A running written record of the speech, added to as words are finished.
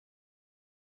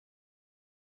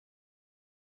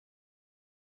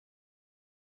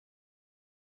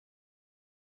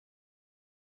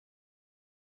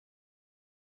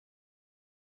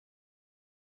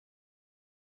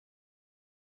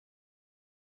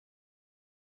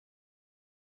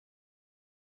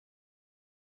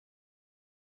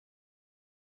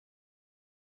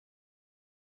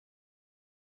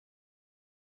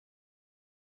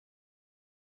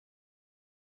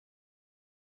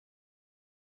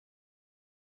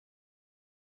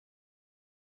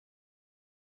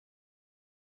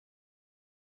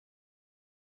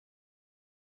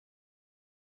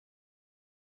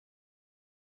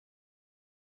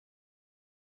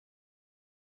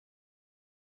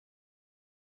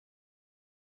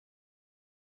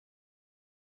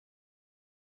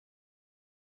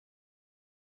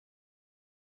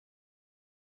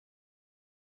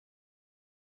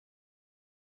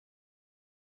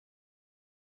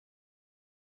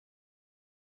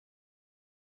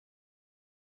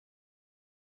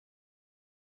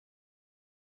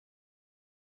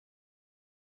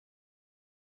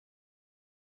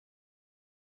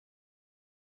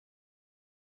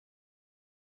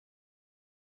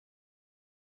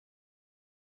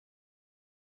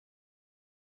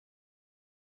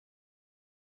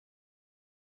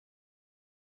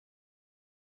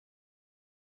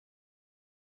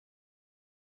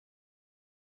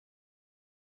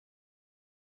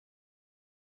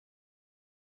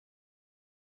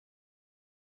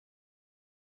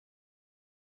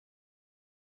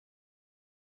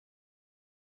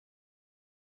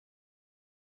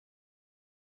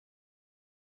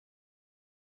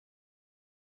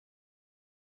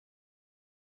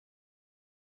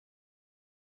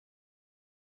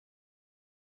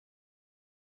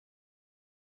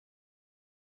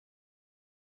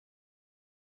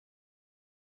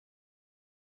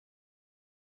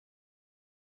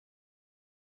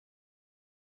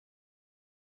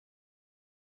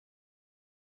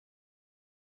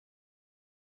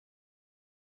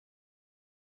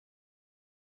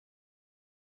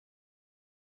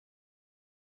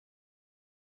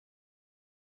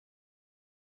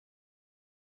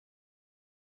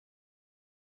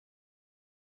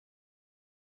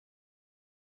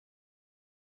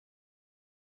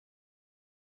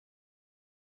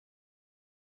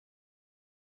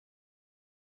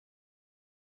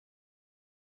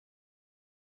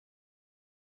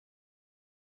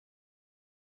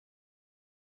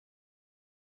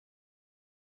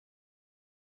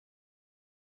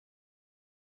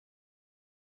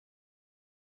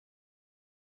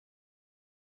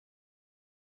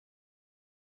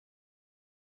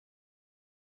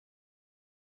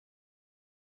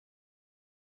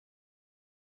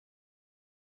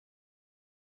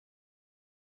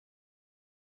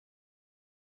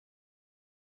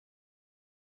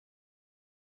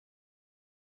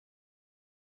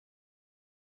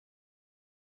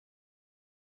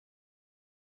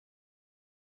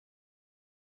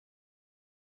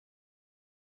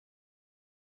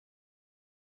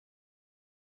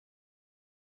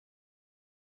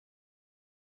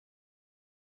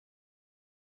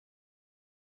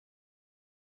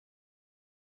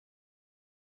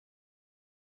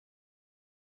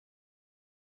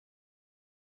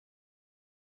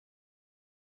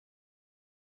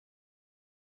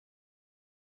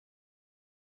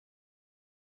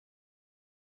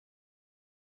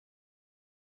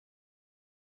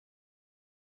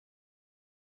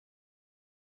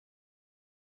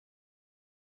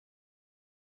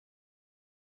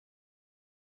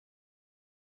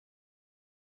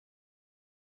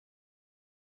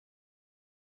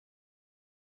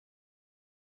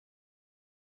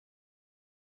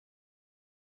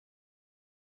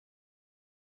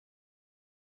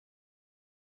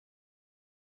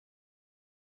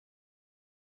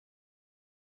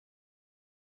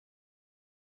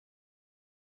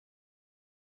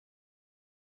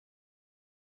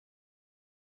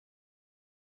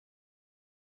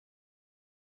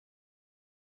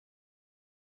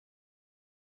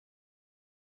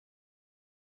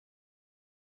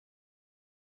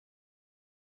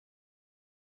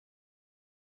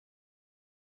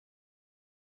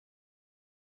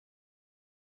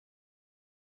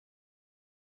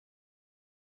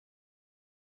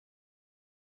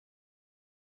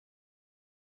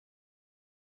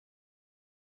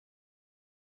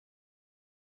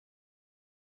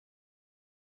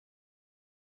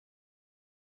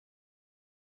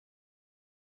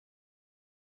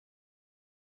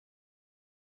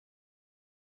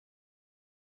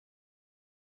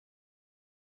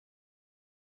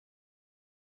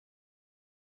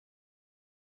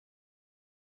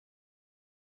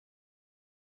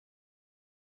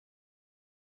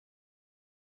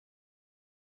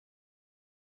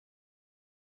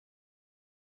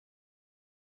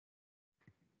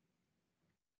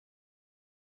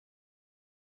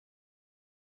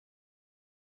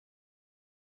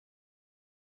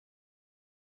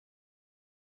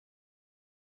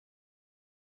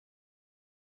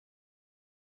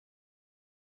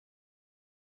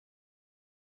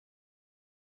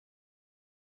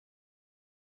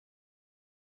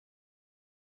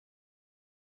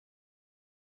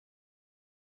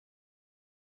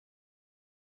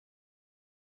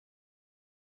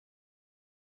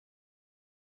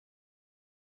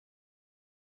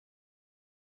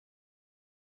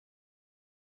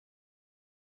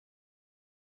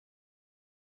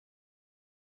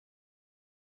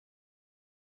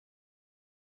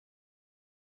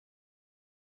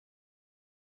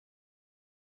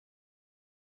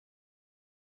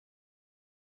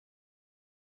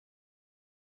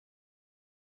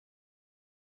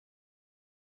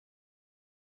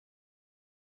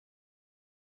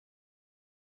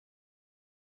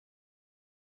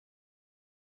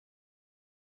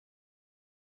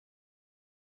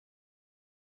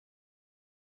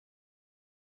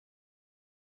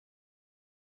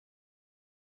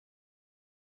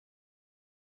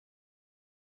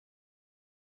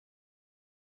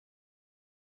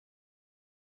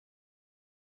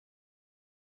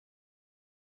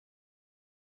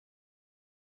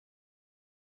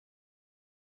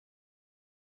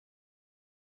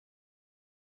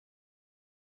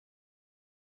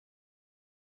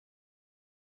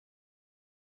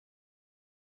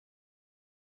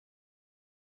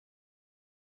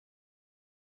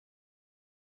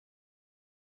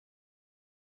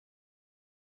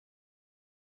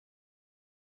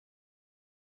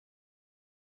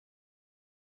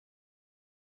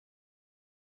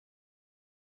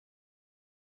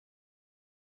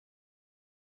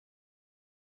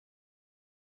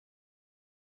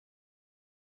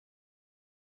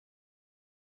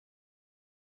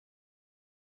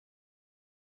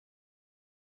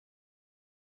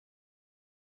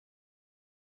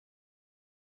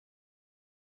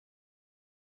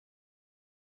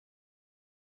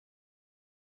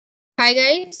Hi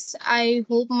guys, I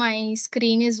hope my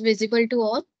screen is visible to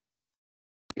all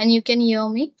and you can hear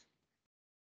me.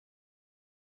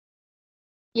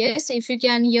 Yes, if you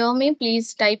can hear me,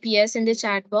 please type yes in the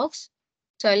chat box.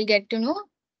 So I'll get to know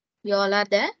you all are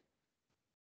there.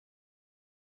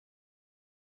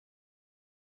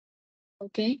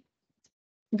 Okay,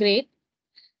 great.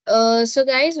 So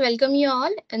guys, welcome you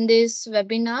all in this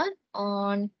webinar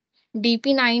on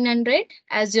DP-900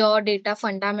 as your data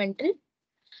fundamental.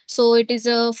 So it is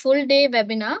a full day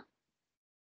webinar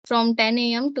from 10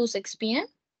 a.m. to 6 p.m.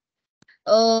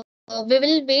 We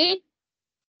will wait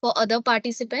for other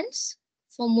participants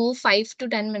for more 5 to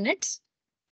 10 minutes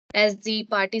as the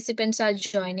participants are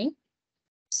joining.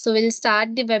 So we'll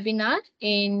start the webinar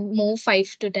in more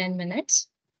 5 to 10 minutes.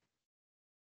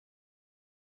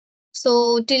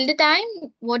 So till the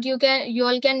time, what you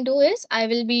all can do is I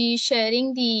will be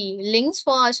sharing the links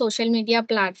for our social media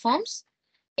platforms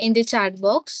in the chat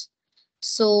box.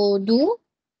 So do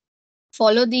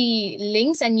follow the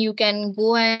links and you can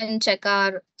go and check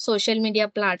our social media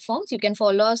platforms. You can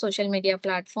follow our social media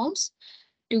platforms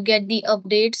to get the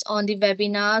updates on the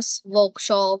webinars,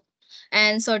 workshop,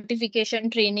 and certification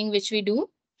training which we do.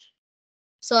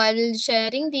 So I will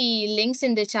sharing the links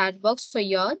in the chat box for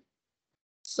you all.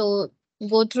 So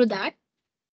go through that.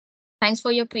 Thanks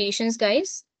for your patience,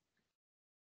 guys.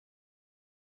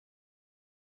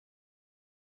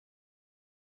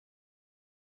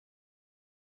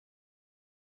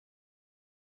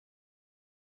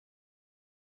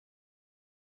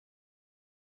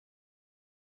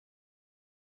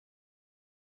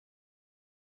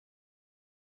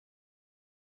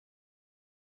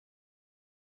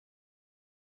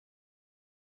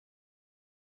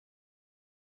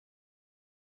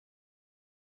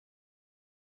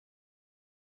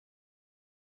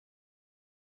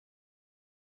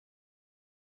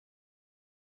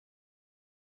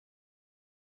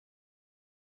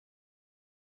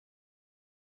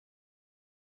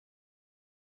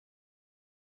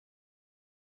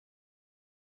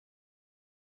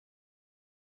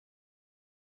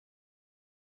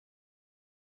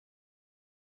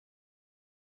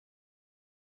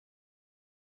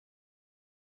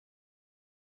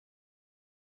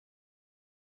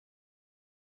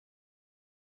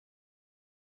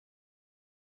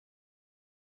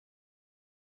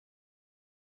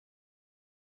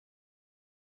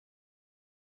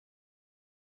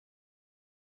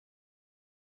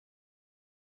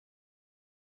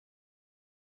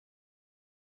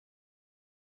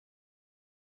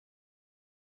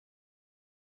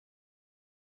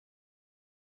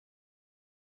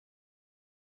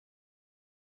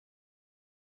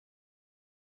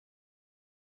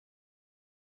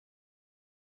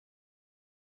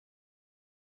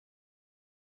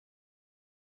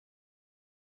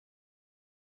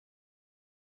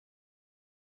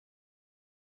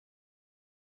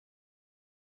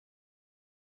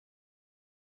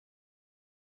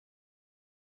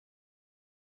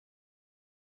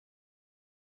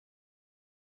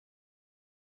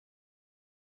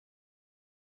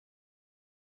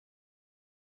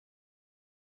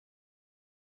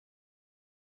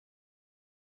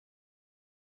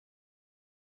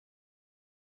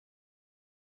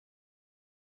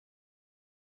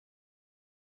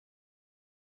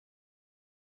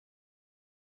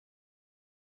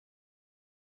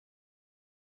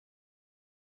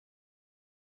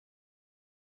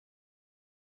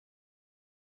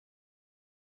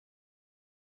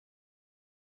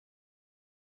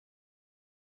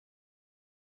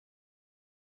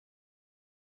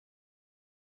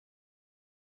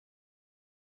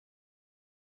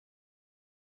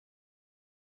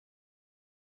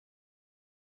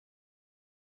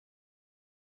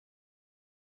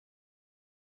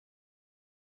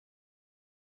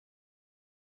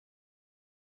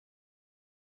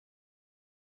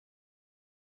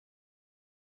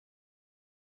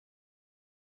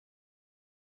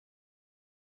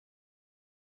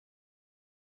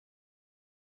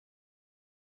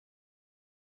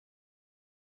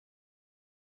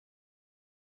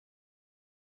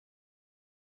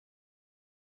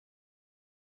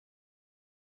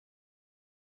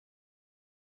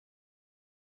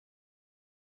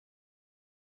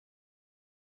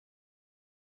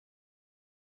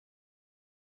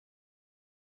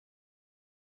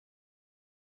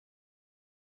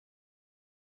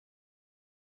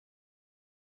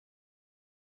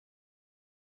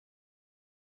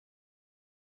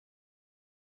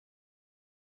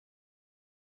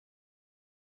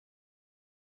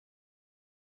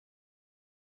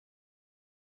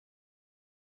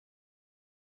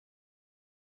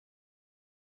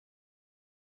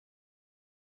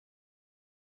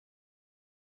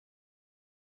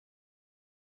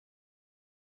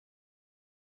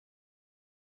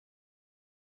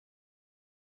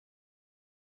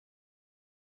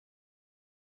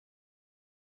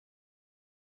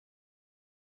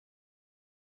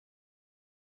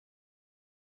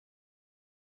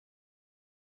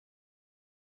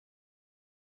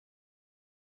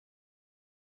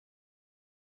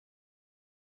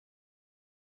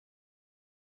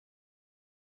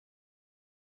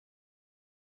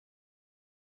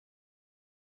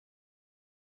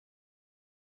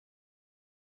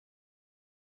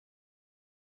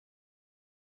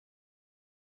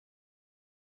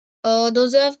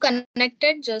 Those who have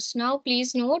connected just now,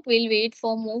 please note we'll wait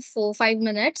for more 4-5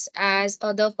 minutes as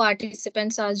other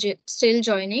participants are still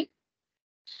joining.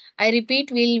 I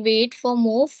repeat, we'll wait for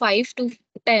more 5 to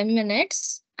 10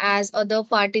 minutes as other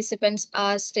participants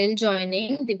are still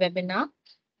joining the webinar.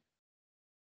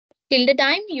 Till the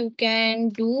time, you can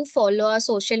do follow our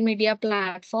social media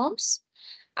platforms.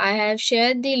 I have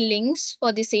shared the links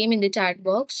for the same in the chat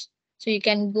box. So you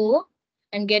can go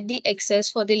and get the access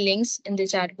for the links in the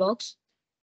chat box.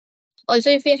 Also,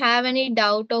 if you have any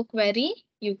doubt or query,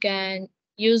 you can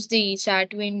use the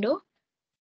chat window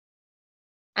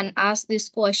and ask these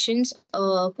questions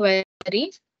or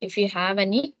query if you have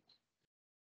any.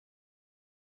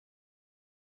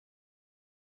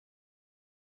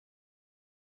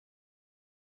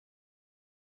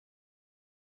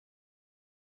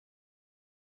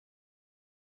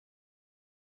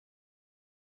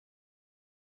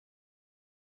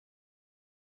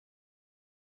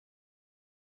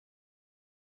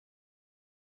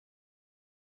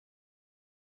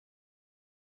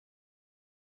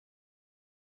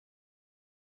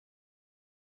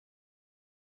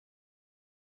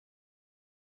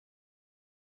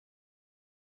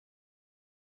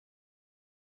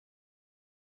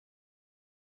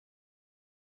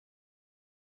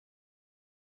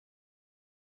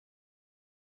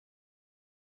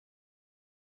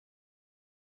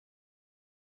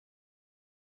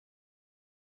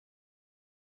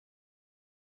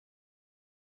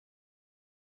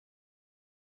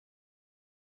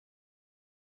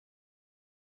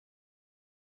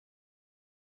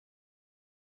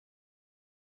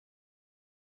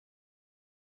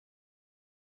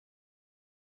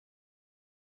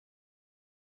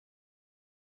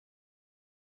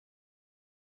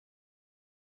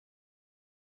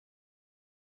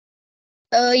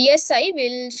 Yes, I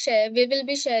will share. We will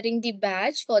be sharing the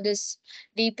badge for this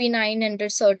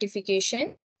DP-900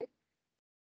 certification.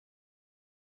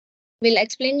 We'll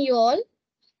explain you all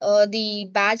the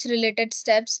batch related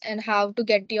steps and how to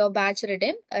get your batch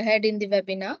redeem ahead in the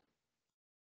webinar.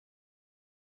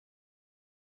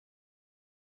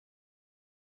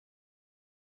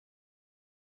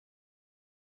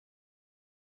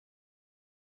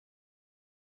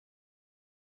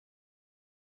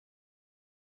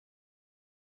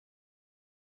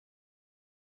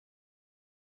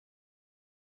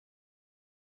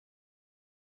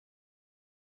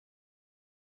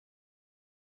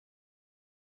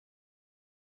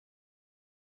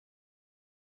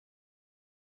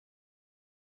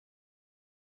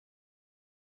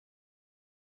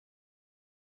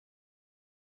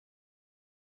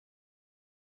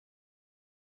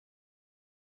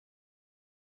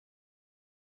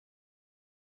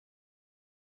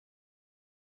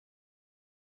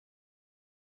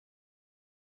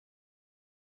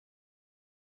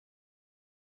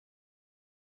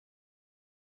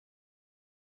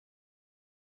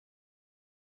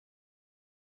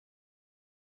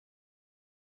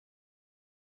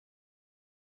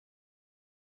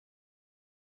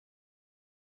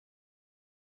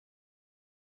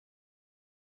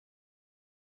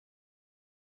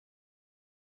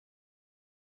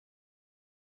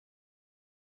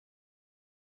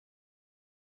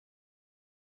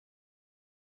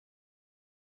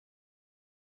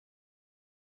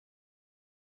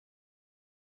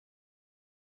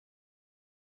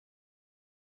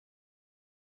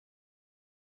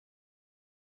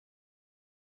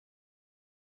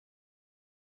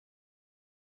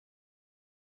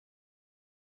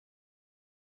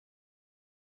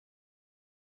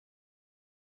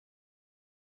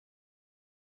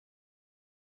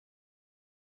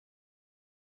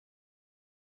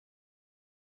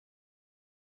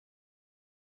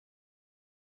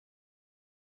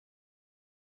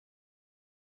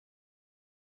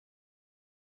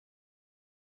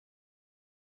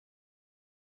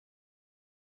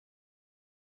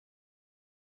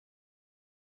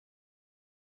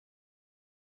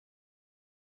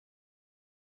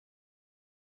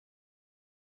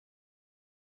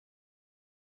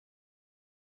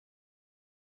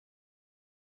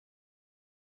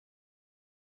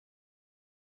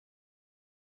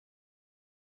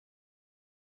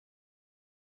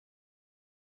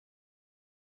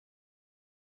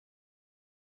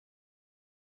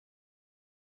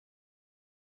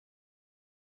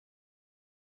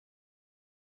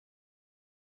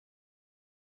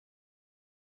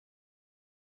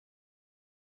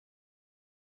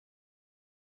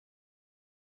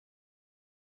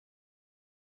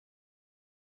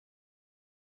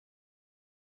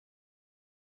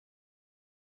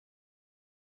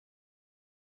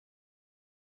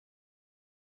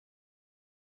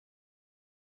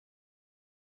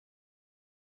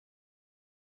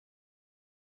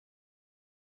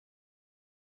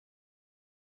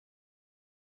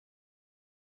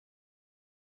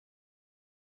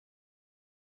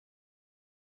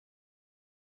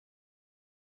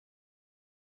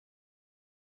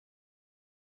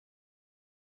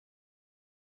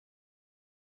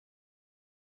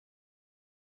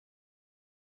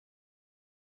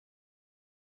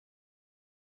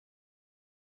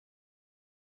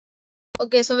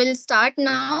 Okay, so we'll start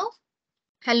now.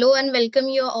 Hello and welcome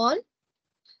you all.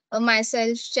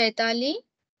 Myself, Chaitali.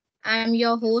 I'm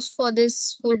your host for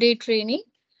this full day training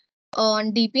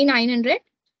on DP-900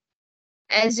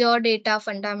 as your data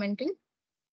fundamental.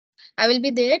 I will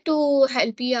be there to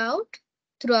help you out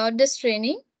throughout this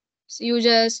training. So you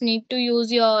just need to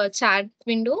use your chat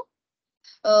window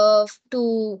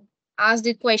to ask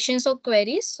the questions or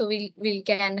queries so we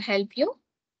can help you.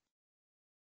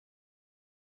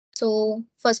 So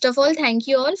first of all, thank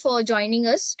you all for joining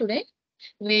us today.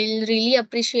 We'll really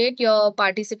appreciate your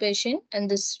participation in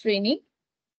this training.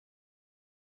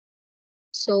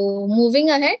 So moving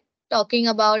ahead, talking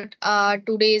about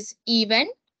today's event,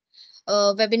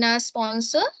 webinar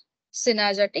sponsor,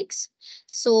 Synergetics.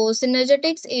 So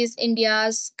Synergetics is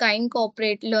India's kind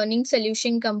corporate learning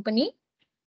solution company.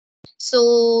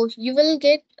 So you will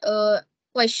get a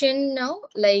question now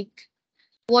like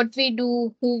what we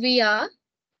do, who we are.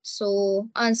 So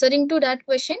answering to that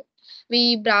question,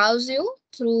 we browse you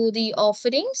through the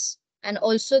offerings and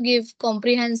also give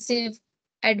comprehensive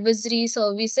advisory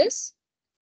services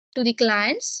to the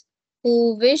clients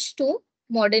who wish to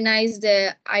modernize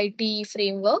their IT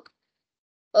framework.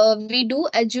 We do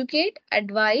educate,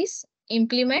 advise,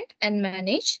 implement, and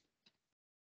manage.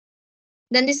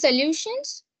 Then the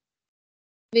solutions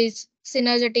which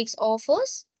Synergetics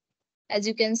offers, as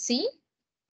you can see,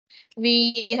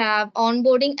 we have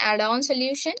onboarding add-on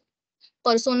solution,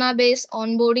 persona-based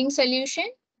onboarding solution.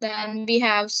 Then we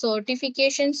have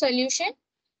certification solution.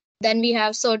 Then we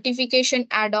have certification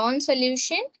add-on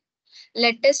solution,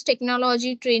 latest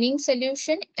technology training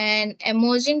solution, and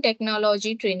emerging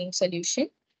technology training solution.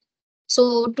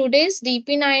 So today's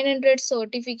DP-900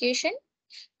 certification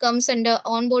comes under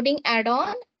onboarding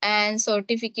add-on and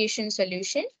certification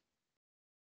solution.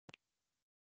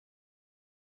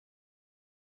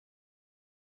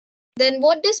 Then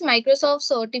what does Microsoft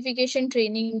certification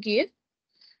training give?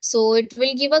 So it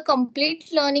will give a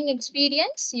complete learning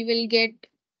experience. You will get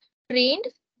trained,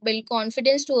 build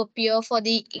confidence to appear for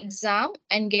the exam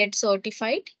and get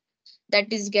certified.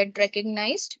 That is get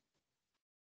recognized.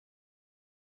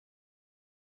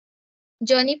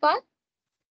 Journey path,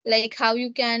 like how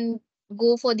you can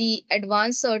go for the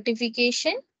advanced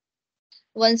certification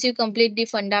once you complete the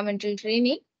fundamental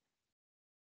training.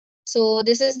 So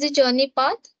this is the journey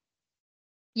path.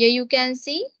 Here you can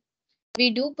see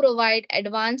we do provide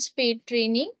advanced paid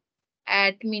training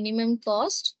at minimum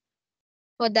cost.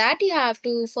 For that, you have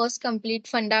to first complete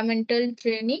fundamental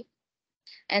training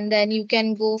and then you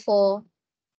can go for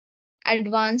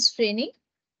advanced training,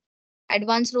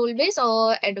 advanced role based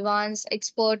or advanced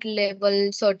expert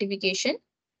level certification.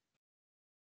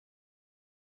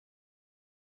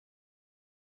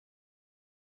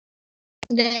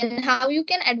 Then how you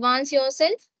can advance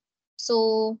yourself.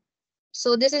 So,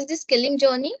 so this is the skilling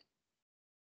journey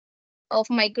of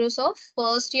Microsoft.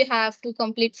 First, you have to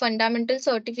complete fundamental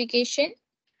certification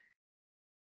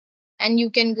and you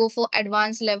can go for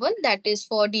advanced level, that is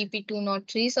for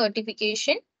DP-203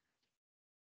 certification.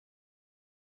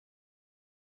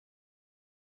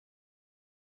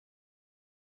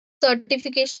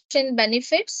 Certification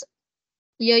benefits.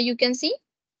 Here you can see.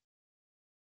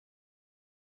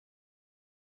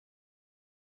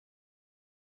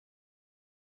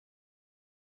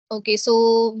 Okay,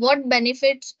 so what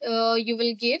benefits you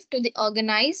will give to the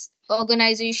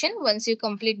organization once you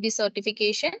complete the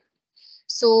certification?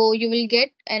 So you will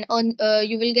get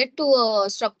you will get to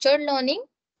structured learning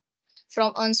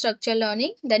from unstructured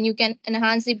learning. Then you can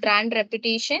enhance the brand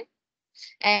reputation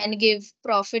and give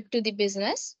profit to the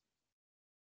business.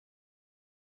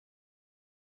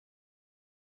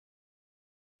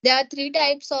 There are three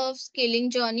types of scaling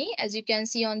journey as you can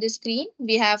see on the screen.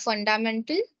 We have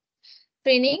fundamental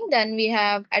training, then we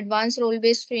have advanced role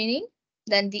based training,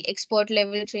 then the expert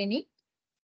level training.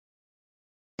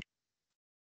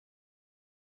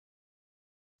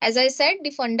 As I said, the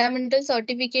fundamental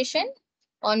certification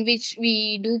on which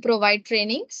we do provide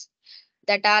trainings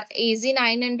that are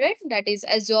AZ-900, that is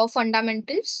Azure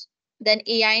Fundamentals, then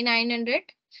AI-900,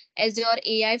 Azure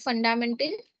AI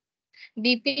Fundamental,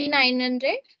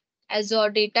 DP-900,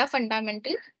 Azure Data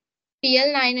Fundamental,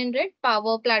 PL-900,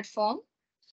 Power Platform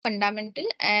Fundamental,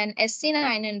 and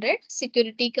SC-900,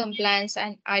 Security, Compliance,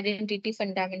 and Identity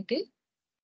Fundamental.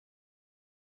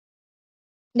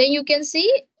 Then you can see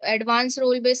advanced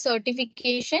role-based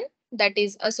certification, that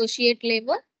is associate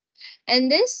level.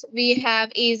 And this we have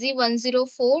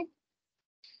AZ-104,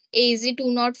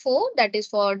 AZ-204, that is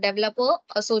for developer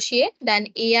associate, then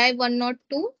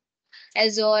AI-102,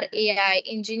 Azure AI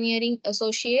Engineering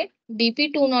Associate,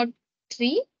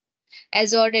 DP-203,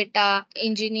 Azure Data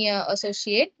Engineer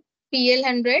Associate,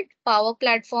 PL100 Power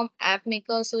Platform App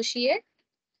Maker Associate,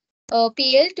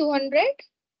 PL200,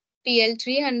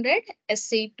 PL300,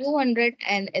 SC200,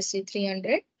 and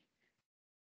SC300.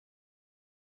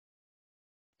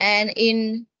 And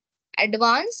in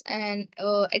advanced and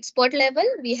expert level,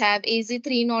 we have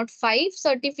AZ305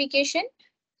 certification,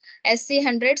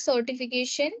 SC100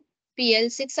 certification,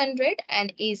 PL600,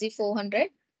 and AZ400.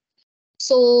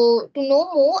 So to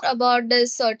know more about the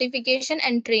certification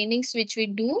and trainings which we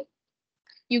do,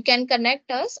 you can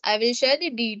connect us. I will share the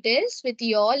details with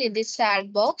you all in this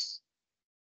chat box.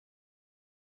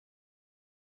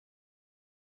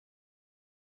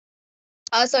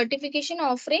 Our certification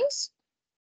offerings.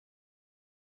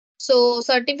 So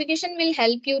certification will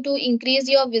help you to increase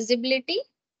your visibility,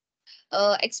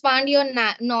 expand your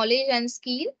knowledge and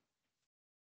skill.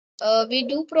 We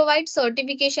do provide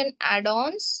certification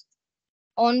add-ons,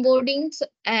 onboardings,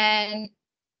 and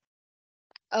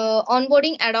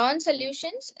onboarding add-on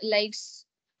solutions like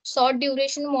short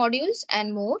duration modules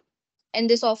and more in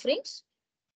these offerings.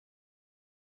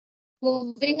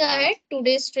 Moving ahead,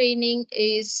 today's training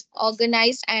is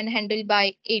organized and handled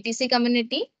by ATC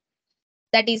community,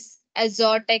 that is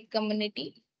Azure Tech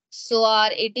community. So our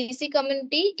ATC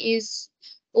community is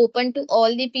open to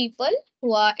all the people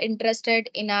who are interested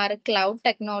in our cloud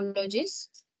technologies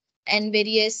and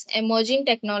various emerging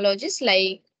technologies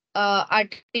like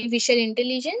artificial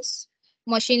intelligence,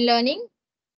 machine learning,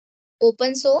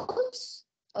 open source,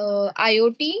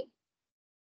 IoT,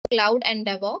 cloud, and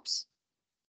DevOps.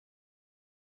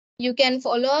 You can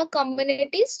follow our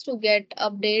communities to get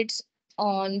updates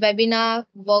on webinar,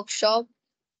 workshop,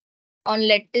 on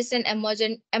latest and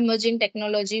emerging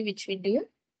technology which we do.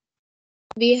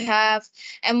 We have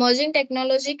emerging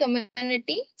technology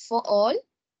community for all.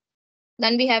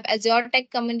 Then we have Azure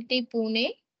Tech community Pune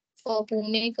for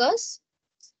Punekers.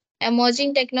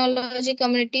 Emerging technology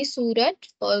community Surat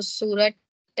for Surat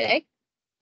Tech.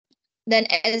 Then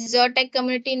Azure Tech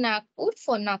community Nagpur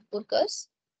for Nagpurkers.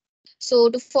 So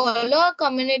to follow our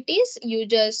communities, you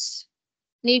just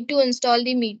need to install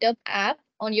the Meetup app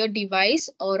on your device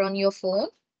or on your phone.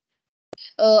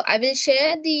 I will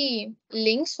share the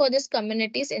links for these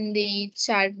communities in the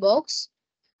chat box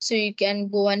so you can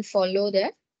go and follow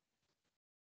that.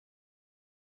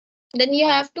 Then you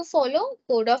have to follow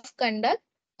code of conduct,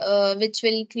 which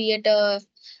will create a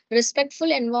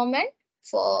respectful environment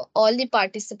for all the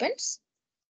participants.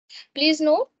 Please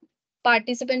note,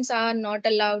 participants are not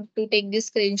allowed to take the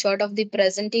screenshot of the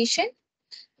presentation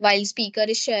while speaker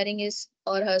is sharing his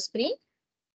or her screen.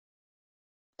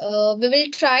 We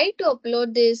will try to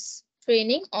upload this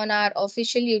training on our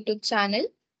official YouTube channel,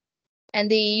 and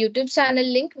the YouTube channel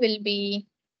link will be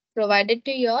provided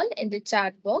to you all in the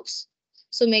chat box.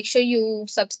 So make sure you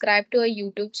subscribe to our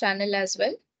YouTube channel as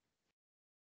well.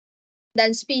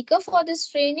 Then speaker for this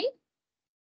training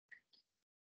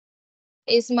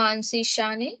is Mansi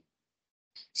Shane.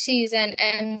 She is an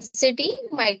MCT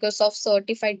Microsoft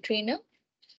certified trainer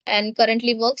and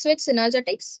currently works with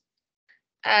Synergetics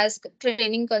as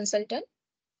training consultant.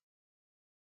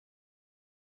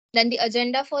 Then the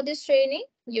agenda for this training,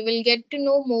 you will get to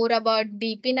know more about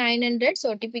DP-900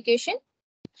 certification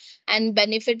and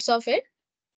benefits of it.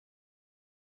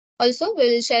 Also,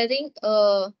 we'll sharing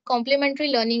a complimentary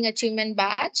learning achievement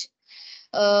badge.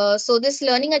 So this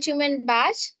learning achievement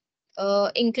badge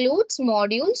includes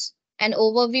modules and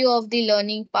overview of the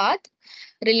learning path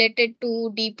related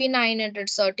to DP-900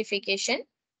 certification.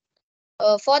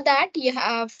 For that, you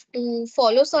have to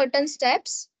follow certain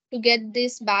steps to get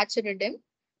this badge redeemed.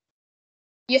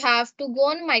 You have to go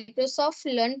on Microsoft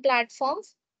Learn platform.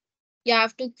 You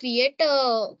have to create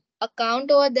a account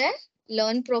over there,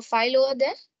 learn profile over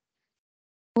there.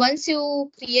 Once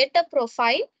you create a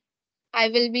profile, I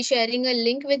will be sharing a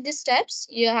link with the steps.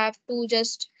 You have to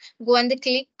just go and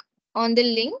click on the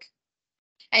link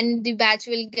and the badge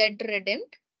will get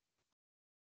redeemed.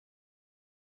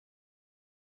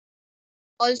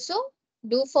 Also,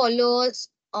 do follow us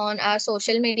on our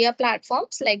social media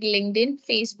platforms like LinkedIn,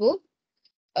 Facebook,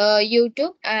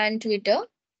 YouTube, and Twitter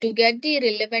to get the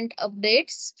relevant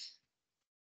updates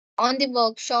on the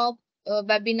workshop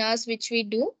webinars which we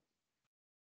do.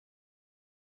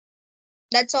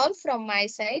 That's all from my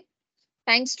side.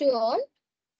 Thanks to all.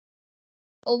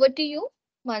 Over to you,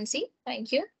 Mansi.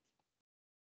 Thank you.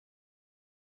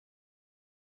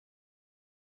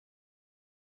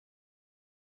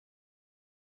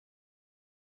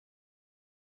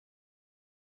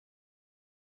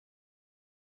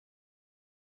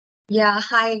 Yeah,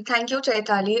 hi. Thank you,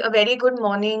 Chaitali. A very good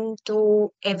morning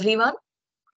to everyone.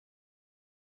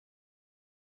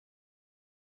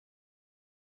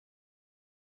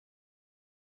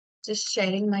 Just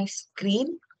sharing my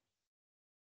screen.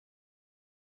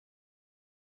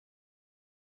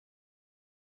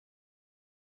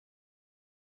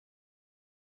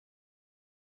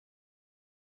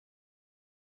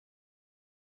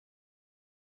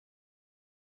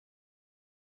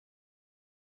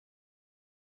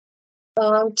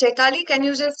 Chaitali, can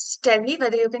you just tell me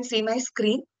whether you can see my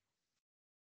screen?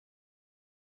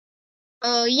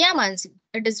 Yeah, Mansi,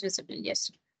 it is visible. Yes.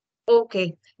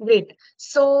 Okay, great.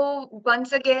 So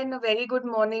once again, a very good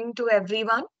morning to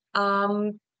everyone.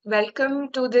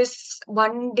 Welcome to this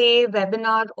one-day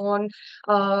webinar on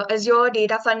Azure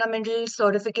Data Fundamental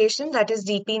Certification, that is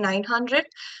DP-900.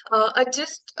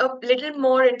 Just a little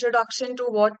more introduction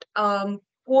to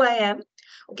who I am.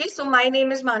 Okay, so my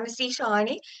name is Manasi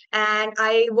Shahani, and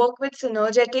I work with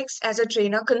Synergetics as a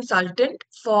trainer consultant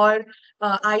for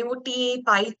IoT,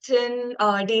 Python,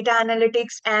 data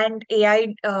analytics, and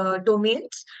AI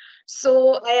domains.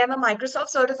 So I am a Microsoft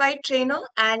certified trainer,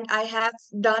 and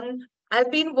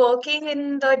I've been working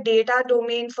in the data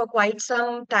domain for quite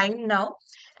some time now,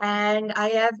 and I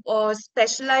have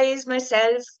specialized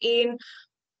myself in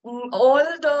all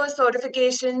the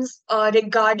certifications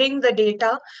regarding the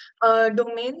data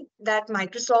domain that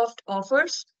Microsoft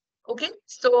offers. Okay,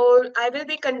 so I will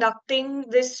be conducting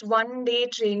this one-day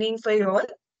training for you all.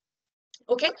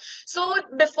 Okay, so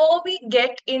before we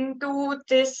get into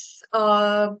this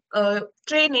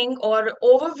training or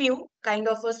overview kind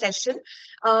of a session,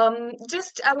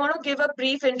 just I want to give a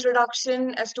brief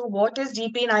introduction as to what is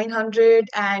DP-900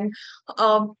 and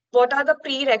what are the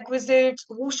prerequisites,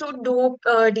 who should do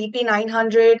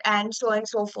DP-900 and so on and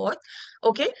so forth.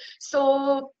 Okay,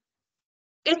 so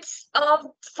it's a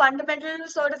fundamental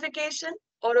certification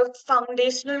or a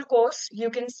foundational course, you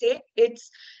can say.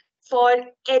 It's for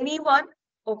anyone,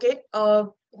 okay,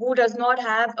 who does not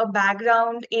have a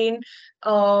background in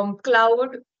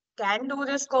cloud can do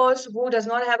this course, who does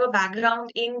not have a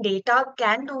background in data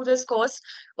can do this course,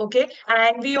 okay.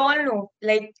 And we all know,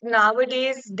 like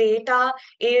nowadays, data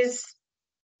is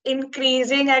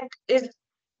increasing at is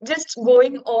just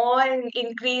going on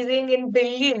increasing in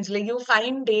billions. Like you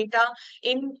find data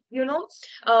in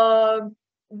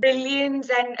billions,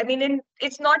 and I mean in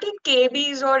it's not in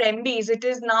kbs or mbs, it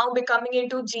is now becoming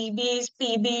into gbs,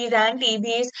 pbs, and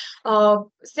tbs,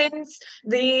 since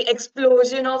the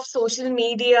explosion of social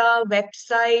media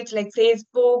websites like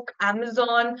Facebook,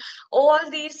 Amazon, all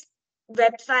these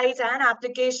websites and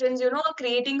applications, are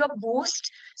creating a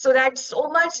boost so that so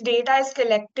much data is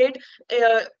collected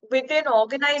within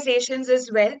organizations as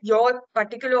well. Your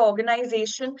particular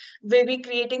organization will be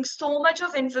creating so much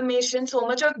of information, so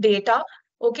much of data.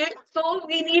 Okay, so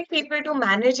we need people to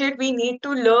manage it. We need to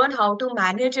learn how to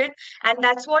manage it. And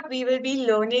that's what we will be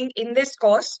learning in this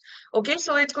course. Okay,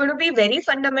 so it's going to be very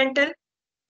fundamental.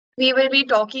 We will be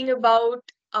talking about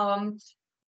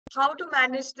how to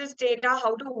manage this data,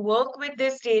 how to work with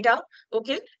this data,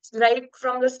 okay, right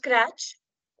from the scratch.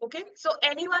 Okay, so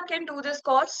anyone can do this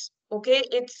course. Okay,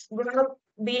 it's going to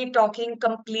be talking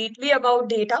completely about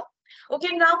data.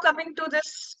 Okay, now coming to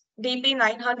this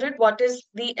DP-900, what is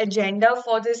the agenda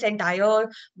for this entire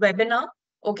webinar?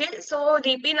 Okay, so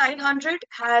DP-900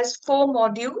 has 4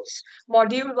 modules.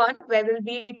 Module 1, where we'll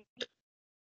be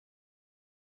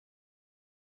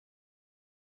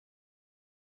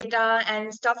data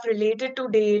and stuff related to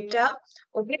data.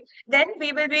 Okay. Then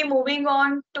we will be moving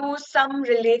on to some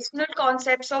relational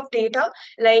concepts of data,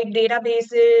 like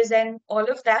databases and all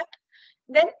of that.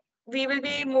 Then we will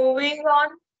be moving on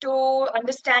to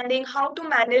understanding how to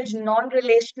manage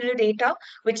non-relational data,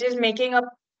 which is making up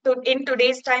in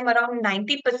today's time around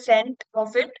 90%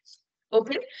 of it.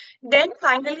 Okay. Then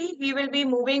finally, we will be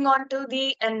moving on to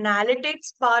the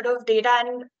analytics part of data.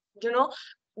 And, you know,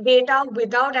 data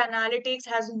without analytics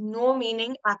has no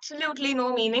meaning, absolutely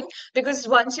no meaning, because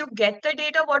once you get the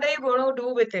data, what are you going to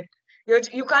do with it?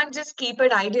 You can't just keep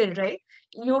it idle, right?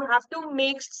 You have to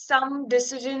make some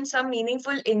decisions, some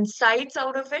meaningful insights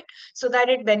out of it so that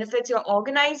it benefits your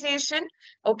organization.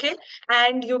 Okay.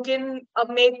 And you can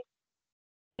make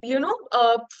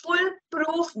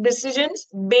foolproof decisions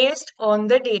based on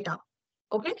the data.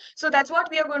 Okay, so that's what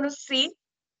we are going to see.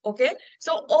 Okay,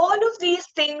 so all of these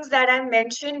things that I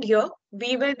mentioned here,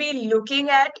 we will be looking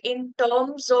at in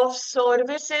terms of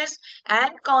services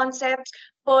and concepts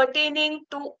pertaining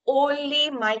to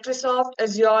only Microsoft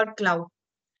Azure Cloud.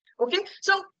 Okay,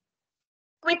 so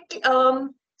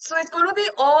so it's going to be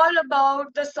all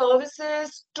about the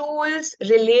services, tools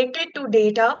related to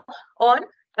data on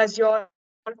Azure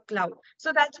or cloud.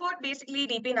 So that's what basically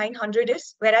DP-900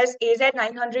 is, whereas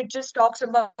AZ-900 just talks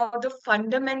about the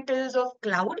fundamentals of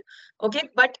cloud. Okay,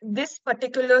 but this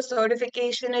particular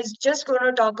certification is just going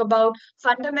to talk about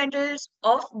fundamentals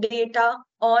of data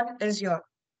on Azure.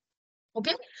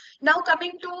 Okay, now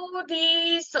coming to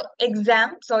the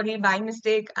exam, sorry, by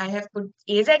mistake, I have put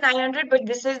AZ-900, but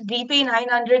this is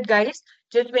DP-900, guys.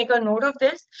 Just make a note of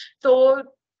this. So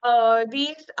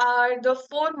these are the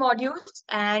 4 modules,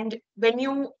 and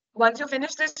once you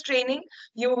finish this training,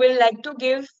 you will like to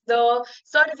give the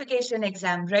certification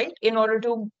exam, right? In order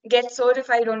to get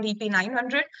certified on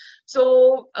DP-900.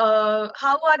 So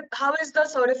how is the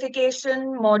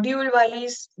certification module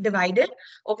wise divided?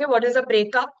 Okay, what is the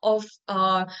breakup of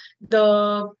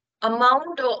the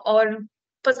amount or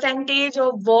percentage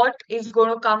of what is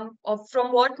going to come of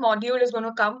from what module is going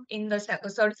to come in the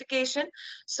certification.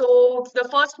 So the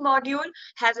first module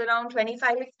has around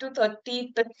 25 to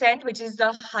 30%, which is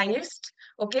the highest.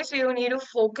 Okay, so you need to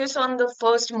focus on the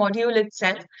first module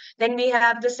itself. Then we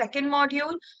have the second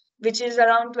module, which is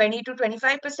around 20 to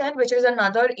 25%, which is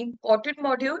another important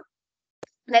module.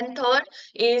 Then third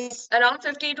is around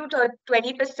 50 to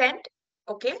 20%.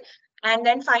 Okay. And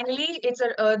then finally,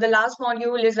 the last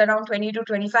module is around 20 to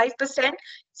 25%.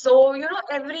 So,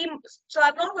 so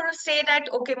I'm not going to say that,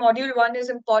 okay, module 1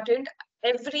 is important.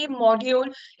 Every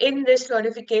module in this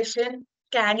certification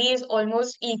carries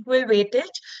almost equal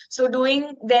weightage. So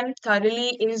doing them thoroughly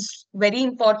is very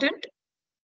important.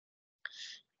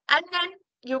 And then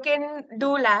you can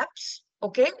do labs.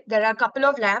 Okay, there are a couple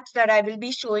of labs that I will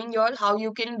be showing you all how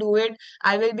you can do it.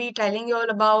 I will be telling you all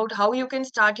about how you can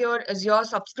start your Azure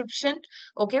subscription.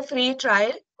 Okay, free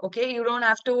trial. Okay, you don't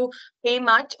have to pay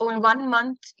much. On 1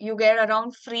 month, you get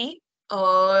around free.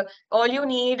 All you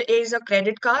need is a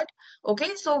credit card.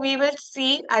 Okay, so we will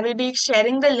see. I will be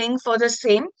sharing the link for the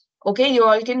same. Okay, you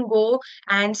all can go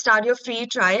and start your free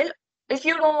trial. If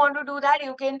you don't want to do that,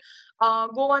 you can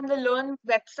go on the Learn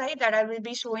website that I will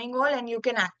be showing all, and you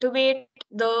can activate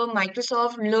the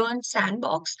Microsoft Learn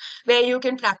Sandbox, where you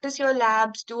can practice your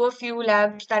labs, do a few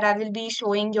labs that I will be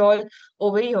showing you all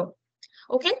over here.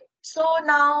 Okay, so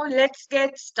now let's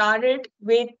get started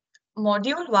with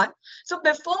module 1. So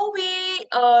before we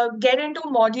get into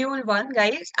module 1,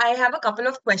 guys, I have a couple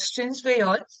of questions for you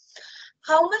all.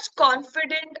 How much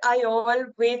confident are you all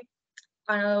with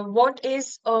what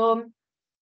is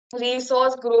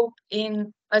resource group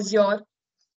in Azure?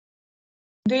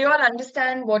 Do you all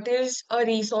understand what is a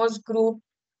resource group?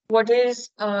 What is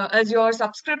Azure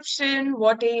subscription?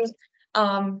 What is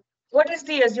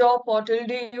the Azure portal?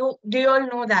 Do you all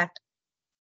know that?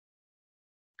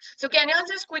 So can you all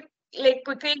just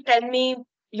quickly tell me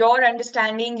your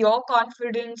understanding, your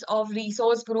confidence of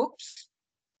resource groups?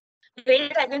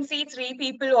 Great, I can see 3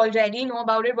 people already know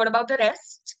about it. What about the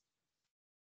rest?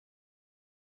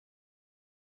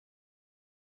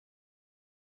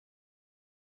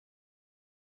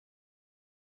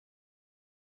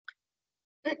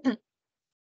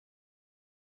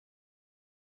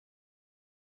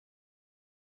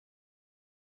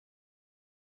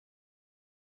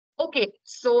 Okay,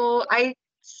 so I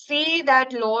see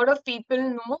that a lot of people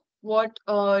know what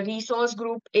a resource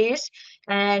group is.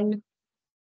 And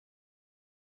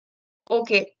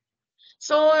okay,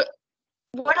 so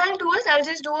what I'll do is I'll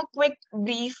just do a quick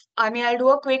brief. I'll do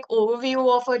a quick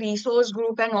overview of a resource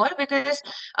group and all, because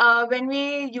when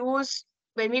we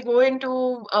go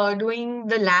into doing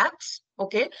the labs,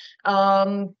 okay,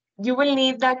 you will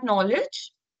need that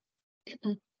knowledge.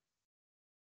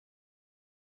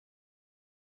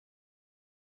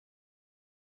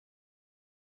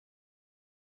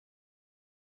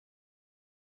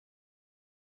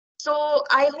 So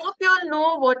I hope you all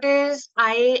know what is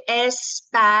IS,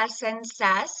 PaaS, and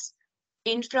SaaS,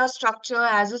 infrastructure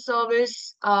as a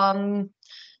service,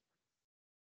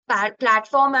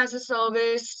 platform as a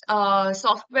service,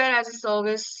 software as a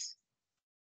service.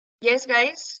 Yes,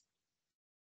 guys,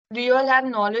 do you all have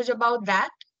knowledge about that?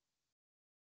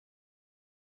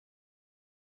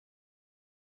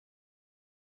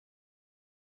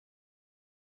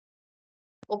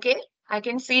 Okay, I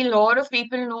can see a lot of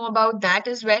people know about that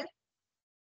as well.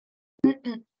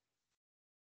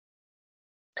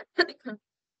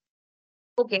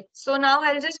 Okay, so now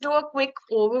I'll just do a quick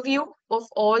overview of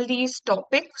all these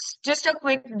topics. Just a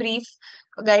quick brief,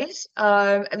 guys.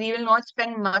 We will not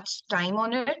spend much time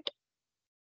on it.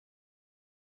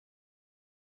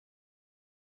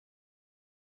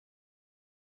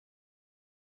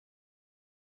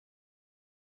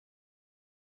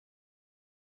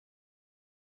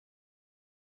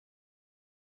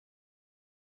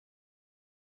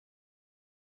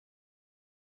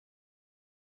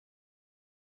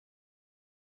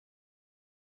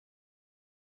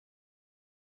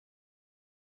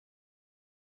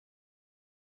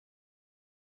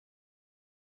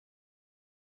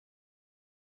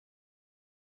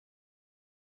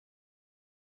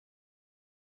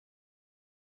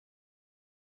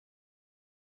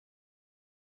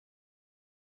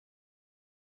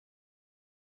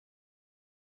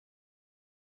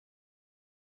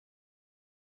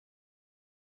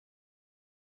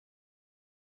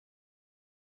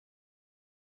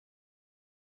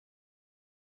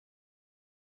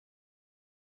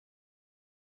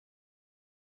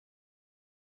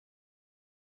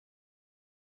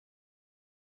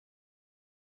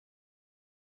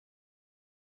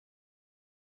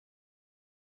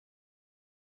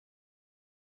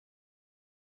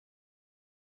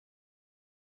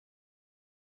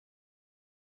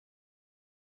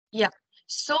 Yeah.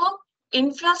 So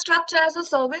infrastructure as a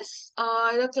service,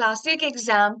 the classic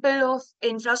example of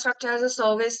infrastructure as a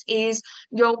service is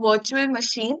your virtual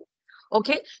machine.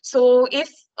 Okay. So if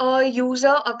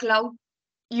a cloud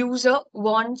user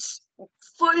wants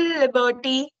full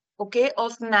liberty, okay,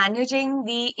 of managing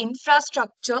the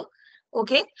infrastructure,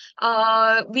 okay,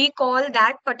 we call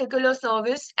that particular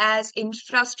service as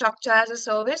infrastructure as a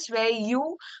service, where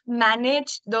you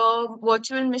manage the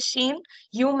virtual machine,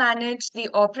 you manage the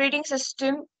operating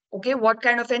system, okay, what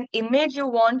kind of an image you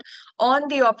want on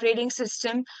the operating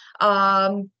system,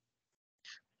 um,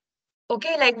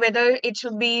 okay, like whether it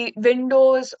should be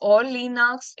Windows or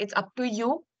Linux, it's up to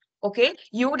you. Okay,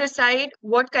 you decide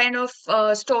what kind of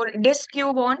store disk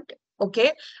you want.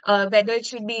 Okay, whether it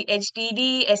should be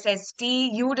HDD,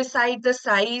 SSD, you decide the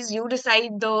size, you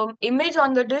decide the image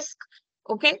on the disk.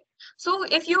 Okay, so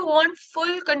if you want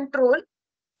full control,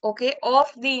 okay,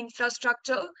 of the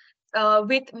infrastructure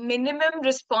with minimum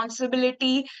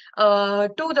responsibility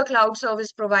to the cloud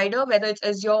service provider, whether it's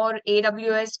Azure,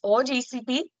 AWS, or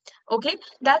GCP. Okay,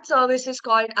 that service is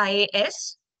called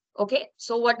IaaS. Okay,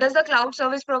 so what does the cloud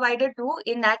service provider do?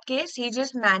 In that case, he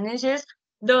just manages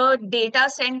the data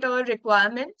center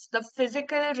requirements, the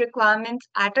physical requirements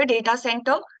at a data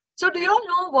center. So, do you all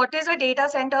know what is a data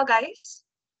center, guys?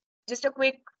 Just a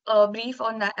quick brief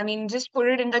on that. I mean, just put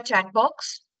it in the chat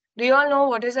box. Do you all know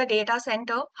what is a data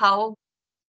center? How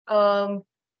um,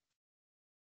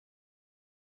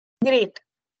 great.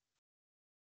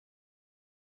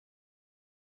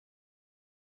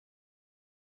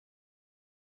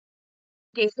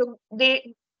 Okay, so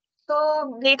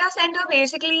data center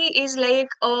basically is like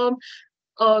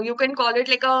you can call it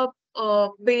like a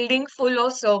building full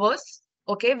of servers.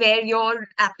 Okay, where your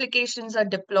applications are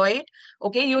deployed.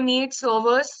 Okay, you need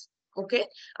servers. Okay,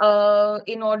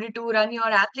 in order to run your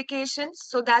applications.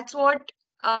 So that's what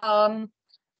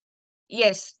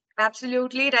yes,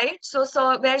 absolutely right. So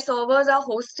where servers are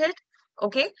hosted,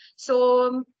 okay.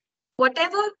 So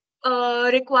whatever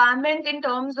requirement in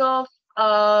terms of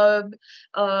uh,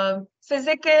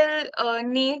 physical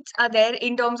needs are there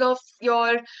in terms of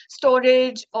your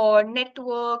storage or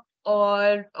network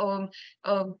or uh,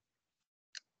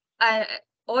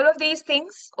 all of these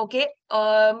things, okay,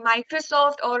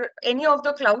 Microsoft or any of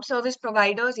the cloud service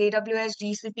providers, AWS,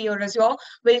 GCP, or Azure,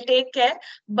 will take care.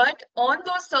 But on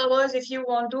those servers, if you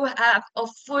want to have a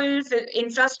full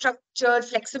infrastructure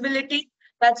flexibility,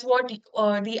 that's what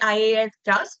the IaaS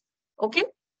does. Okay.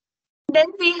 Then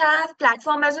we have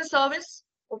platform as a service.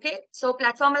 Okay, so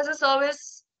platform as a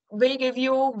service will give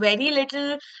you very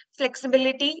little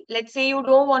flexibility. Let's say you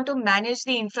don't want to manage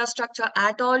the infrastructure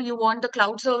at all. You want the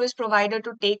cloud service provider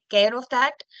to take care of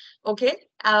that. Okay,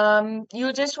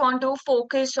 you just want to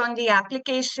focus on the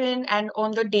application and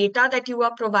on the data that you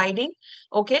are providing.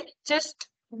 Okay, just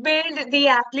build the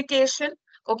application.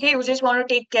 Okay, you just want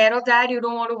to take care of that. You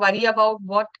don't want to worry about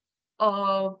what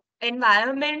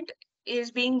environment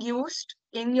is being used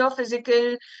in your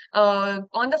physical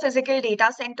on the physical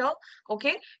data center.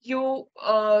 Okay, you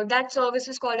that service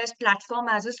is called as platform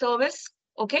as a service.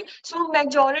 Okay, so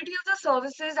majority of the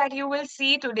services that you will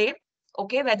see today,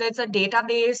 okay, whether it's a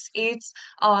database, it's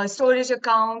a storage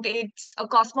account, it's a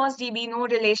Cosmos DB, no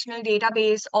relational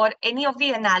database, or any of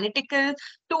the analytical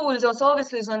tools or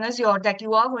services on Azure that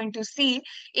you are going to see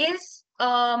is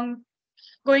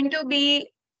going to be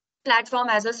platform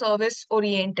as a service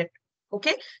oriented.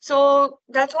 Okay, so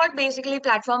that's what basically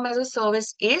platform as a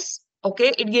service is.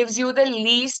 Okay, it gives you the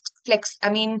least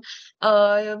flexibility,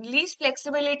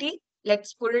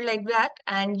 let's put it like that,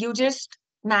 and you just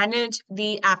manage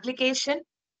the application.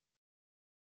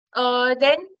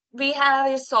 Then we have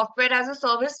is software as a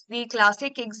service. The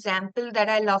classic example that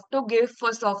I love to give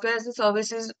for software as a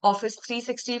service is Office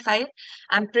 365.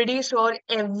 I'm pretty sure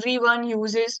everyone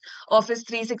uses Office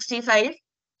 365.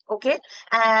 Okay,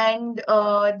 and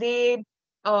uh,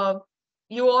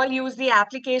 you all use the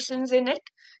applications in it,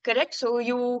 correct? So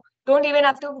you don't even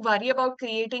have to worry about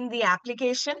creating the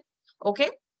application. Okay,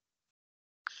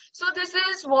 so this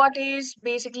is what is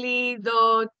basically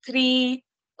the three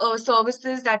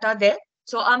services that are there.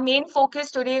 So our main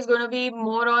focus today is going to be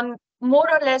more or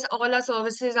less all our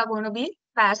services are going to be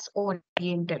PaaS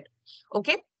oriented.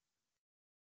 Okay.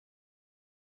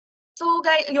 So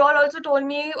guys, you all also told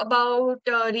me about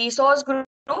resource group.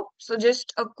 So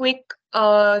just a quick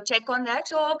check on that.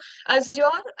 So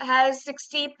Azure has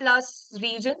 60 plus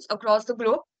regions across the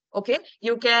globe. Okay,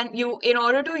 you in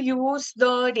order to use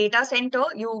the data center,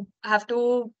 you have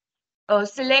to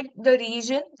select the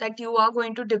region that you are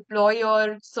going to deploy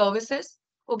your services.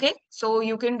 Okay, so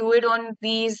you can do it on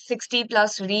these 60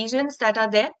 plus regions that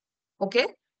are there. Okay,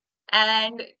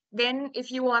 and then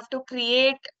if you have to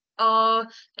create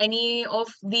any of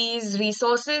these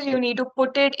resources, you need to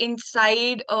put it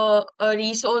inside a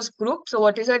resource group. So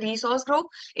what is a resource group?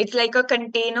 It's like a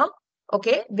container,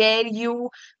 okay, where you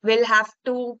will have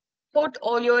to put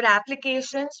all your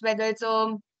applications, whether it's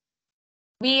a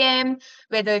VM,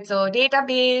 whether it's a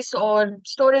database or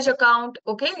storage account,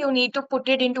 okay, you need to put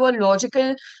it into a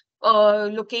logical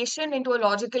location, into a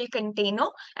logical container,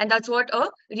 and that's what a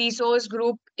resource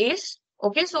group is.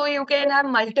 Okay, so you can have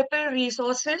multiple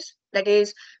resources, that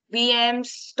is VMs,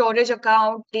 storage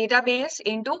account, database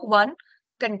into one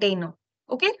container.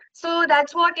 Okay, so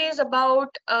that's what is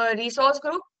about a resource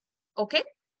group. Okay,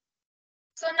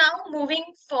 so now moving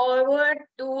forward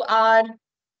to our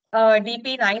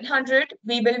DP-900,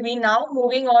 we will be now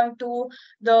moving on to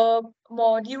the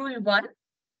module 1.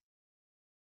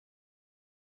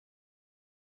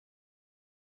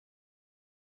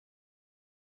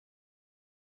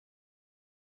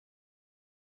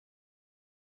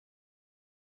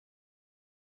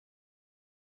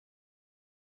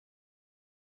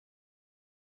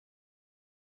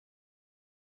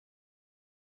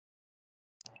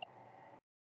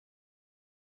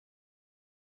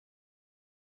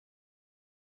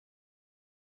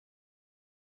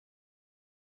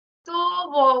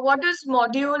 So, what does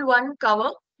module 1 cover?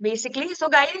 Basically, so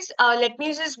guys, let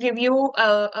me just give you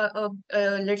a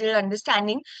little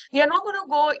understanding. We are not going to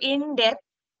go in depth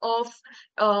of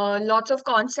lots of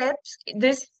concepts.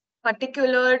 This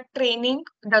particular training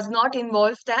does not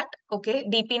involve that. Okay,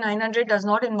 DP-900 does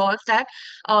not involve that.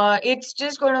 It's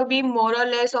just going to be more or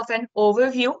less of an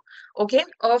overview, okay,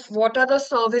 of what are the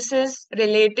services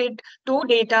related to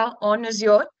data on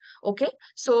Azure. Okay,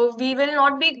 so we will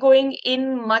not be going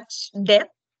in much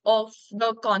depth of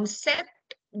the concept,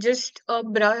 just a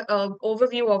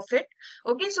overview of it.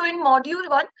 Okay, so in module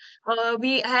 1,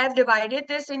 we have divided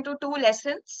this into 2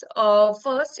 lessons.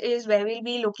 First is where we'll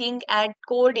be looking at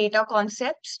core data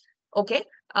concepts. Okay,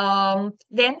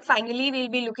 then finally we'll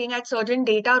be looking at certain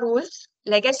data rules.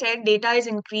 Like I said, data is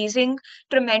increasing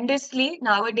tremendously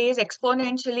nowadays,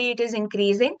 exponentially it is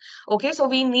increasing. Okay, so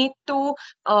we need to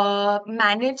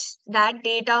manage that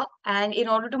data, and in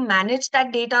order to manage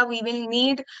that data we will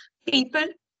need people,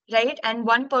 right? And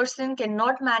one person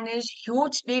cannot manage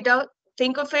huge data.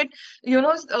 Think of it,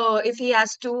 if he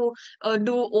has to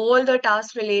do all the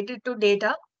tasks related to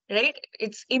data, right?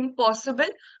 It's impossible.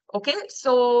 Okay,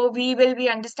 so we will be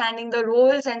understanding the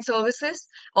roles and services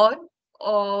on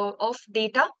of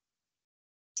data.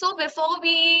 So before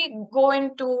we go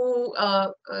into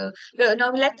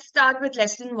now, let's start with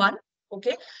lesson 1.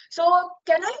 Okay. So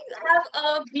can I have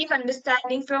a brief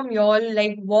understanding from you all,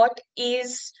 like what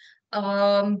is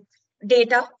um,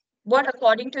 data? What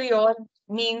according to your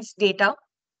means data?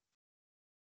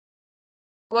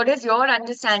 What is your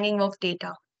understanding of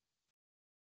data?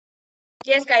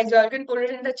 Yes, guys, you all can put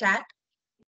it in the chat.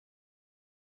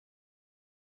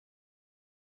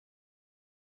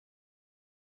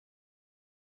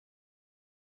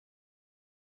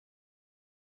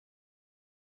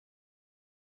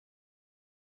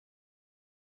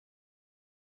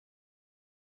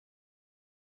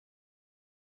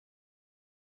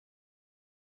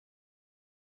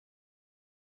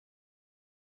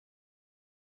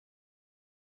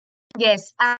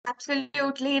 Yes,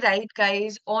 absolutely right,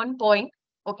 guys. On point.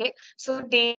 Okay. So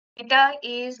data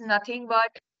is nothing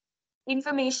but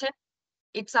information.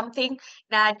 It's something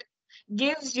that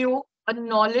gives you a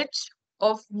knowledge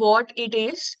of what it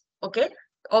is, okay?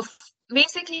 Of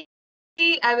basically,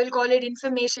 I will call it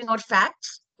information or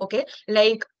facts, okay?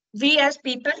 Like we as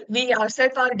people, we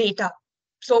ourselves are data.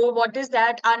 So what is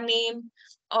that? Our name,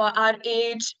 our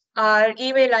age, our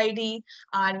email ID,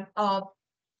 our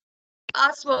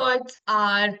passwords,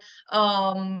 our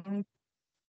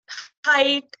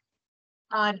height,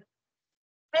 our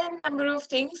n number of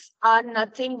things are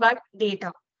nothing but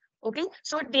data. Okay,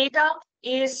 so data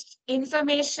is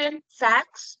information,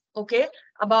 facts, okay,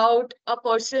 about a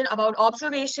person, about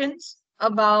observations,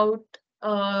 about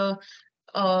uh,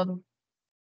 um,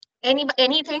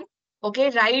 anything,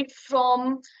 okay, right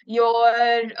from your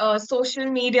social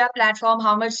media platform,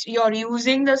 how much you're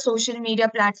using the social media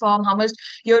platform, how much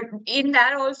you're in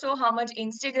that, also how much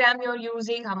Instagram you're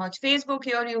using, how much Facebook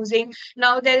you're using.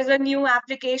 Now there is a new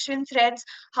application, Threads,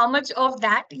 how much of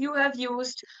that you have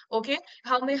used. Okay,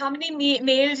 how many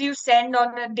mails you send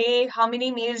on a day, how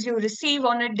many mails you receive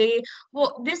on a day.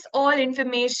 Well, this all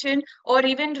information, or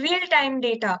even real time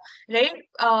data,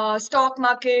 right? Stock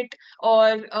market,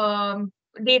 or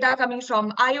data coming from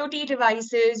IoT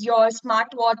devices, your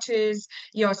smartwatches,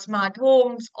 your smart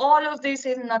homes, all of this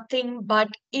is nothing but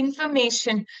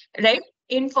information, right?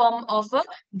 in form of a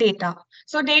data.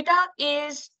 So data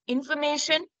is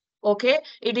information. Okay,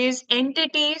 it is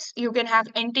entities. You can have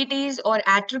entities or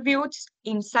attributes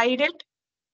inside it.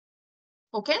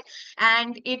 Okay,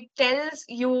 and it tells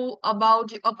you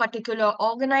about a particular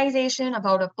organization,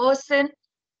 about a person.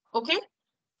 Okay,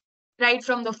 right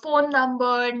from the phone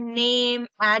number, name,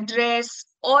 address,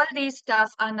 all these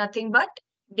stuff are nothing but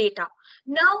data.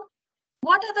 Now,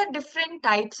 what are the different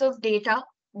types of data?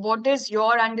 What is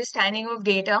your understanding of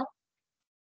data?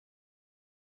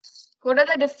 What are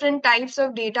the different types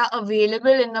of data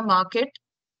available in the market?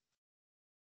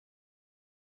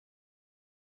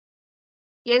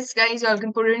 Yes, guys, you all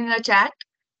can put it in the chat.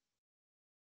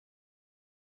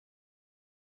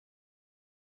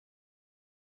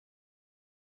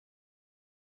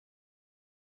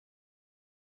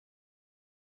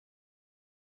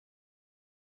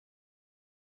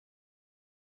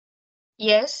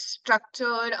 Yes,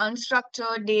 structured,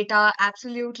 unstructured data,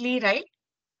 absolutely right.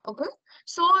 Okay.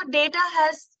 So data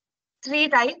has three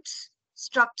types: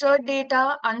 structured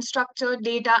data, unstructured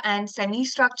data, and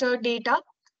semi-structured data.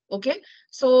 Okay.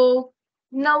 So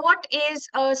now what is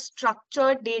a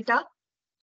structured data?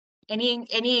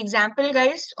 Any example,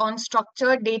 guys, on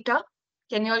structured data?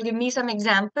 Can you all give me some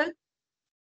example?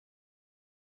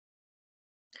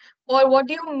 Or what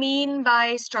do you mean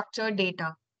by structured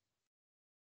data?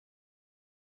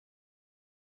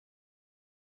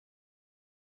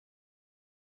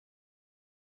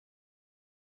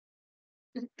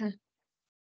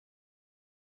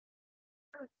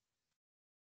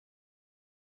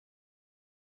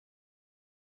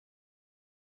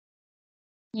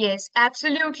 Yes,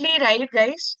 absolutely right,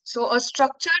 guys. So a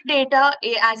structured data,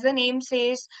 as the name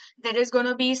says, there is going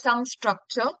to be some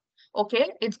structure. Okay,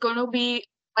 it's going to be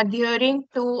adhering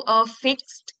to a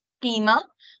fixed schema.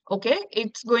 Okay,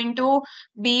 it's going to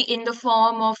be in the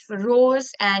form of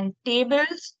rows and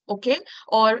tables. Okay,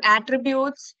 or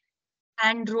attributes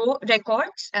and row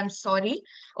records. I'm sorry.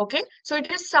 Okay, so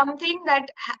it is something that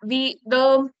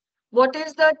what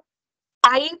is the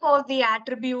type of the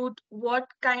attribute, what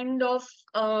kind of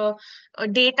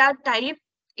data type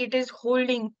it is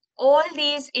holding. All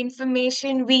these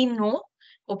information we know,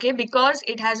 okay, because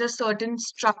it has a certain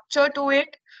structure to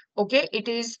it. Okay, it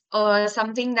is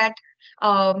something that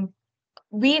um,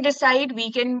 we decide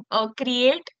we can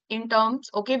create in terms.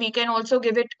 Okay, we can also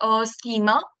give it a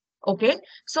schema. Okay,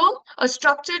 so a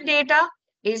structured data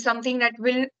is something that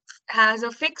will has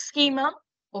a fixed schema.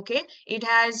 Okay, it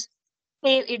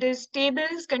is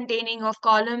tables containing of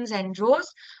columns and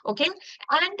rows. Okay,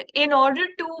 and in order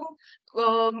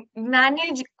to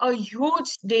manage a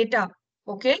huge data,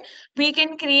 okay, we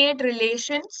can create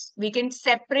relations, we can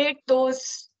separate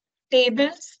those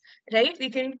tables, right? We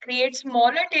can create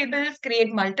smaller tables,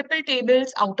 create multiple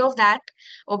tables out of that.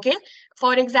 Okay,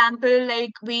 for example,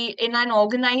 like we in an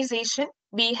organization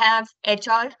we have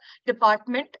HR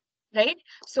department, right?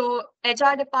 So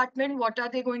HR department, what are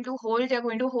they going to hold? They're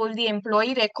going to hold the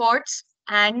employee records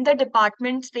and the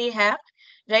departments they have,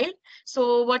 right?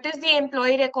 So what is the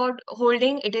employee record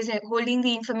holding? It is holding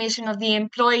the information of the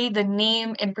employee, the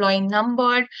name, employee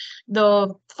number,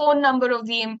 the phone number of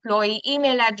the employee,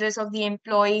 email address of the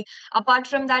employee. Apart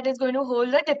from that, it's going to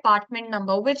hold the department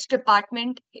number. Which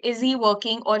department is he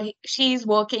working or she is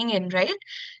working in, right?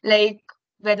 Like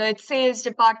whether it's sales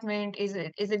department, is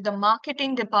it the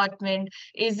marketing department,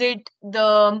 is it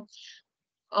the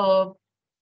uh,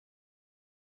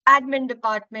 admin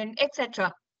department,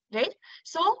 etc. Right?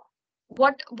 So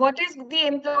what is the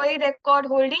employee record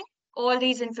holding? All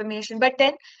these information. But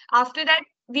then after that,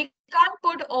 we can't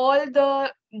put all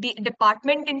the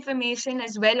department information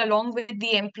as well along with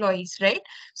the employees, right?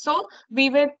 So we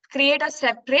will create a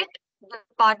separate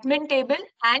department table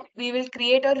and we will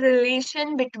create a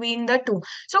relation between the two.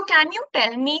 So can you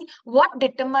tell me what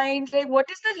determines, like, what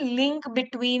is the link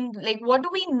between, like, what do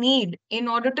we need in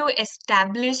order to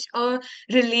establish a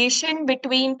relation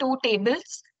between two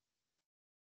tables?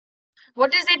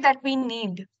 What is it that we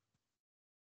need?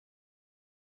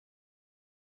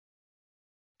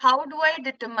 How do I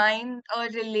determine a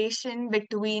relation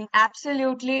between?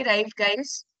 Absolutely right,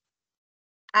 guys.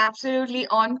 Absolutely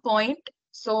on point.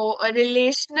 So a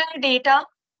relational data,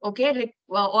 okay,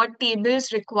 or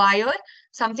tables require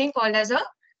something called as a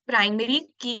primary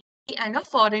key and a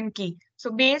foreign key.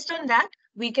 So based on that,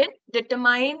 we can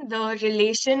determine the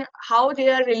relation, how they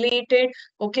are related,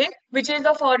 okay, which is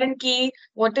the foreign key,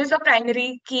 what is the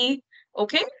primary key,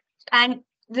 okay, and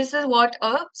this is what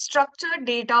a structured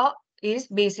data is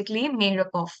basically made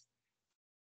up of.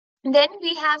 Then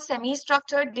we have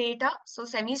semi-structured data. So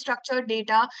semi-structured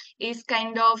data is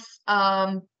kind of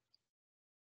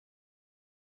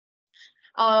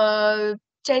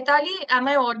Chaitali, am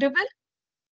I audible?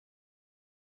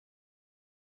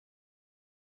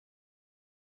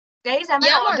 Guys, am I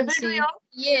Yeah, audible to Mansi. you?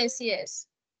 Yes, yes.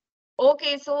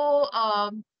 Okay, so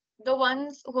the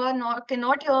ones who are not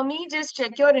cannot hear me, just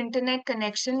check your internet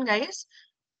connection, guys.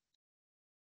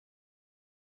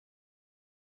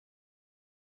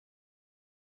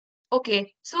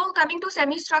 Okay, so coming to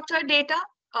semi-structured data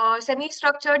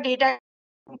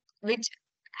which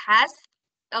has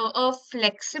a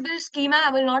flexible schema.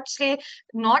 I will not say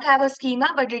not have a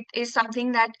schema, but it is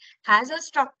something that has a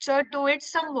structure to it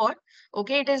somewhat.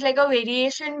 Okay, it is like a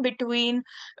variation between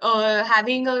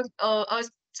having a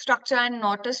structure and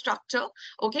not a structure.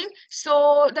 Okay,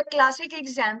 so the classic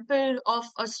example of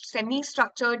a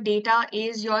semi-structured data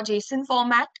is your JSON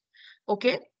format.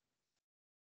 Okay,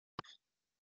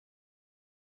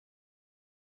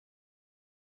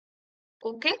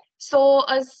 okay. So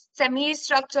a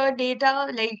semi-structured data,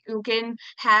 like you can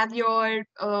have your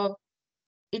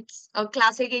it's a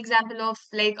classic example of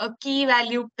like a key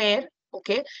value pair,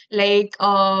 okay, like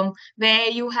where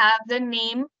you have the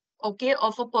name, okay,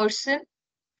 of a person,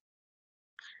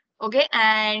 okay,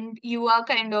 and you are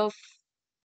kind of,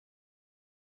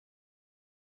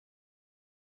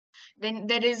 then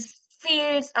there is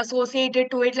fields associated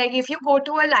to it, like if you go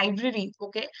to a library,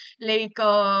 okay, like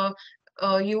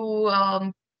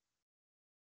you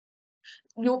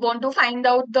you want to find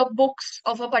out the books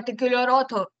of a particular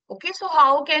author. Okay, so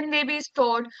how can they be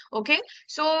stored? Okay,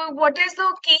 so what is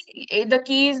the key? The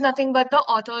key is nothing but the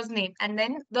author's name, and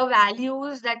then the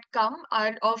values that come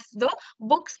are of the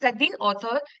books that the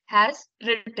author has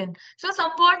written. So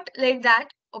somewhat like that.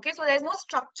 Okay, so there's no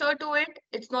structure to it.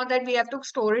 It's not that we have to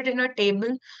store it in a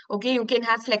table. Okay, you can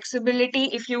have flexibility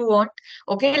if you want.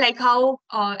 Okay, like how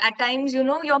at times, you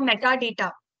know, your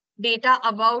metadata, data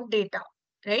about data,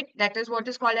 right? That is what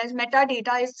is called as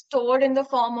metadata is stored in the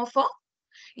form of a,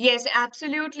 yes,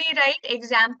 absolutely right.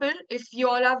 Example, if you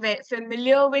all are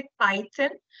familiar with Python,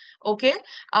 okay,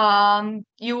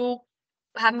 you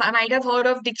might have heard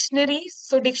of dictionaries.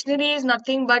 So dictionary is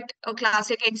nothing but a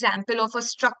classic example of a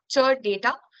structured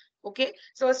data. Okay,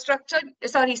 so a structured,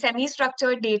 sorry,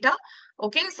 semi-structured data.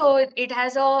 Okay, so it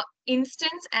has a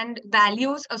instance and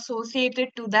values associated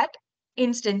to that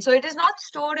instance. So it is not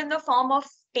stored in the form of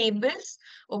tables.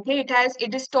 Okay,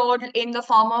 it is stored in the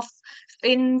form of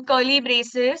in curly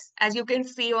braces, as you can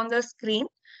see on the screen.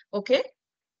 Okay,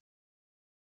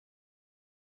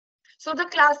 so the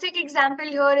classic example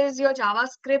here is your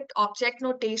JavaScript object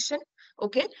notation,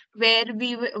 okay, where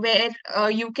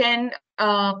you can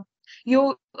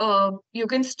you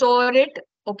can store it.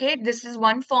 Okay, this is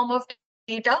one form of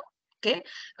data. Okay,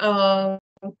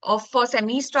 of for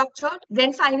semi-structured.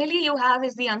 Then finally you have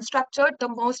is the unstructured, the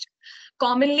most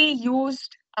commonly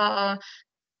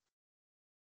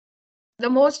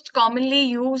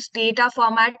used data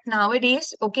format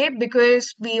nowadays, okay,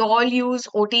 because we all use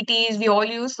OTTs, we all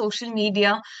use social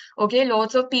media, okay,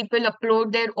 lots of people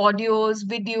upload their audios,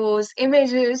 videos,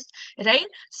 images, right?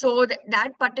 So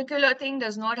that particular thing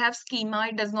does not have schema,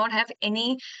 it does not have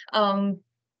any um,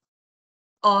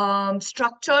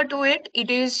 structure to it. It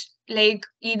is like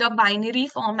either binary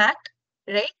format,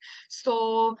 right?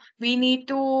 So we need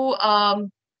to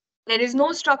there is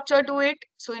no structure to it.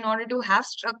 So in order to have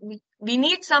we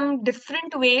need some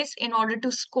different ways in order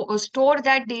to store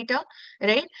that data,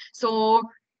 right? So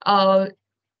uh,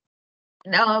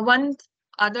 one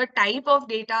other type of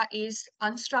data is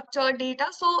unstructured data.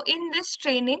 So in this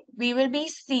training, we will be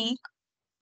seeing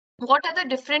what are the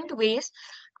different ways,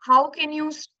 how can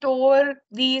you store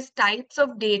these types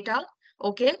of data,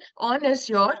 okay, on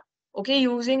Azure, okay,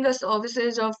 using the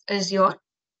services of Azure,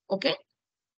 okay.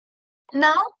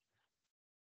 Now,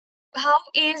 how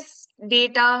is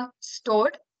data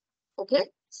stored? Okay,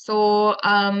 so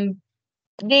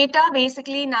data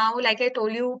basically now, like I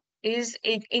told you, is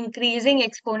increasing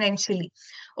exponentially.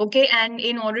 Okay, and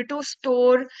in order to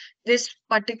store this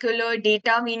particular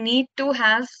data, we need to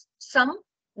have some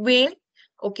way,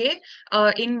 okay,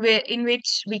 in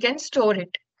which we can store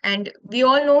it. And we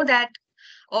all know that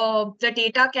the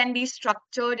data can be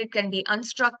structured, it can be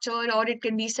unstructured, or it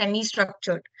can be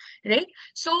semi-structured, right?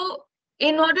 So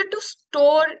in order to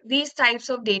store these types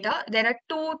of data, there are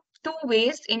two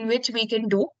ways in which we can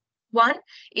do. One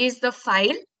is the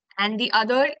file and the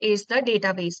other is the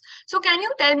database. So can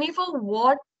you tell me for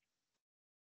what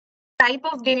type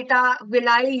of data will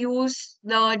I use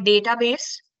the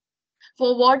database?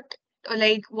 For what,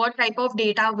 like what type of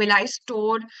data will I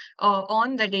store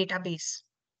on the database?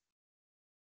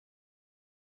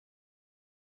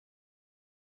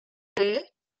 Okay,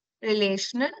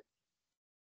 relational.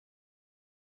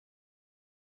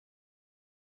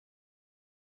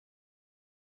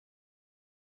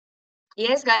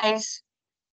 Yes, guys.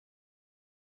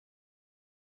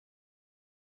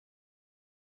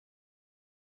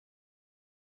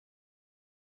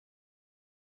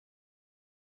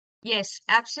 Yes,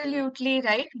 absolutely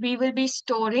right. We will be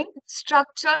storing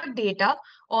structured data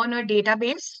on a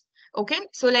database. Okay,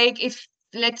 so like if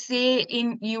let's say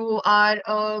in you are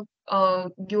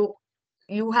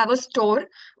you have a store,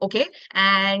 okay,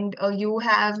 and you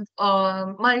have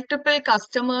multiple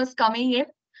customers coming in,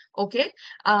 okay,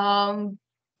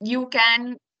 you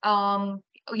can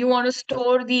you want to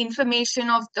store the information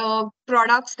of the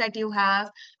products that you have,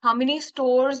 how many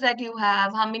stores that you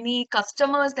have, how many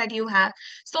customers that you have.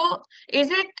 So is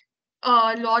it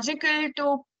logical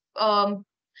to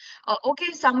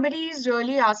okay, somebody is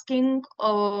really asking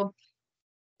the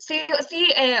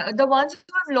ones who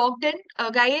have logged in,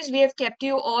 guys, we have kept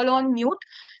you all on mute,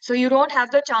 so you don't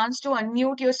have the chance to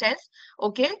unmute yourself.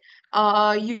 Okay,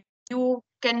 you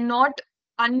cannot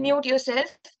unmute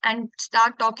yourself and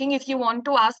start talking. If you want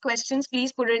to ask questions,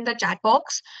 please put it in the chat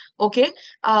box. Okay,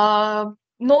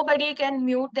 nobody can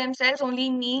mute themselves. Only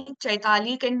me,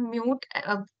 Chaitali, can mute.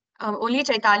 Only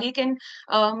Chaitali can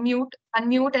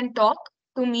unmute and talk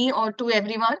to me or to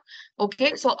everyone.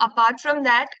 Okay, so apart from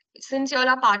that, since you all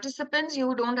are participants,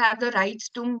 you don't have the rights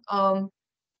to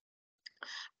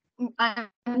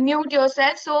unmute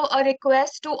yourself. So a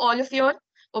request to all of you all,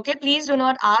 okay, please do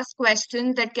not ask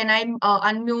questions that can I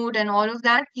unmute and all of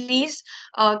that. Please,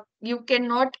 you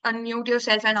cannot unmute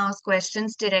yourself and ask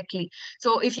questions directly.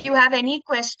 So if you have any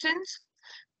questions,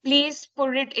 please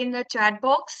put it in the chat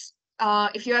box.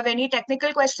 If you have any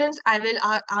technical questions, I will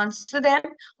answer them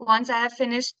once I have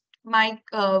finished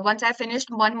once I finished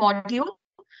one module.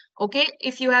 Okay,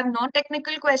 if you have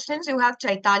non-technical questions, you have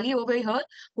Chaitali over here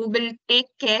who will take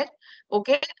care.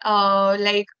 Okay,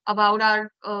 like about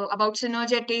our about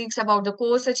Synergetics, about the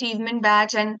course achievement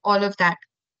batch, and all of that.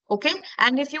 Okay,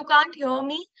 and if you can't hear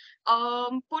me,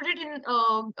 put it in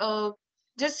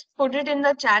just put it in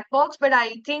the chat box. But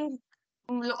I think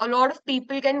a lot of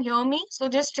people can hear me, so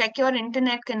just check your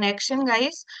internet connection,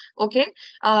 guys. Okay,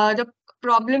 the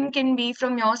problem can be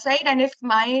from your side, and if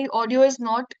my audio is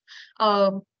not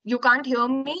you can't hear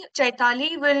me,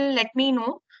 Chaitali will let me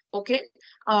know, okay,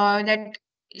 that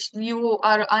you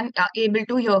are unable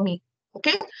to hear me.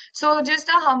 Okay, so just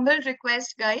a humble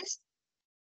request, guys.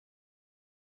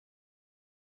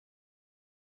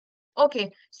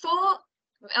 Okay, so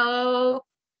uh,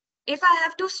 if I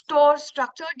have to store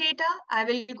structured data, I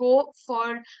will go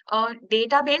for a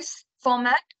database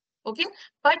format. Okay,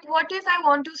 but what if I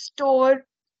want to store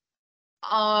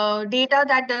data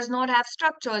that does not have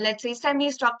structure, let's say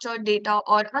semi-structured data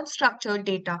or unstructured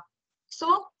data?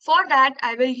 So for that,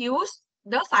 I will use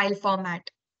the file format.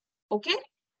 Okay,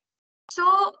 so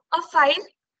a file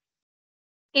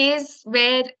is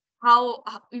where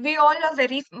we all are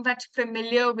very much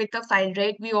familiar with a file,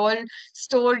 right? We all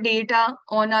store data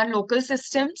on our local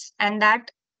systems, and that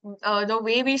the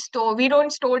way we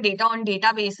don't store data on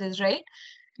databases, right?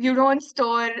 You don't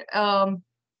store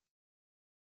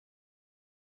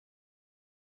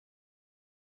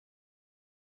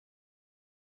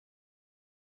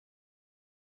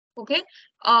okay,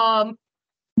 um,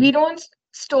 we don't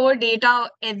store data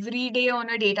every day on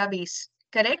a database,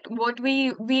 correct? What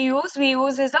we use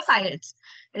is the files,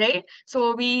 right?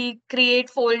 So we create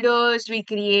files,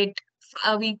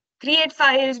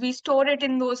 we store it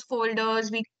in those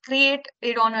folders, we create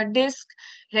it on a disk,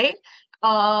 right?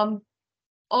 um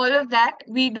all of that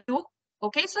we do.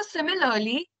 Okay, so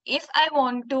similarly, if I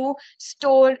want to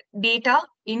store data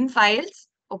in files,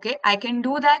 okay, I can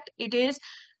do that. It is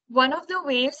one of the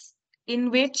ways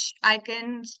in which I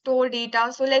can store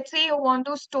data. So let's say you want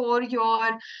to store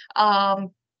your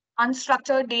um,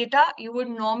 unstructured data, you would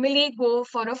normally go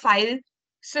for a file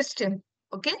system.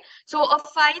 Okay, so a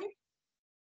file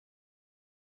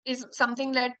is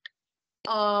something that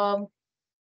um,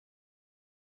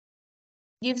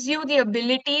 gives you the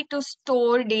ability to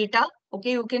store data.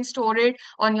 Okay, you can store it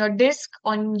on your disk,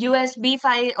 on USB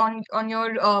file, on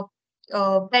your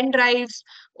pen drives,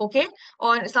 okay,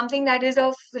 or something that is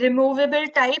of removable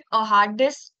type, a hard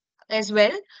disk as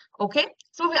well. Okay,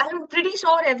 so I'm pretty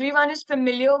sure everyone is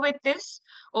familiar with this.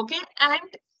 Okay, and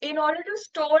in order to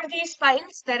store these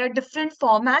files, there are different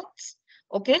formats.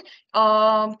 Okay,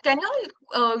 can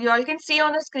you all can see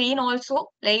on the screen also,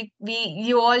 like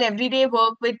you all every day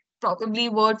work with probably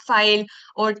Word file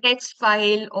or text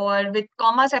file or with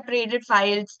comma separated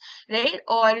files, right?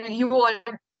 Or you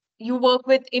work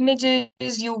with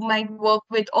images, you might work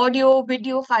with audio,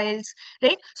 video files,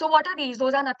 right? So what are these?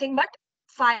 Those are nothing but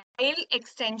file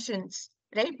extensions,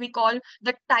 right? We call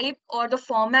the type or the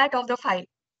format of the file.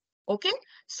 Okay,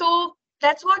 so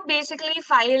that's what basically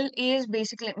file is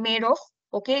basically made of.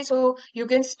 Okay, so you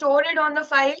can store it on the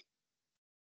file.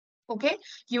 Okay,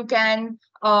 you can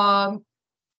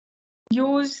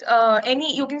use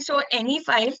you can store any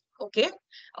file. Okay,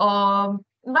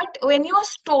 but when you're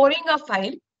storing a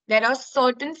file, there are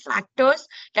certain factors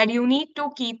that you need to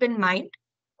keep in mind.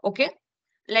 Okay,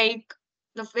 like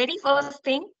the very first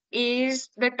thing is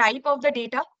the type of the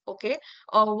data. Okay,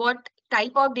 what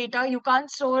type of data you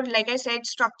can't store, like I said,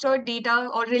 structured data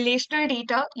or relational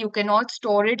data, you cannot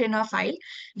store it in a file,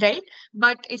 right?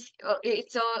 But if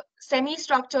it's a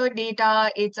semi-structured data,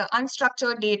 it's a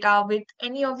unstructured data with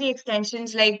any of the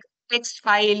extensions like text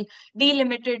file,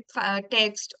 delimited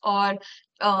text, or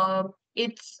uh,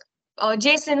 it's a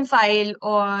JSON file,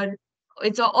 or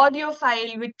it's an audio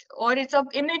file with, or it's a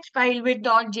image file with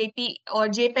 .jp or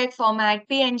JPEG format,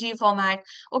 PNG format.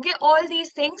 Okay, all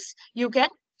these things you can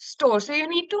store. So you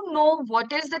need to know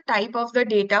what is the type of the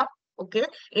data. Okay,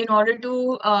 in order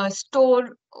to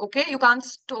store. Okay, you can't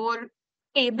store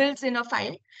tables in a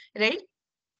file, right?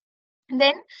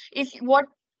 Then if what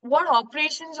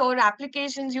operations or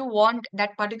applications you want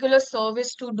that particular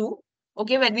service to do.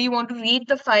 Okay, whether you want to read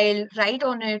the file, write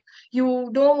on it, you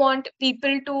don't want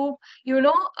people to, you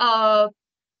know,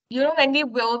 when we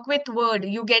work with Word,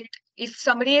 you get, if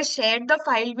somebody has shared the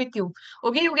file with you,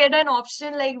 okay, you get an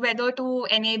option like whether to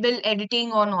enable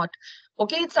editing or not.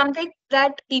 Okay, it's something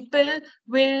that people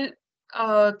will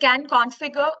can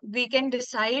configure. We can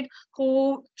decide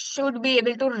who should be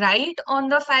able to write on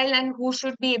the file and who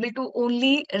should be able to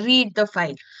only read the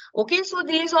file. Okay, so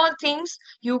these are things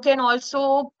you can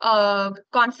also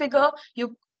configure.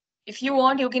 You, if you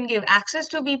want, you can give access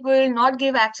to people, not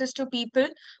give access to people.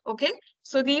 Okay,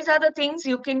 so these are the things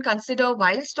you can consider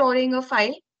while storing a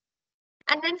file.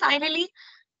 And then finally,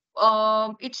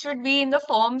 it should be in the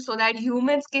form so that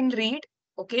humans can read.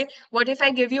 Okay, what if I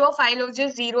give you a file of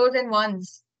just zeros and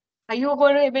ones? Are you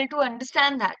going to be able to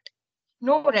understand that?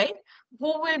 No, right?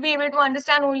 Who will be able to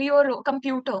understand? Only your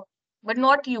computer, but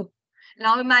not you.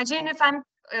 Now imagine if I'm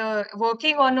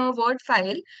working on a Word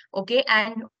file, okay,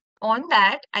 and on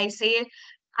that I say,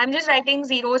 I'm just writing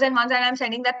zeros and ones and I'm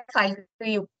sending that file to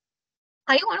you.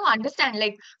 Are you going to understand,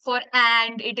 like, for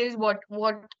and it is what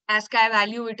ASCII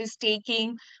value it is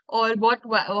taking, or what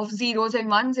of zeros and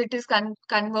ones it is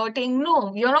converting?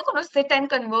 No, you're not going to sit and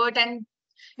convert, and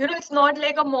it's not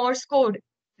like a Morse code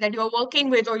that you're working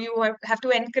with, or you have to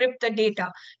encrypt the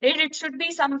data, right? It should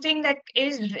be something that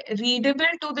is readable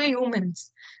to the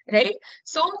humans, right?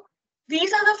 So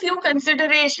these are the few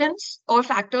considerations or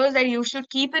factors that you should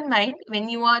keep in mind when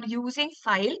you are using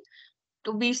file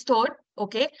to be stored.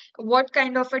 Okay, what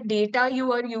kind of a data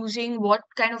you are using, what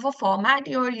kind of a format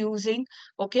you are using.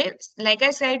 Okay, like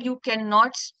I said, you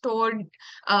cannot store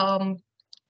um,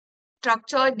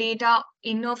 structured data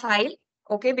in a file.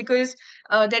 Okay, because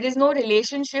there is no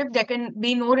relationship, there can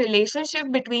be no relationship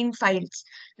between files,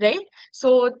 right?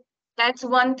 So that's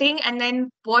one thing. And then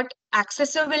what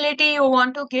accessibility you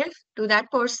want to give to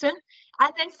that person.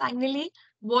 And then finally,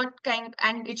 what kind,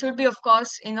 and it should be of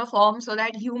course in a form so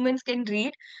that humans can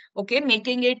read. Okay,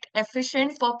 making it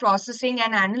efficient for processing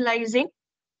and analyzing.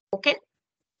 Okay,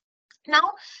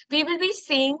 now we will be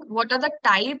seeing what are the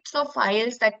types of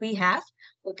files that we have.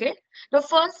 Okay, the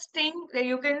first thing that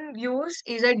you can use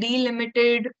is a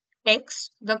delimited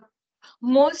text. The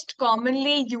most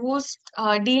commonly used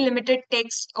delimited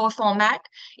text or format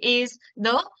is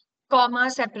the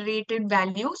comma separated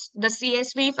values, the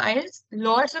CSV files.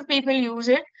 Lots of people use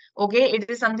it. Okay, it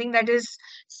is something that is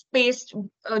spaced,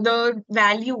 the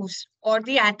values or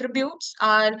the attributes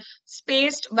are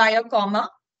spaced by a comma.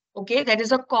 Okay, there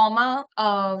is a comma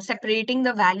separating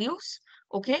the values.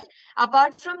 Okay,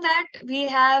 apart from that, we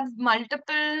have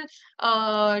multiple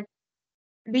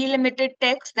delimited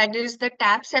text, that is the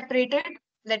tab separated,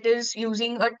 that is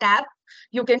using a tab.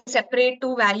 You can separate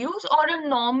two values, or a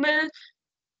normal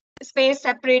space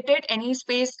separated, any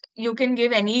space you can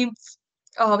give, any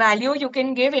value you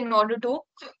can give in order to,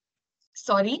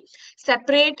 sorry,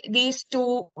 separate these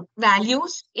two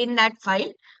values in that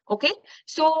file. Okay,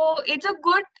 so it's a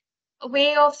good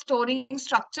way of storing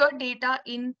structured data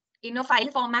in a file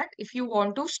format if you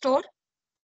want to store.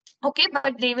 Okay,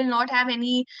 but they will not have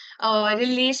any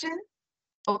relation.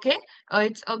 Okay,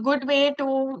 it's a good way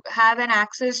to have an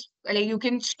access, like you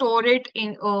can store it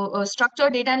in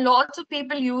structured data, and lots of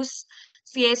people use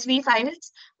CSV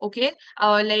files. Okay,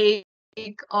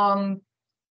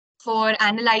 for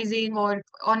analyzing, or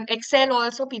on Excel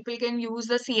also people can use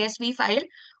the CSV file.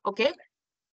 Okay,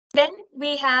 then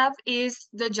we have is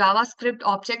the JavaScript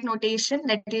object notation,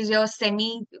 that is your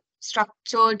semi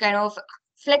structured kind of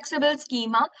flexible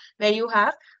schema where you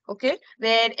have. okay,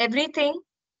 where everything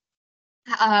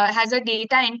has a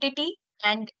data entity,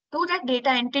 and to that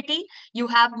data entity you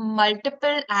have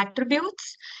multiple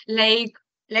attributes, like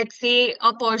let's say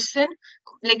a person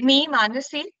like me,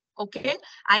 Manasi. Okay,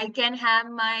 I can have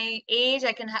my age,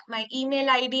 I can have my email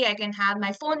ID, I can have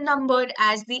my phone number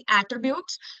as the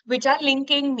attributes which are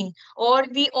linking me, or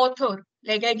the author.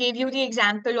 Like I gave you the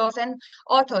example of an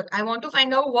author. I want to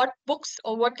find out what books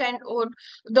or what kind or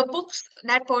the books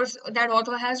that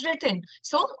author has written.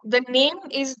 So the name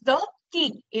is the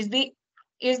key, is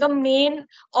the main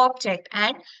object,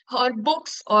 and her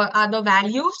books or are the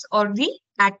values or the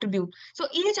attribute. So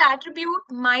each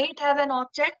attribute might have an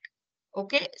object.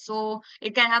 Okay, so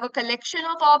it can have a collection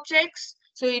of objects.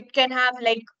 So it can have,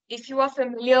 like, if you are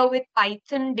familiar with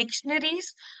Python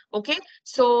dictionaries, okay,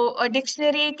 so a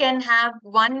dictionary can have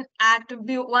one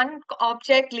attribute, one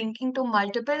object linking to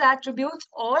multiple attributes,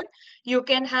 or you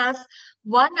can have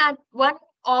one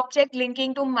object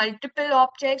linking to multiple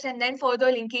objects and then further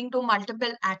linking to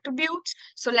multiple attributes.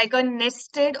 So like a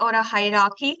nested or a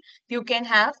hierarchy you can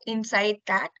have inside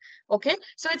that. Okay,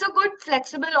 so it's a good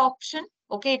flexible option.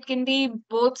 Okay, it can be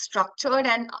both structured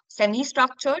and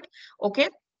semi-structured. Okay,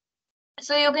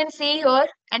 so you can see here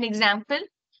an example,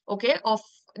 okay, of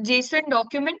JSON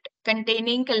document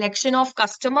containing collection of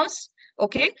customers.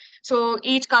 Okay, so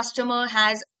each customer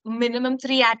has minimum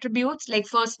 3 attributes like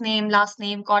first name, last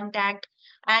name, contact,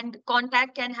 and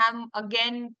contact can have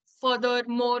again further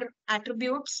more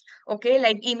attributes. Okay,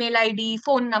 like email ID,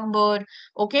 phone number,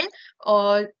 okay,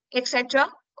 etc.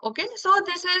 Okay, so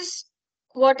this is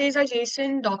what is a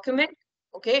JSON document.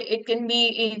 Okay, it can be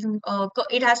in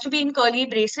it has to be in curly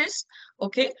braces.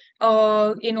 Okay,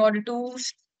 in order to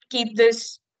keep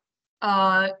this,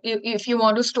 if you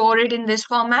want to store it in this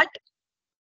format.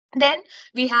 Then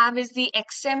we have is the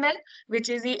XML, which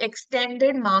is the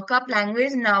extended markup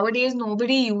language. Nowadays,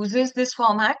 nobody uses this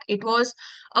format. It was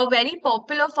a very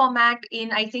popular format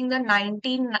in, I think,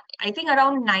 I think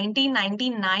around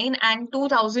 1999 and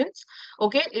 2000s.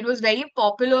 Okay, it was very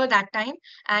popular that time,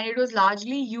 and it was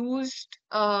largely used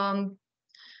uh,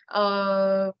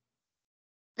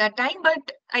 that time.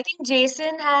 But I think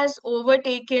JSON has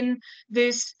overtaken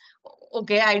this.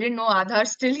 Okay, I didn't know Aadhaar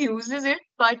still uses it,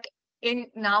 but in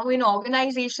now in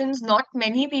organizations, not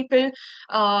many people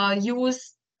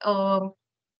use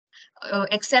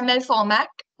XML format.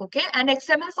 Okay, and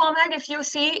XML format, if you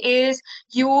see, is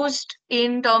used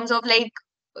in terms of like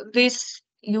this.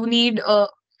 You need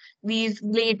these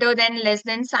greater than, less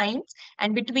than signs,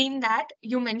 and between that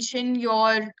you mention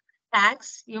your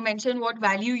tags, you mention what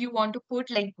value you want to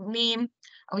put, like name,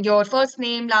 your first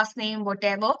name, last name,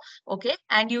 whatever. Okay,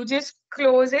 and you just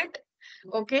close it.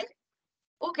 Okay,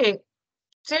 okay,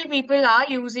 still people are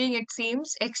using, it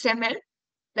seems, XML.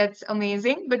 That's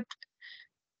amazing. But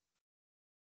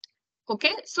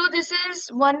okay, so this is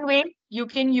one way you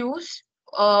can use,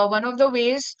 one of the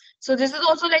ways. So this is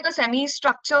also like a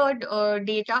semi-structured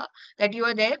data that you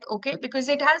are there, okay, because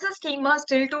it has a schema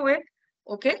still to it,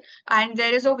 okay, and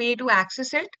there is a way to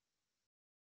access it.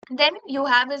 Then you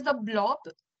have is the blob,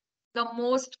 the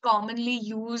most commonly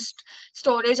used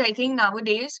storage, I think,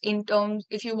 nowadays, in terms,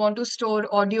 if you want to store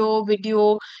audio,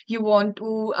 video, you want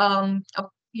to,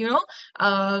 you know,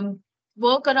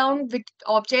 work around with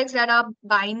objects that are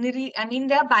binary. I mean,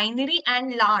 they are binary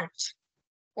and large.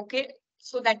 Okay.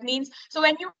 So that means, so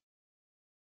when you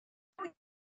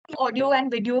audio and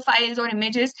video files or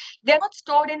images, they're not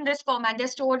stored in this format. They're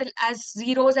stored as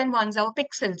zeros and ones, or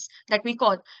pixels that we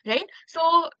call, right?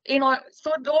 So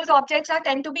so those objects are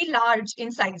tend to be large in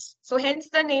size. So hence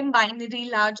the name binary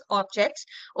large objects.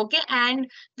 Okay, and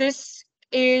this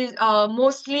is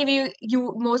mostly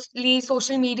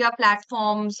social media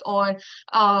platforms, or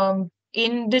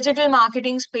in digital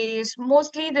marketing space.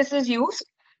 Mostly this is used,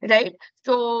 right?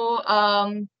 So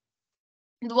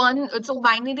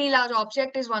binary large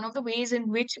object is one of the ways in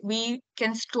which we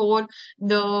can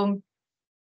the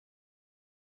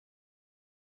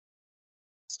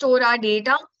store our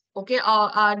data. Okay,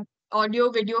 our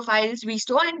audio video files we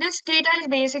store, and this data is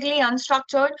basically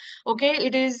unstructured. Okay,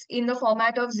 it is in the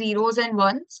format of zeros and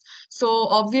ones, so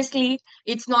obviously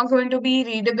it's not going to be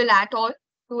readable at all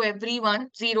to everyone.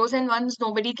 Zeros and ones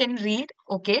nobody can read.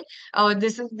 Okay,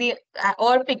 this is the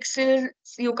or pixels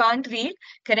you can't read,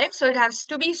 correct? So it has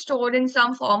to be stored in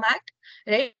some format,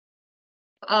 right?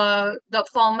 The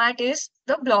format is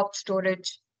the blob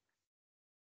storage.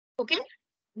 Okay,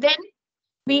 then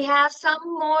we have some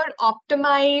more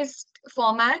optimized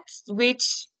formats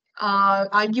which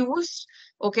are used.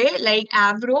 Okay, like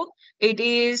Avro.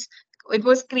 It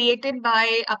was created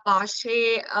by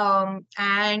Apache,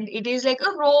 and it is like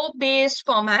a row based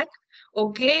format.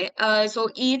 Okay, so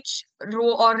each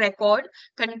row or record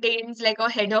contains like a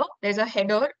header. There's a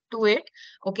header to it.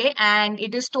 Okay, and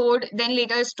it is stored, then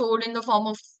later stored in the form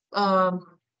of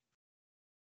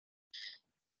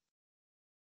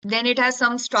then it has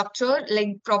some structure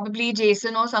like probably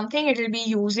JSON or something it will be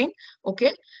using.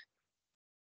 Okay,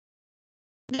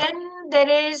 then there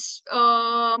is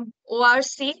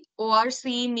ORC. ORC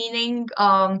meaning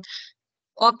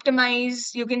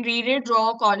optimize, you can read it,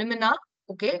 draw columnar.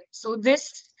 Okay, so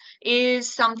this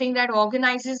is something that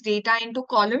organizes data into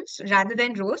columns rather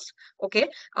than rows. Okay,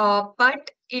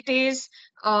 but it is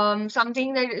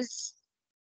something that is,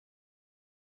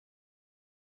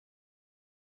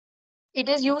 it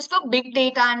is used for big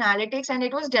data analytics, and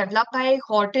it was developed by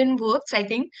Hortonworks, I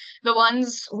think, the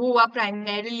ones who are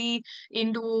primarily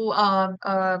into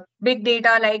big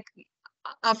data, like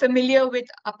are familiar with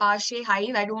Apache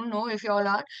Hive. I don't know if you all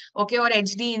are. Okay, or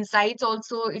HD Insights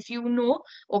also, if you know.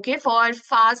 Okay, for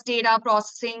fast data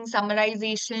processing,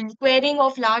 summarization, querying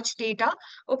of large data.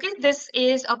 Okay, this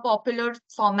is a popular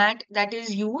format that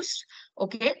is used.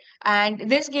 Okay, and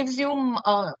this gives you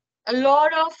a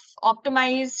lot of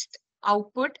optimized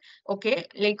output. Okay,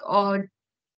 like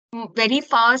very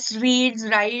fast reads,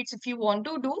 writes if you want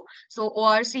to do. So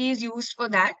ORC is used for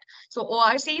that. So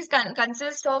ORC is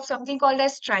consists of something called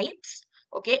as stripes.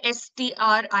 Okay,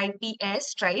 STRIPS,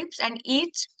 stripes, and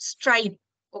each stripe,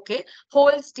 okay,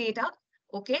 holds data.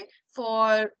 Okay,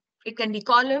 for it can be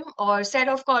column or set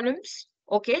of columns.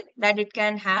 Okay, that it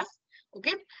can have.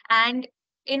 Okay, and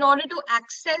in order to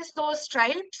access those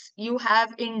stripes, you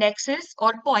have indexes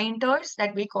or pointers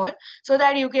that we call, so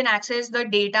that you can access the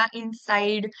data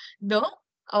inside the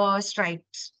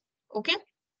stripes. Okay.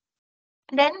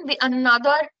 Then the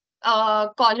another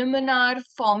columnar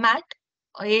format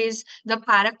is the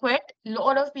paraquet. A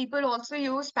lot of people also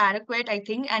use paraquet, I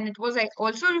think, and it was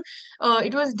also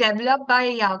it was developed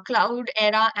by Cloud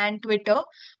Era and Twitter.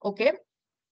 Okay.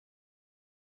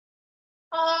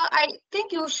 I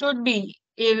think you should be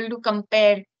able to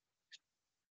compare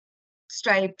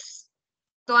stripes.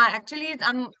 So actually,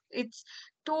 it's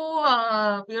too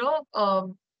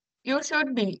you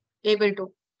should be able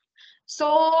to.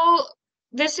 So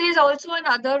this is also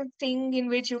another thing in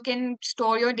which you can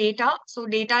store your data. So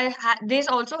this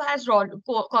also has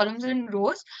columns and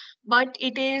rows, but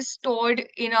it is stored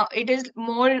in a, it is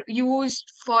more used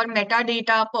for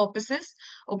metadata purposes.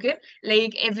 Okay,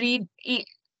 like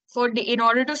in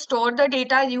order to store the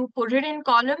data, you put it in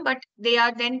column, but they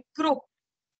are then grouped.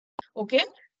 Okay.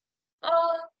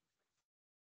 Uh,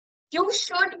 You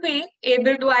should be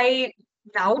able to, I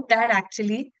doubt that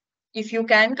actually. If you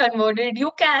can convert it,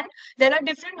 you can. There are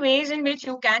different ways in which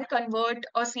you can convert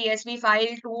a CSV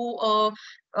file to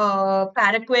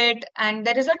paraquet, and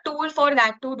there is a tool for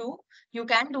that to do. You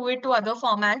can do it to other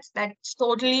formats. That's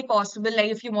totally possible.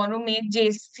 Like if you want to make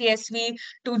CSV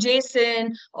to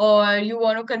JSON, or you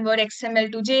want to convert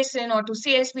XML to JSON or to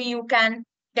CSV, you can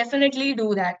definitely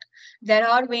do that. There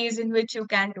are ways in which you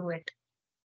can do it.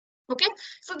 Okay,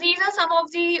 so these are some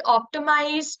of the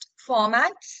optimized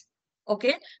formats.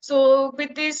 Okay, so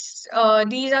with this,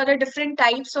 these are the different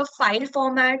types of file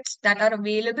formats that are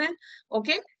available.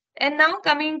 Okay, and now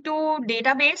coming to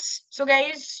database. So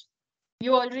guys,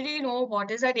 you already know what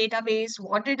is a database,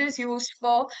 what it is used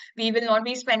for. We will not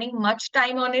be spending much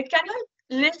time on it. Can you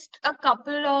list a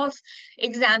couple of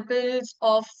examples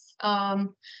of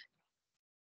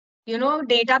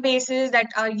databases that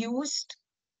are used,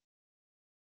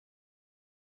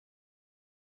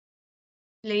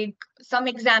 like some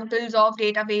examples of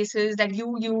databases that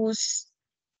you use?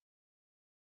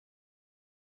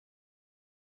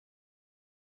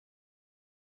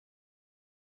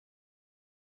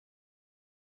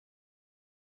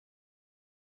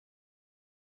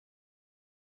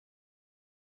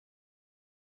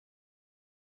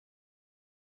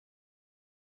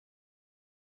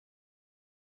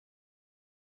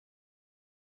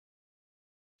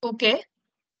 Okay.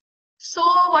 So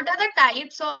what are the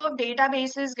types of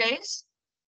databases, guys?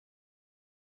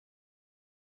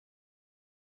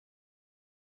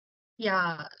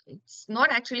 Yeah, it's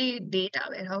not actually data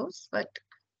warehouse, but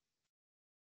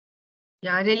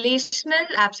yeah, relational,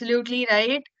 absolutely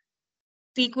right.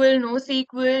 SQL, no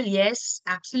SQL, yes,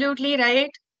 absolutely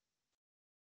right.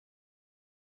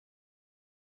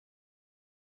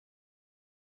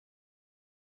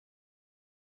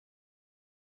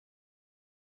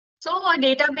 So a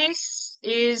database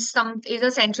is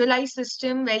a centralized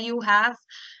system where you have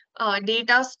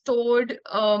data stored,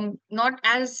 not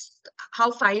as how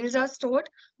files are stored,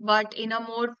 but in a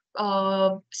more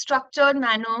structured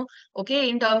manner. Okay,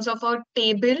 in terms of a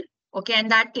table. Okay,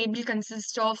 and that table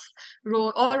consists of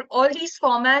row or all these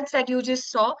formats that you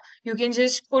just saw. You can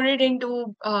just put it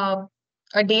into a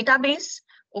database.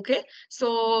 Okay,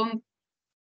 so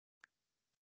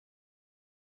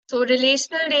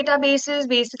relational databases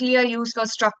basically are used for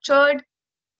structured,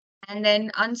 and then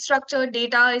unstructured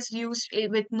data is used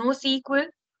with NoSQL.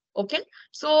 Okay,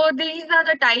 so these are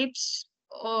the types.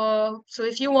 So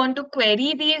if you want to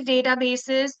query these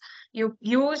databases, you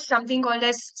use something called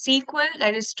as SQL,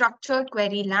 that is structured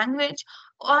query language.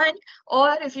 Or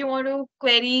if you want to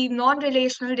query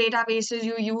non-relational databases,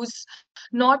 you use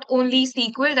not only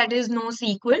SQL, that is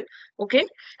NoSQL. Okay,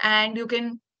 and you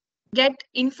can get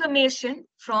information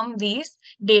from these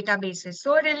databases.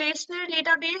 So a relational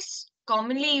database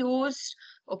commonly used,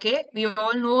 okay, we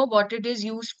all know what it is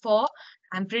used for.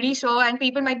 I'm pretty sure, and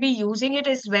people might be using it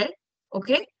as well.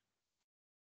 Okay,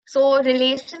 so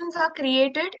relations are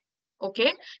created,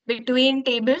 okay, between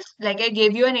tables. Like I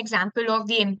gave you an example of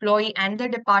the employee and the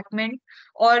department,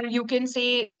 or you can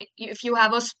say if you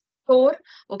have a store,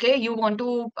 okay, you want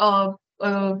to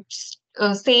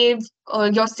save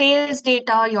your sales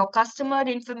data, your customer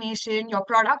information, your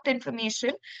product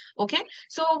information. Okay,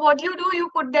 so what you do, you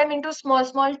put them into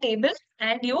small tables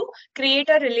and you create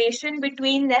a relation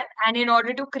between them. And in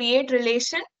order to create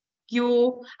relation,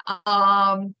 you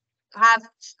have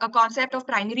a concept of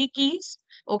primary keys,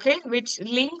 okay, which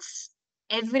links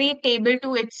every table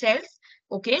to itself,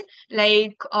 okay,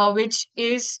 like which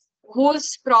is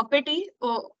whose property,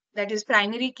 that is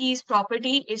primary keys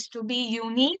property, is to be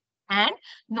unique and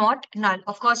not null.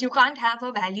 Of course, you can't have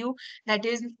a value that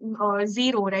is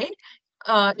zero, right?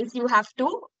 If you have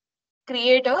to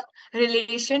create a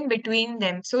relation between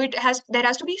them, so there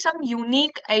has to be some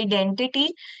unique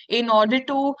identity in order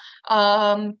to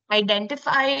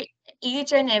identify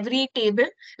each and every table.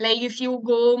 Like if you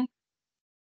go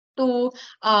to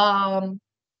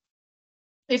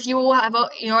if you have a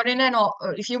you're in an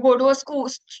if you go to a school,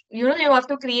 you have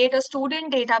to create a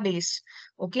student database.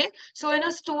 Okay, so in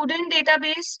a student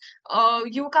database,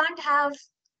 you can't have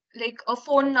like a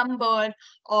phone number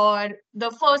or the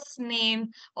first name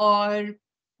or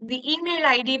the email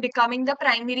ID becoming the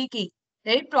primary key,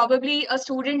 right? Probably a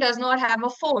student does not have a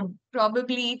phone,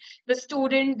 probably the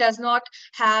student does not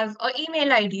have an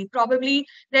email ID, probably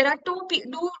there are two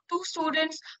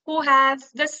students who have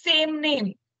the same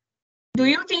name. Do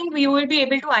you think we will be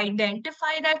able to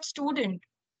identify that student?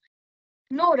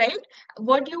 No, right?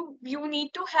 What you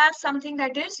need to have something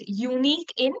that is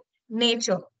unique in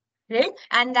nature, right?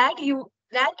 And that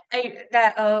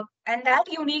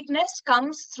uniqueness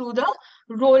comes through the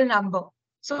roll number.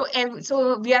 So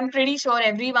I'm pretty sure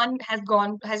everyone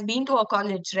has been to a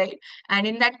college, right? And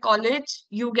in that college,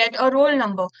 you get a roll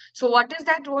number. So what is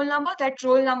that roll number? That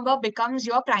roll number becomes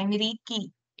your primary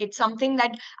key. It's something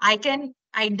that I can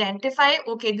identify.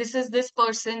 Okay, this is this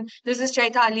person. This is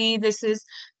Chaitali. This is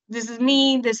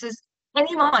me, this is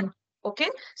anyone. Okay,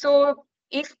 so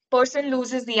if person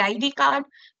loses the ID card,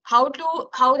 how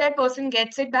that person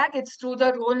gets it back? It's through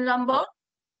the roll number,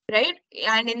 right?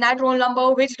 And in that roll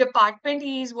number, which department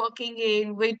he is working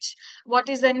in, what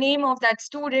is the name of that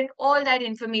student, all that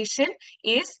information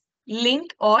is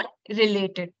linked or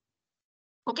related.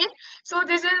 Okay, so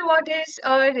this is what is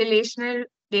a relational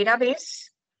database.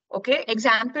 Okay,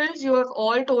 examples you have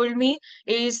all told me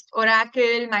is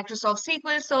Oracle, Microsoft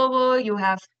SQL Server, you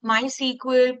have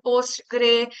MySQL,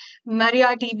 Postgre,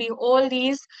 MariaDB, all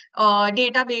these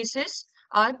databases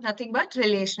are nothing but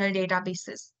relational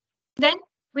databases. Then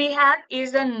we have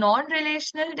is the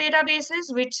non-relational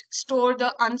databases, which store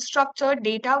the unstructured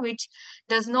data, which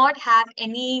does not have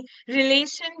any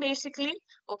relation basically.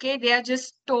 Okay, they are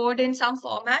just stored in some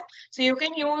format. So you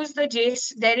can use the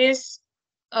JSON.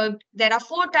 There are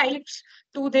four types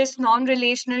to this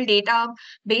non-relational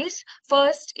database.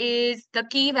 First is the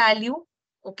key value.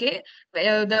 Okay,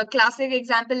 the classic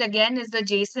example again is the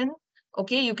JSON.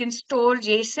 Okay, you can store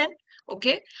JSON.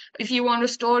 Okay, if you want to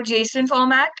store JSON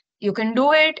format, you can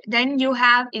do it. Then you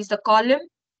have is the column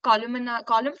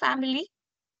family.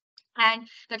 And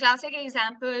the classic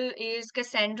example is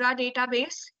Cassandra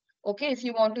database. Okay, if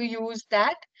you want to use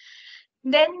that.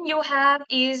 Then you have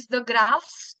is the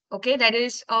graphs. Okay, that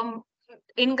is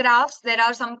in graphs there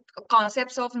are some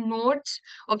concepts of nodes.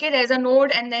 Okay, there's a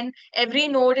node and then every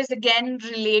node is again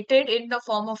related in the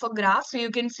form of a graph. So you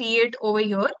can see it over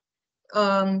here.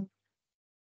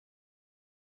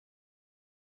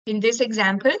 In this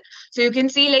example, so you can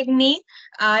see like me,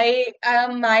 I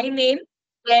my name,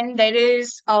 then there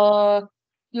is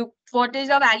you what is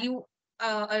a value,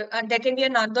 there can be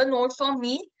another node for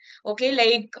me, okay,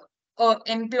 like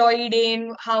employee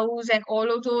name, house, and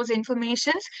all of those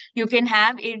informations you can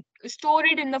have it store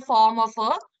it in the form of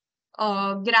a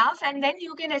graph, and then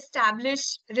you can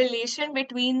establish relation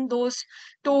between those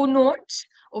two nodes.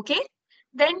 Okay,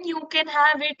 then you can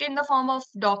have it in the form of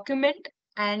document,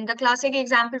 and the classic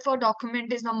example for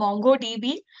document is the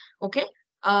MongoDB. Okay,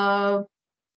 uh,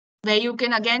 where you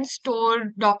can again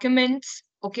store documents.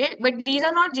 Okay, but these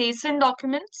are not JSON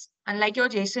documents, unlike your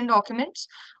JSON documents.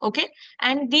 Okay,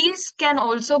 and these can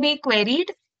also be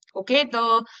queried. Okay,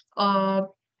 the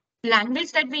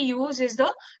language that we use is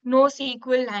the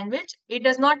NoSQL language. It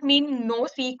does not mean no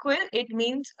SQL, it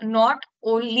means not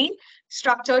only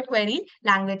structured query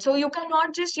language. So you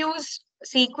cannot just use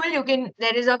SQL,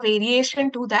 there is a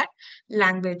variation to that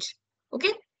language.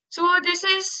 Okay, so this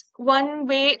is one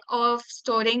way of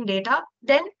storing data.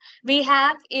 Then we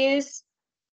have is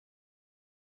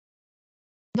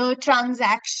the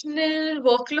transactional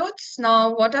workloads.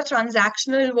 Now, what are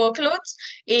transactional workloads?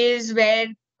 Is where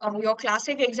your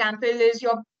classic example is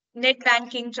your net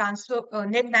banking transfer,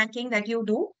 net banking that you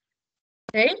do,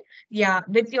 right? Yeah,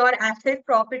 with your asset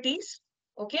properties.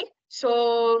 Okay,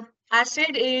 so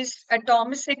asset is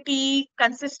atomicity,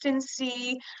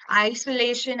 consistency,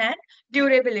 isolation, and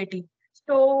durability.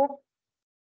 So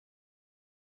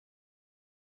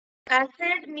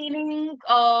asset meaning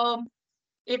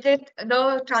if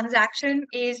the transaction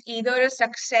is either a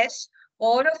success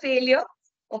or a failure.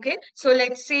 Okay, so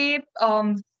let's say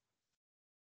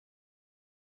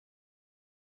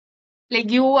like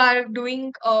you are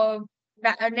doing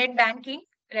net banking,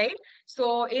 right?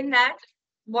 So in that,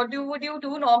 would you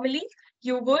do normally?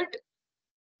 You would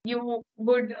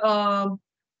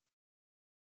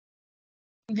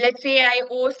let's say I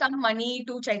owe some money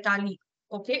to Chaitali.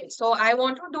 Okay, so I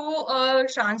want to do a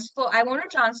transfer. I want to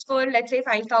transfer, let's say,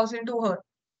 5,000 to her.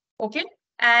 Okay,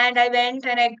 and I went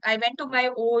to my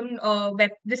own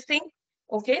web this thing.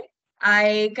 Okay,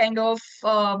 I kind of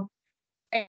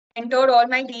entered all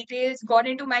my details, got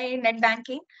into my net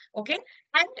banking. Okay,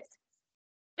 and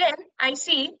then I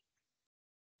see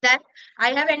that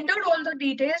I have entered all the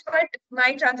details, but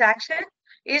my transaction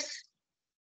is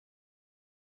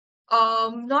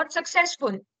not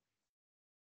successful.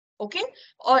 Okay,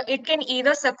 or it can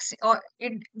either succeed, or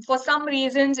it for some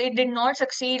reasons it did not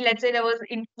succeed. Let's say there was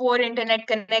poor internet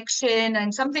connection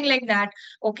and something like that.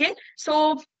 Okay,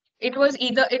 so it was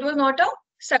not a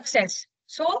success.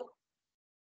 So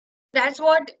that's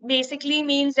what basically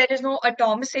means there is no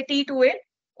atomicity to it.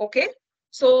 Okay,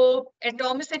 so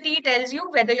atomicity tells you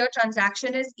whether your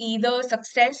transaction is either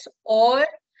success or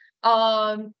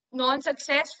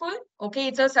non-successful. Okay,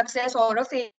 it's a success or a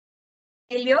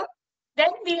failure.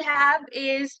 Then we have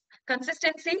is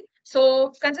consistency.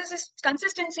 So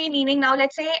consistency meaning, now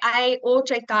let's say I owe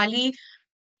Chaitali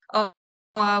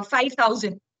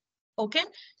 5,000. Okay,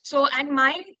 so and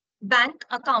my bank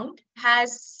account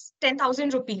has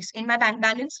 10,000 rupees. In my bank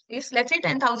balance is, let's say,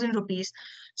 10,000 rupees.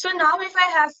 So now if I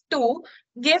have to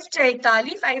give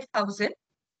Chaitali 5,000,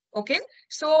 okay,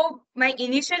 so my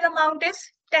initial amount is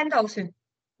 10,000.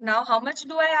 Now how much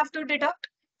do I have to deduct?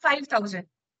 5,000,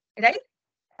 right?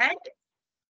 And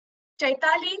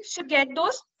Chaitali should get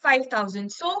those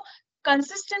 5,000. So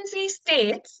consistency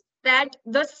states that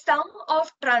the sum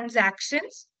of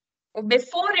transactions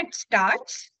before it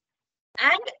starts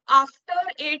and after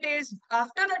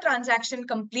the transaction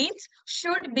completes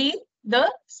should be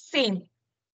the same.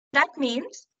 That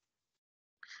means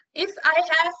if I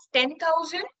have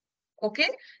 10,000, okay,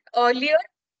 earlier,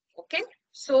 okay,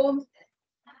 so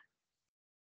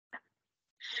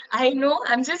I know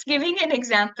I'm just giving an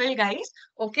example, guys,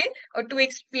 okay, to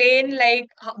explain like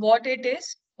what it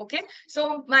is. Okay,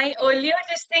 so my earlier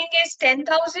this thing is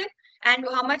 10,000, and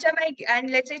how much am I? And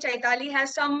let's say Chaitali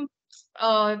has some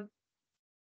uh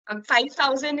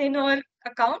 5,000 in her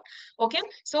account. Okay,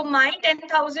 so my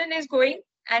 10,000 is going,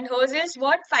 and hers is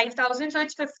what, 5,000. So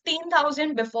it's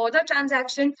 15,000 before the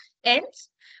transaction ends.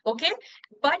 Okay,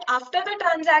 but after the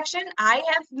transaction, I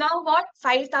have now got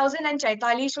 5,000, and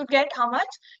Chaitali should get how much?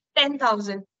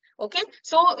 10,000. Okay,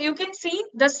 so you can see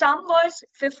the sum was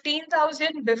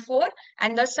 15,000 before,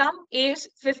 and the sum is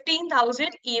 15,000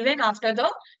 even after the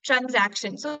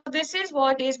transaction. So this is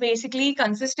what is basically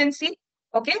consistency.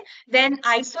 Okay, then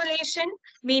isolation,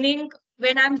 meaning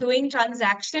when I'm doing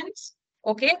transactions,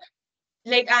 okay,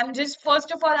 like I'm just,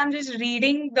 first of all, I'm just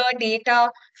reading the data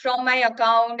from my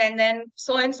account and then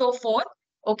so and so forth.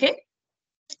 Okay,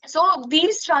 so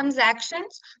these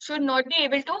transactions should not be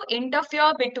able to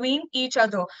interfere between each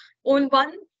other. On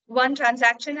one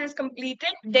transaction has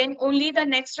completed, then only the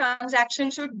next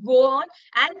transaction should go on,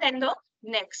 and then the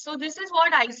next. So this is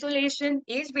what isolation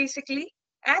is basically.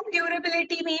 And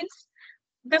durability means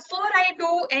before I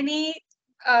do any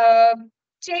uh,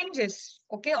 changes,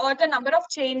 okay, or the number of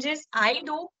changes I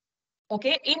do,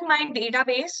 okay, in my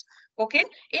database, okay,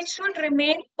 it should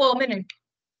remain permanent.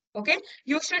 Okay,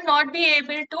 you should not be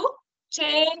able to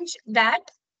change that,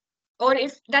 or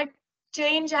if that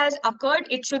change has occurred,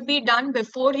 it should be done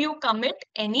before you commit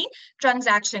any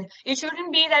transaction. It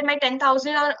shouldn't be that my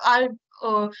 10,000 are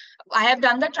I have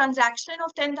done the transaction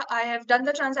of 10, I have done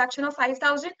the transaction of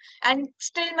 5,000, and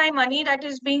still my money that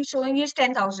is being showing is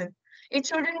 10,000. It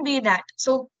shouldn't be that.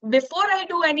 So before I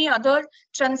do any other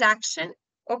transaction,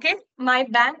 okay, my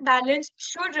bank balance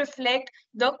should reflect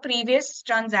the previous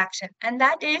transaction, and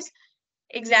that is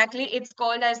exactly, it's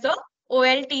called as the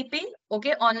OLTP,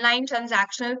 okay, online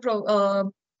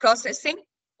transactional processing,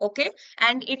 okay,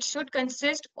 and it should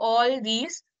consist all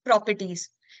these properties.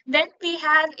 Then we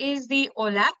have is the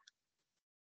OLAP,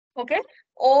 okay,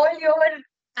 all your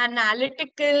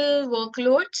analytical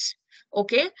workloads,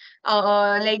 okay,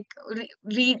 like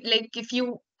read, like if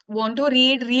you want to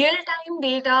read real-time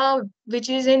data which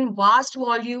is in vast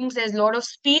volumes, there's a lot of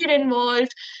speed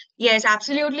involved. Yes,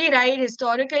 absolutely right,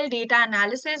 historical data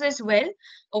analysis as well,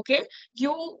 okay,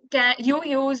 you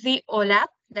use the OLAP,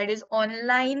 that is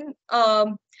online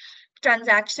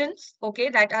transactions, okay,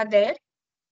 that are there,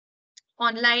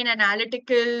 online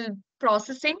analytical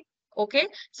processing. Okay,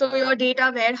 so your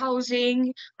data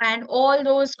warehousing and all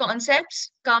those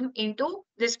concepts come into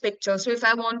this picture. So if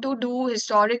I want to do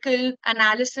historical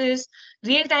analysis,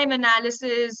 real-time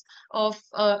analysis of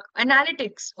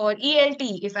analytics or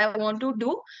ELT, if I want to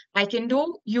do, I can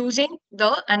do using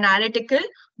the analytical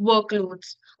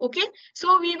workloads. Okay,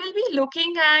 so we will be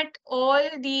looking at all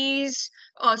these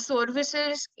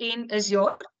services in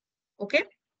Azure. Okay,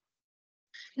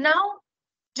 now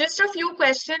just a few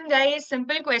questions, guys,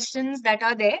 simple questions that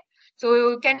are there.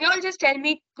 So can you all just tell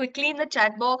me quickly in the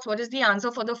chat box what is the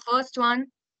answer for the first one?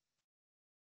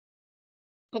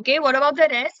 Okay, what about the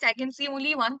rest? I can see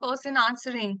only one person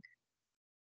answering.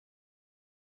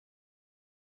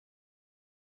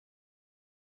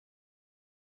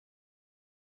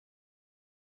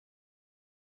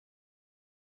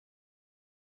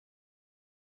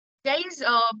 Guys,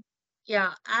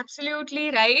 yeah,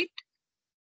 absolutely right.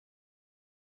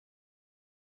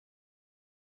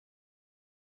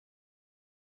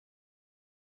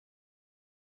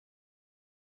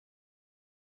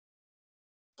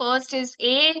 First is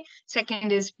A,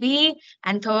 second is B,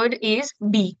 and third is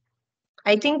B.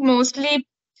 I think mostly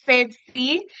said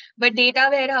C, but data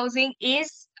warehousing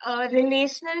is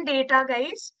relational data,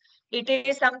 guys. It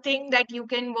is something that you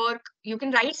can work, you can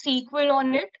write SQL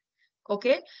on it,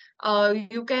 okay?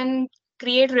 You can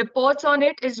create reports on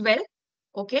it as well,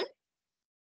 okay?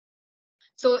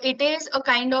 So it is a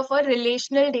kind of a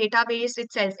relational database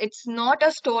itself. It's not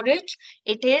a storage,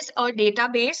 it is a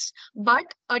database, but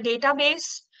a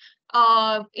database,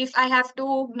 if I have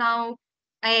to now,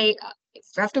 if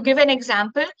I have to give an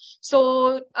example.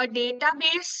 So a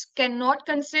database cannot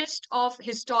consist of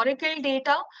historical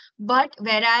data, but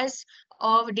whereas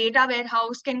a data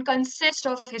warehouse can consist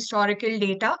of historical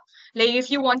data. Like if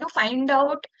you want to find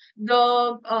out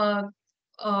the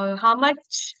how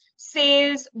much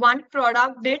sales one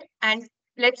product did, and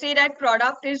let's say that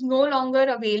product is no longer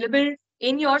available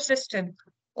in your system,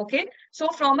 okay, so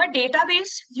from a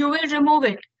database you will remove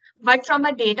it, but from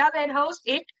a data warehouse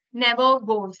it never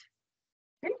goes.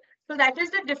 Okay? So that is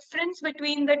the difference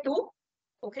between the two.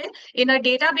 Okay, in a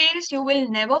database you will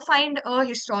never find a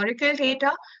historical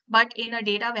data, but in a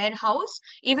data warehouse,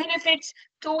 even if it's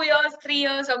 2 years 3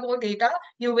 years ago data,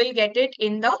 you will get it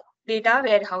in the data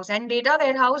warehouse. And data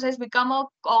warehouse has become a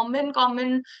common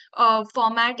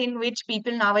format in which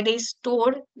people nowadays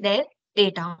store their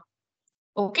data.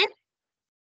 Okay,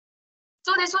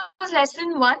 so this was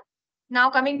lesson one. Now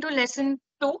coming to lesson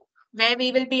two, where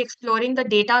we will be exploring the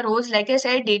data roles. Like I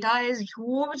said, data is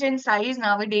huge in size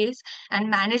nowadays, and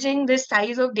managing this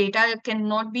size of data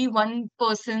cannot be one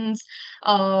person's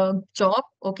job.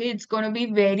 Okay, it's going to be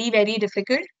very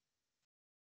difficult.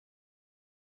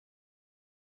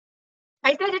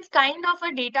 I said it's kind of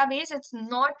a database. It's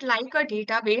not like a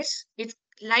database. It's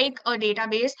like a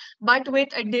database, but with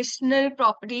additional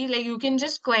property. Like you can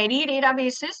just query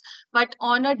databases, but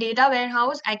on a data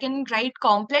warehouse, I can write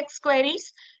complex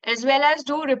queries as well as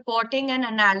do reporting and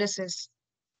analysis.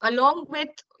 Along with,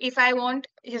 if I want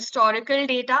historical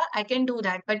data, I can do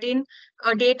that. But in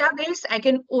a database, I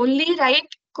can only write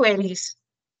queries.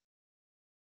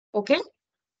 Okay.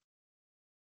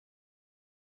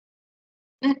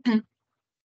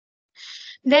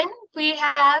 Then we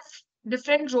have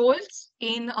different roles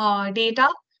in data.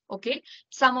 Okay,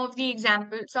 some of the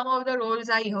examples, some of the roles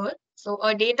are here. So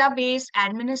a database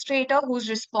administrator who's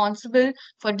responsible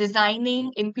for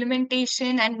designing,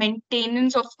 implementation, and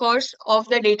maintenance, of course, of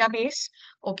the database.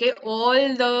 Okay,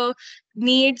 all the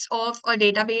needs of a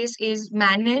database is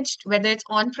managed, whether it's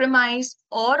on-premise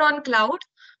or on cloud.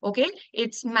 Okay,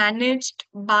 it's managed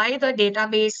by the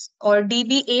database or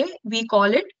DBA, we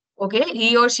call it. Okay,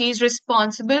 he or she is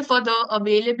responsible for the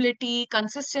availability,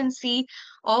 consistency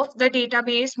of the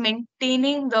database,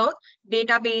 maintaining the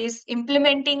database,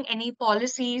 implementing any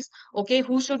policies, okay,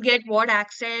 who should get what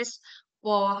access,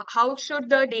 or how should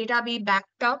the data be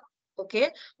backed up,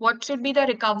 okay, what should be the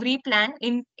recovery plan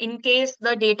in case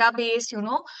the database,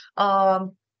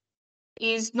 um,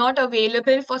 is not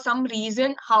available for some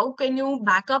reason, how can you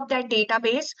back up that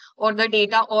database or the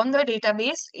data on the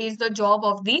database is the job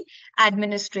of the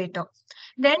administrator.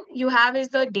 Then you have is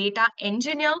the data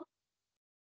engineer.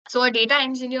 So a data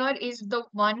engineer is the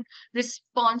one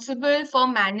responsible for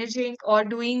managing or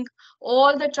doing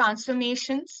all the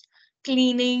transformations,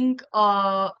 cleaning,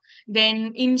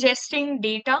 then ingesting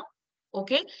data.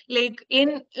 Okay, like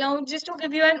in now, just to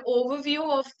give you an overview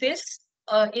of this,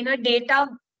 in a data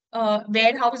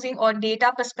warehousing or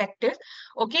data perspective,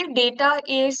 okay, data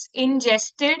is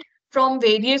ingested from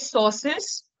various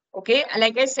sources. Okay,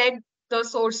 like I said, the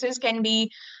sources can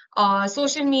be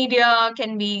social media,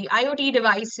 can be IoT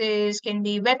devices, can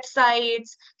be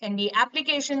websites, can be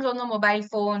applications on the mobile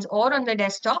phones or on the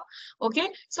desktop. Okay,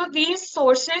 so these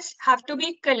sources have to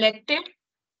be collected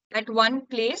at one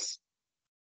place.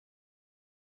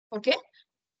 Okay,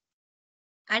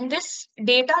 and this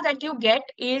data that you get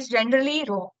is generally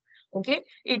raw. Okay,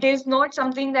 it is not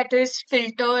something that is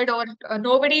filtered or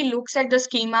nobody looks at the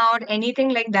schema or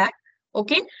anything like that.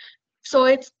 Okay, so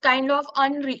it's kind of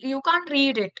you can't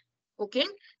read it. Okay,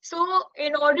 so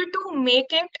in order to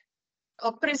make it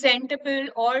presentable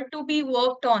or to be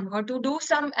worked on or to do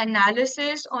some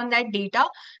analysis on that data,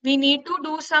 we need to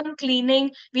do some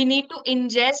cleaning. We need to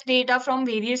ingest data from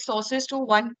various sources to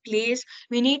one place.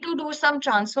 We need to do some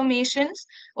transformations,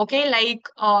 okay, like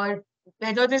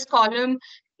whether this column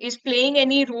is playing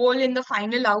any role in the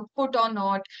final output or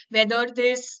not, whether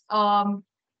this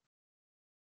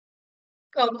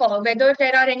whether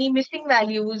there are any missing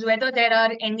values, whether there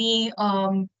are any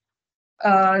uh,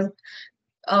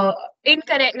 uh,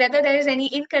 incorrect, whether there is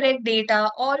any incorrect data,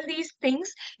 all these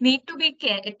things need to be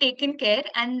taken care,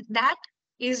 and that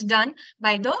is done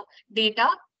by the data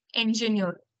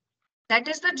engineer. That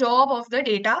is the job of the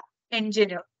data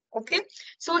engineer. Okay,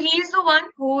 so he is the one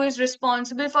who is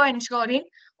responsible for ensuring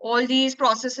all these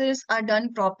processes are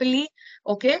done properly.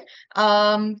 Okay,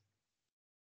 um,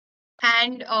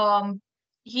 and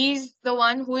he's the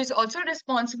one who is also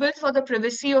responsible for the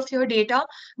privacy of your data,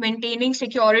 maintaining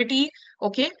security,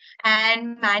 okay,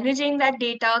 and managing that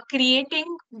data,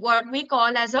 creating what we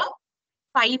call as a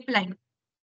pipeline.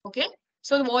 Okay,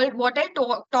 so what I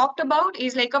talked about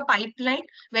is like a pipeline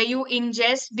where you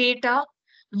ingest data,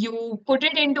 you put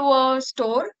it into a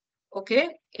store. Okay,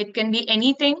 it can be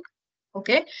anything.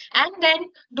 Okay, and then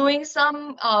doing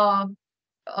some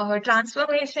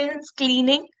transformations,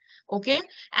 cleaning, okay,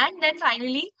 and then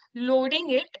finally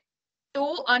loading it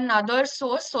to another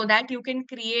source so that you can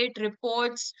create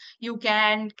reports, you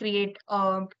can create,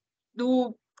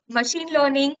 do machine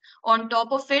learning on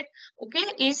top of it, okay,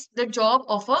 is the job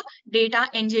of a data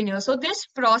engineer. So this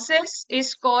process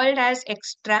is called as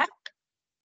extract.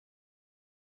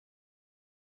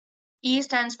 E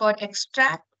stands for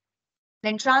extract.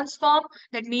 Then transform,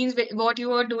 that means what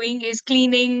you are doing is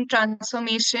cleaning,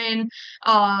 transformation,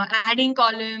 adding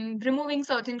column, removing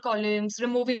certain columns,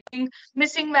 removing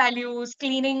missing values,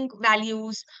 cleaning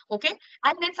values, okay?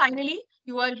 And then finally,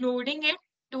 you are loading it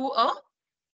to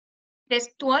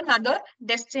to another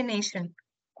destination.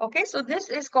 Okay, so this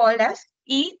is called as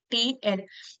ETL.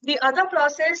 The other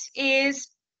process is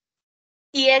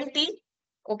ELT,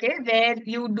 okay, where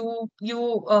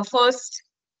you first,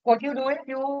 what you do is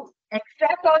you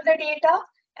extract all the data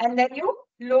and then you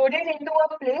load it into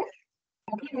a place,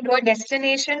 okay, into a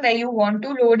destination where you want to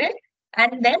load it,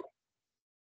 and then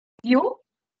you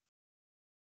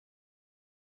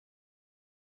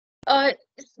Uh,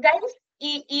 guys,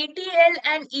 ETL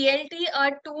and ELT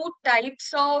are two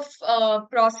types of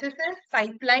processes,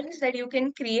 pipelines that you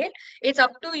can create. It's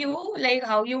up to you, like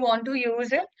how you want to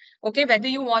use it. Okay, whether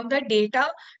you want the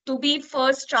data to be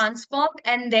first transformed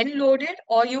and then loaded,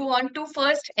 or you want to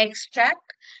first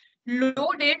extract,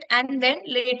 load it, and then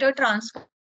later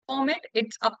transform it.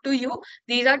 It's up to you.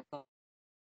 These are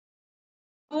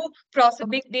two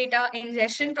big data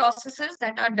ingestion processes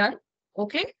that are done.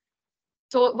 Okay.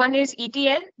 So one is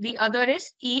ETL, the other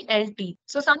is ELT.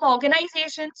 So some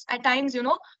organizations at times,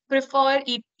 prefer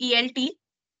ELT.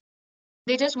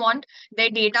 They just want their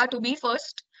data to be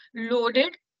first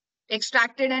loaded,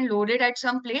 extracted and loaded at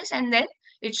some place, and then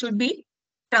it should be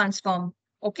transformed.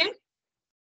 Okay.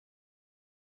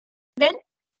 Then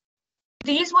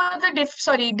these were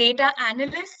the data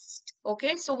analysts.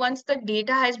 Okay, so once the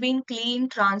data has been clean,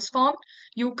 transformed,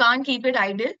 you can't keep it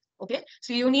idle. Okay,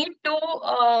 so you need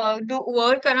to do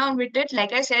work around with it.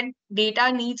 Like I said,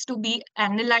 data needs to be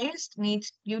analyzed.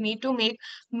 You need to make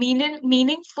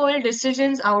meaningful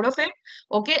decisions out of it.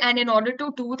 Okay, and in order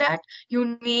to do that,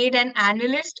 you need an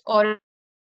analyst or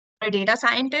a data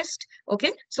scientist.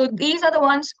 Okay, so these are the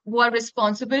ones who are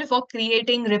responsible for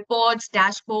creating reports,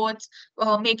 dashboards,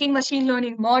 making machine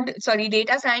learning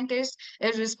data scientist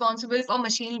is responsible for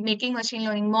making machine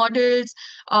learning models,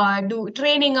 do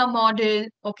training a model,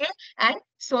 okay, and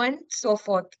so on and so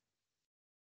forth.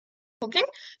 Okay,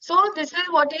 so this is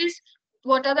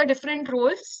what are the different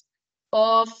roles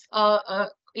of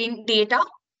in data.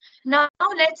 Now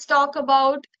let's talk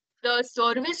about the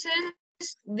services.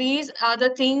 These are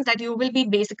the things that you will be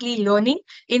basically learning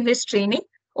in this training.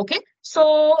 Okay,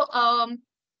 so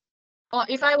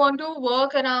if I want to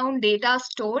work around data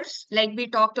stores, like we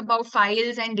talked about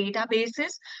files and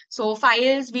databases. So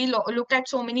files, we looked at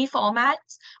so many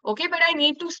formats. Okay, but I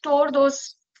need to store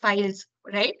those files,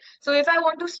 right? So if I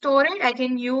want to store it, I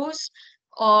can use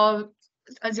uh,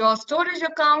 Azure Storage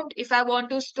account. If I want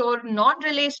to store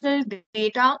non-relational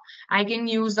data, I can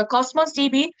use the Cosmos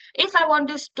DB. If I want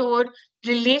to store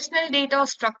relational data or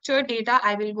structured data,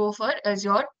 I will go for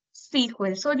Azure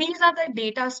SQL. So these are the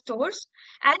data stores.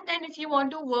 And then if you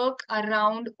want to work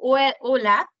around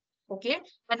OLAP, okay,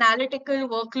 analytical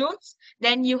workloads,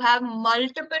 then you have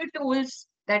multiple tools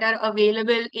that are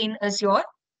available in Azure.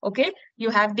 Okay,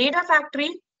 you have Data Factory.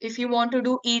 If you want to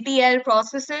do ETL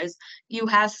processes, you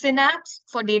have Synapse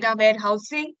for data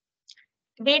warehousing.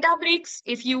 Databricks,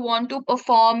 if you want to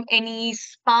perform any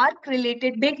Spark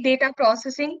related big data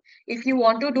processing, if you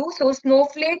want to do. So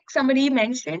Snowflake, somebody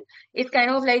mentioned, it's kind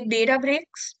of like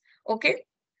Databricks. Okay.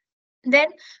 Then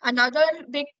another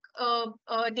big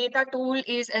data tool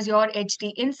is Azure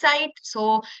HD Insight.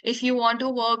 So if you want to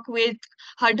work with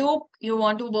Hadoop, you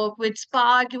want to work with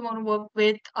Spark, you want to work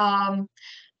with uh,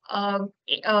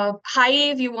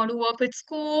 Hive, you want to work with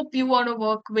Scoop, you want to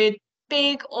work with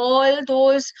Pig, all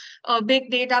those big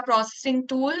data processing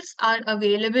tools are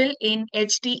available in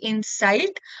HD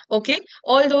Insight. Okay,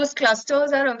 all those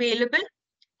clusters are available.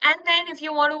 And then if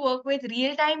you want to work with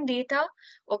real-time data,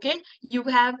 okay, you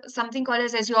have something called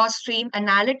as Azure Stream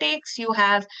Analytics. You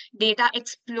have Data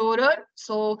Explorer.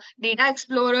 So Data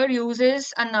Explorer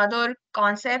uses another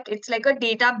concept. It's like a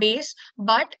database,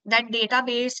 but that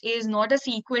database is not a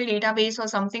SQL database or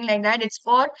something like that. It's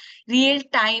for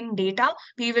real-time data.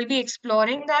 We will be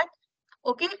exploring that.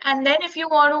 Okay. And then if you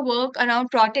want to work around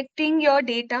protecting your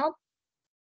data,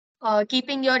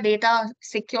 keeping your data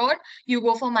secure, you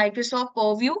go for Microsoft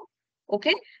Purview.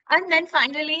 Okay. And then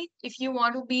finally, if you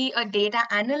want to be a data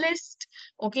analyst,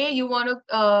 okay, you want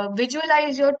to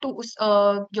visualize your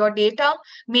data,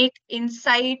 make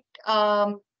insight,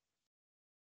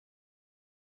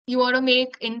 you want to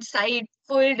make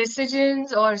insightful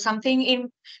decisions or something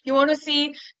you want to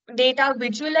see data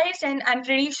visualized, and I'm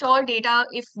pretty sure data,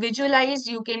 if visualized,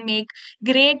 you can make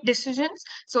great decisions.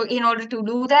 So in order to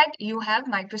do that, you have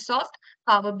Microsoft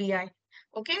Power BI.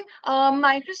 Okay,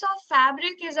 Microsoft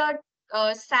Fabric is a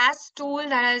SaaS tool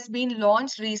that has been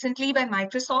launched recently by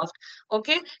Microsoft.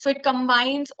 Okay, so it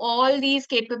combines all these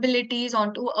capabilities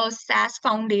onto a SaaS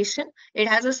foundation. It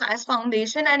has a SaaS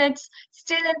foundation and it's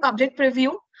still in public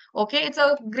preview. Okay, it's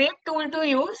a great tool to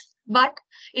use, but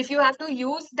if you have to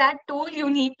use that tool, you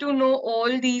need to know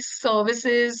all these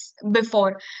services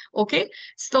before. Okay,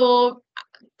 so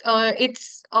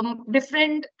it's a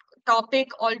different topic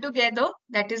altogether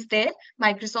that is there,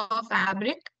 Microsoft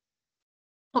Fabric.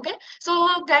 Okay,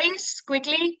 so guys,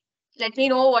 quickly let me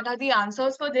know what are the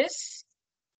answers for this.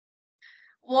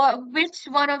 Which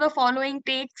one of the following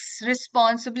takes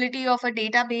responsibility of a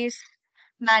database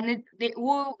manage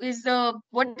what is the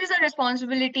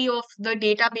responsibility of the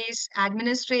database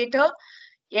administrator?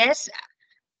 Yes.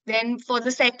 Then for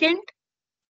the second,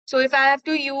 so if I have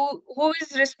to you, who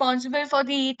is responsible for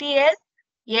the ETL?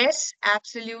 Yes,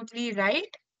 absolutely right.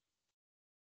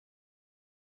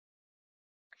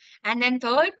 And then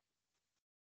third,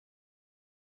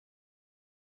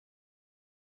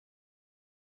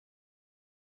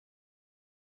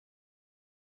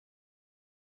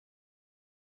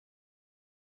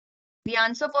 the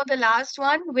answer for the last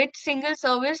one, which single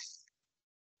service?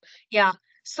 Yeah.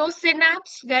 So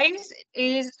Synapse, guys,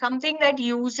 is something that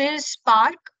uses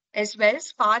Spark as well,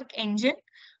 Spark engine.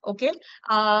 Okay.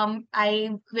 I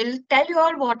will tell you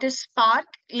all what is Spark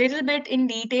little bit in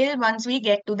detail once we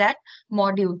get to that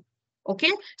module.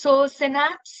 Okay. So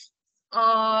Synapse,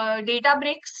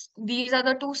 Databricks, these are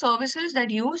the two services that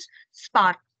use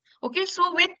Spark. Okay.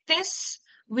 So with this,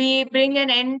 we bring an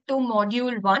end to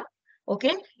module one.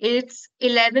 Okay. It's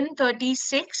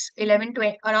 11:36,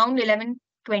 11:20, around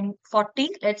 11:20,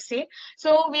 let's say.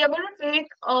 So we are going to take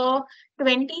a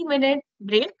 20-minute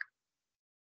break.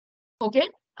 Okay,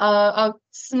 a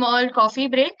small coffee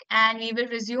break, and we will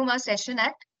resume our session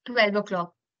at 12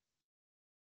 o'clock.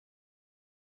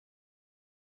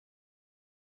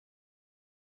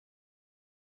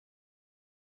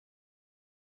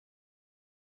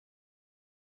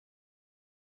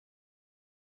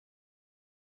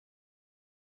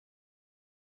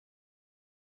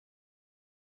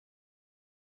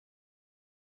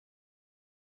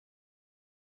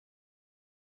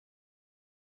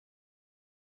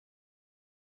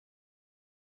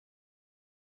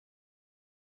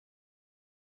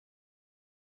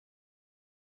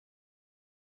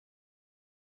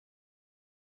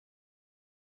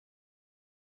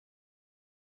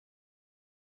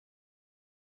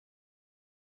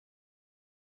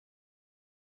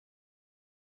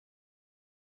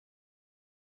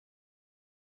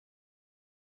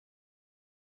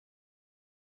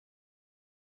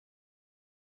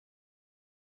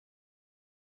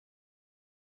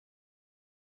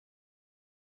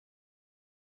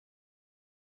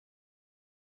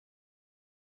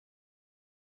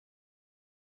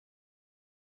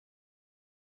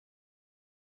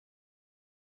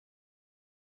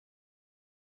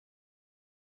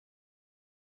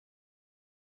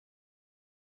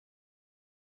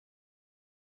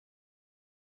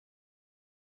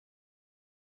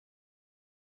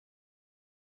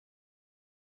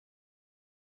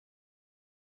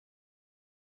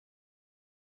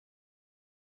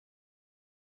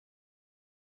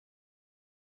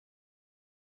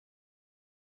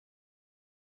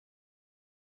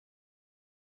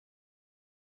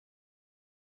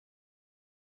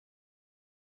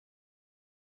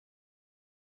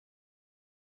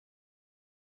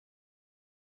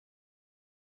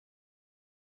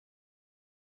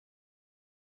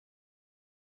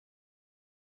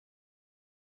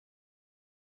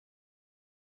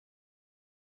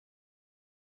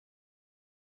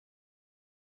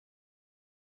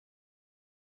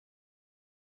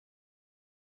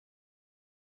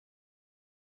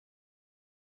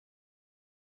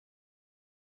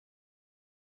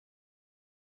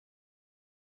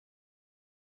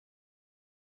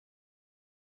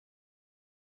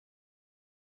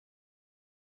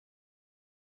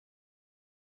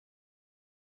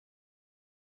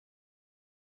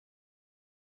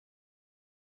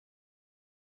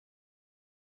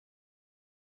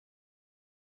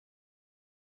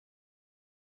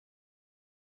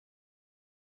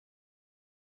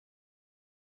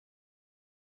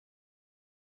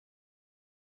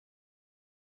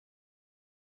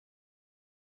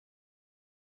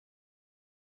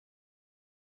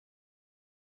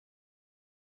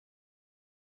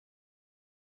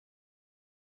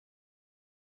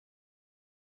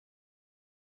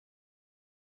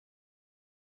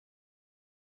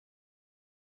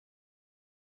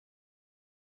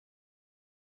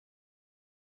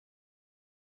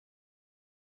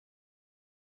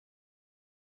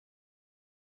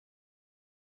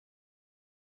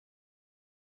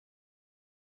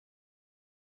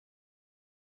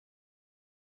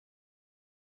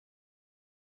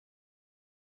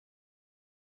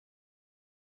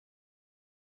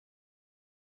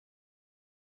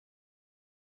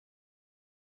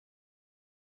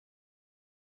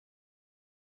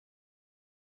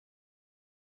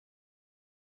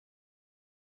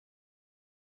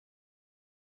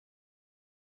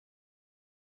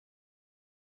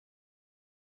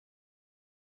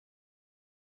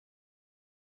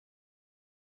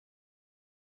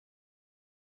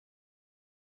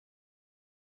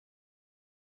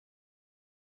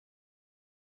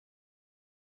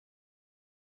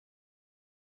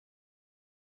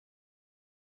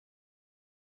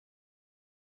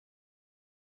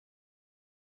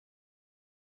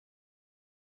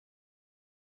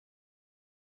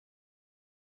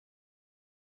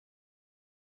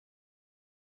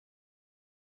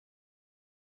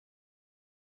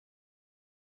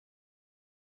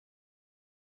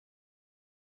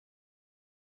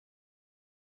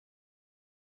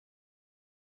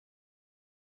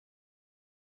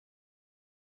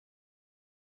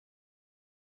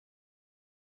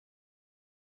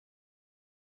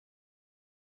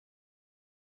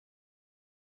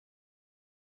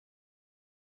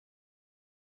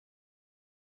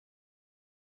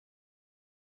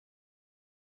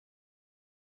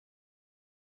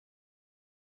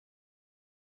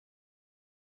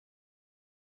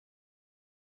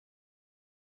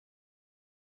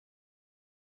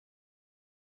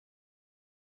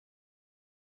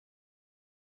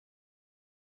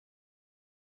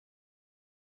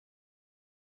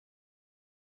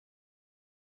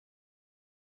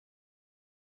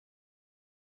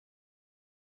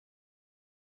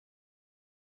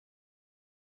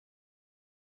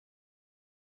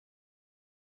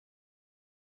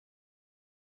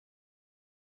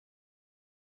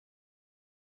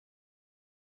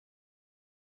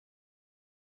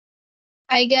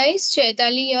 Hi guys,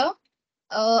 Chaitali here.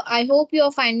 I hope you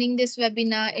are finding this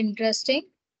webinar interesting.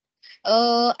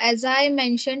 As I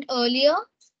mentioned earlier,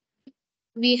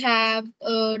 we have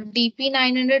a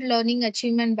DP-900 Learning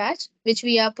Achievement Badge, which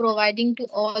we are providing to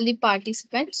all the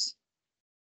participants.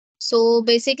 So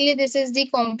basically, this is the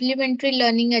complimentary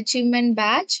learning achievement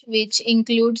badge, which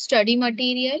includes study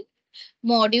material,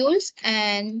 modules,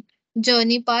 and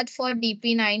journey path for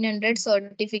DP-900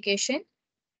 certification.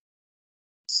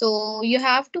 So you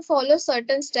have to follow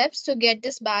certain steps to get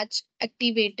this badge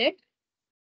activated.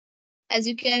 As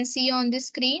you can see on the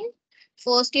screen,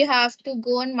 first you have to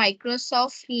go on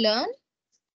Microsoft Learn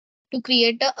to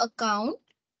create an account.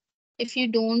 If you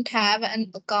don't have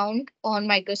an account on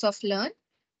Microsoft Learn,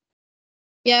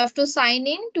 you have to sign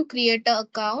in to create an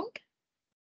account.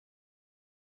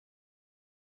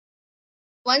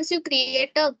 Once you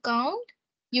create an account,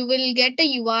 you will get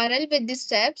a URL with the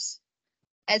steps.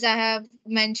 As I have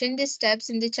mentioned the steps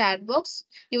in the chat box,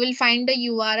 you will find a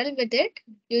URL with it.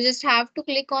 You just have to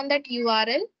click on that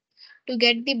URL to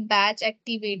get the badge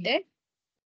activated.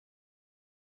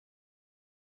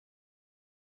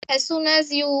 As soon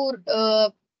as you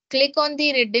click on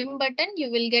the redeem button,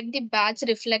 you will get the badge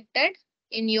reflected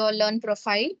in your Learn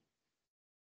profile.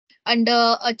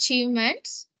 Under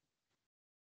achievements,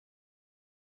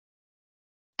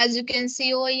 as you can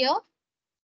see over here,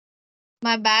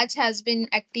 my badge has been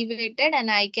activated and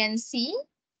I can see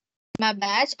my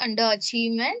badge under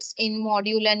achievements in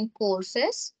module and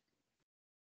courses.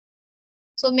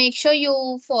 So make sure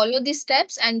you follow the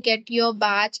steps and get your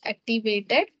badge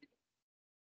activated.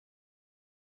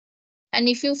 And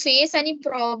if you face any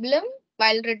problem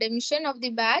while redemption of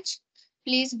the badge,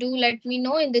 please do let me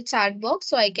know in the chat box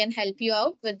so I can help you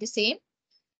out with the same.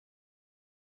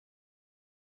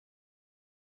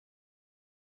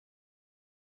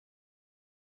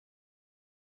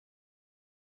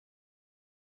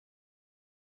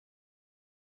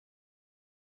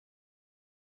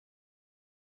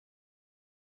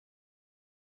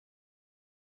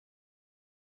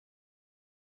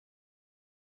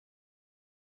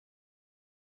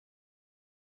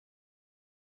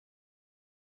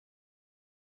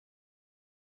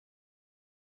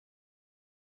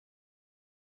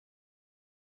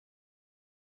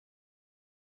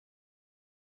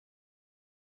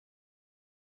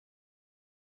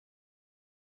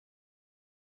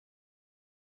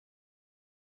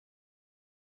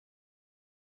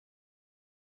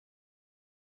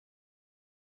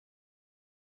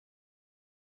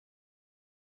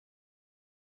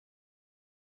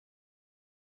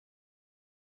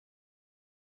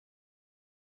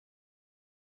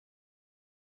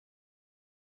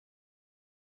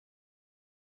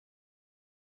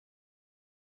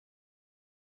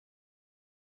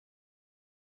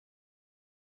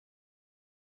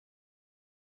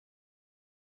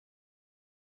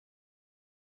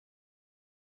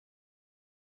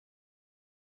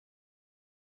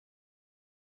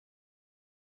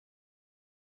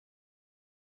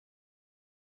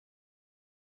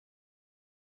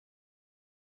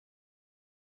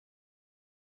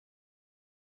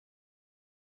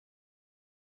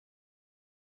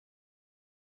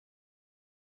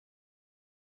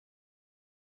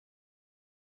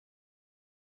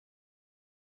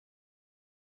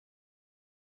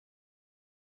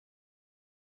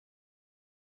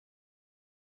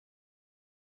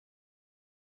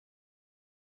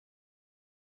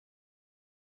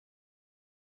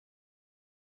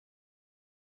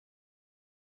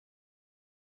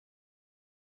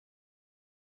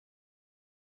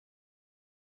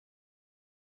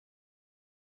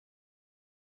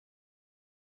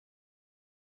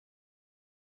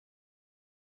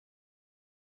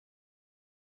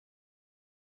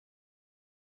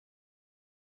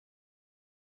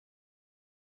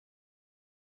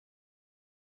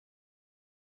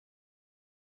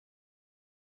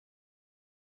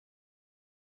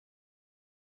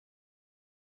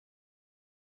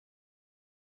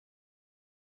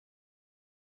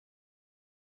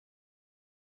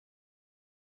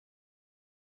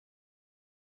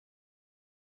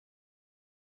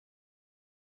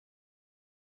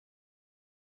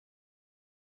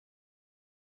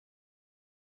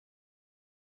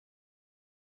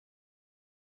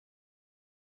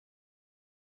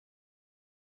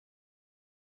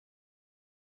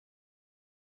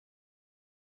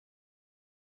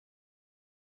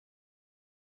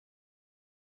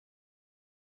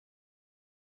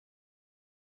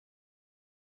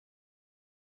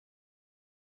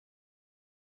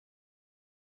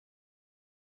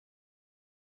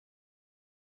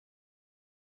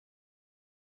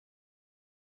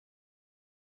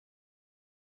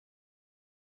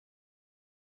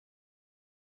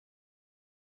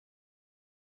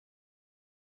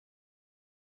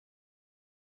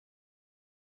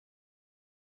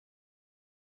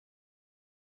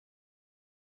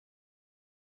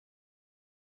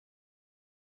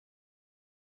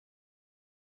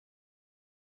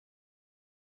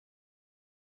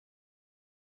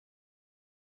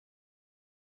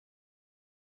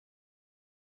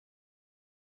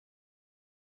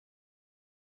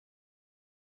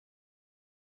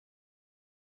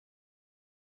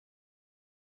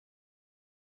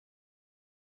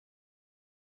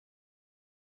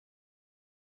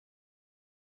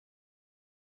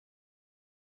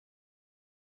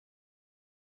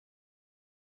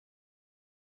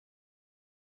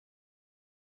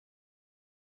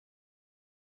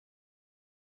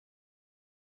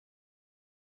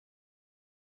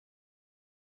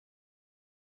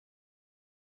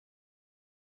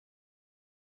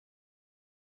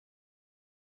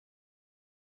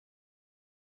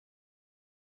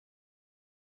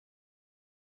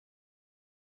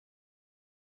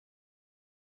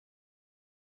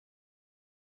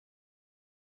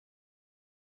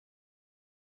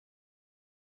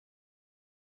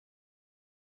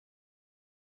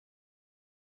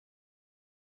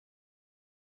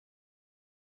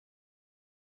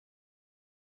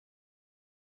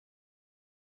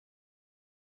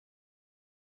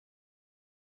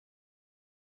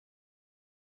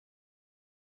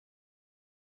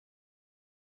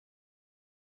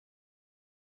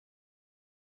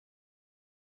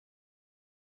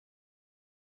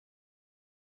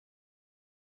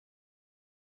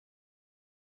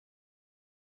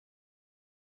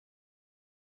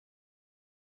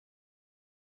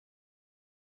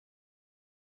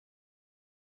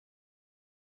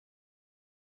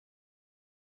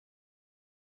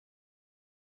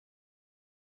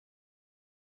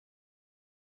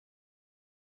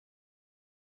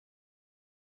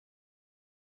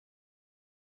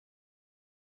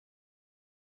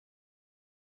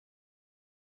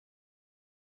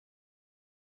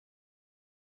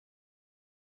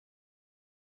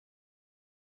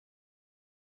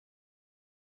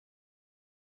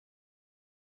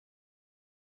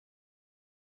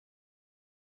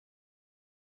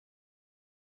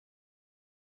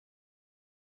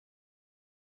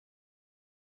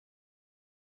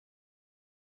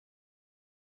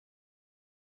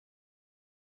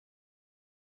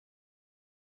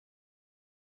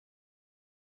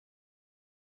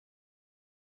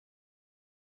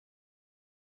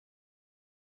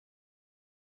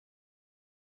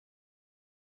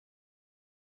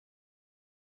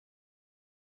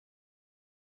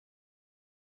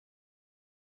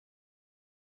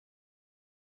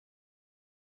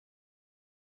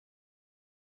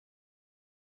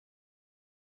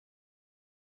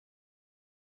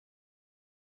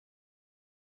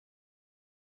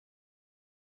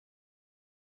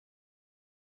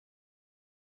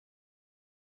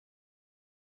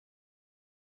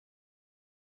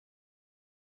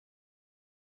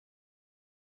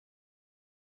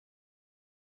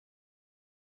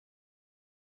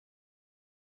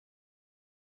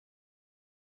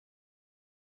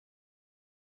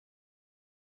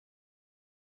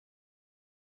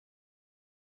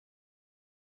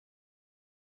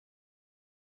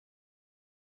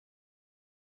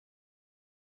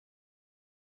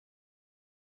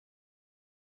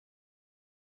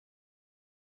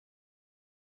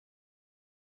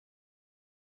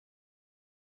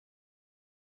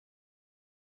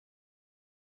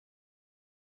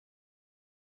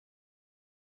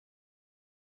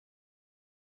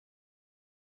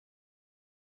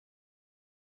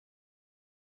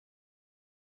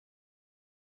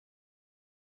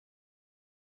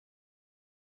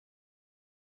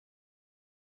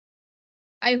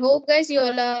 I hope guys you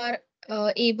all are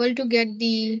able to get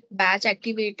the batch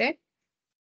activated.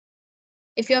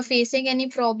 If you are facing any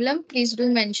problem, please do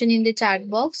mention in the chat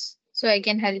box so I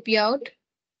can help you out.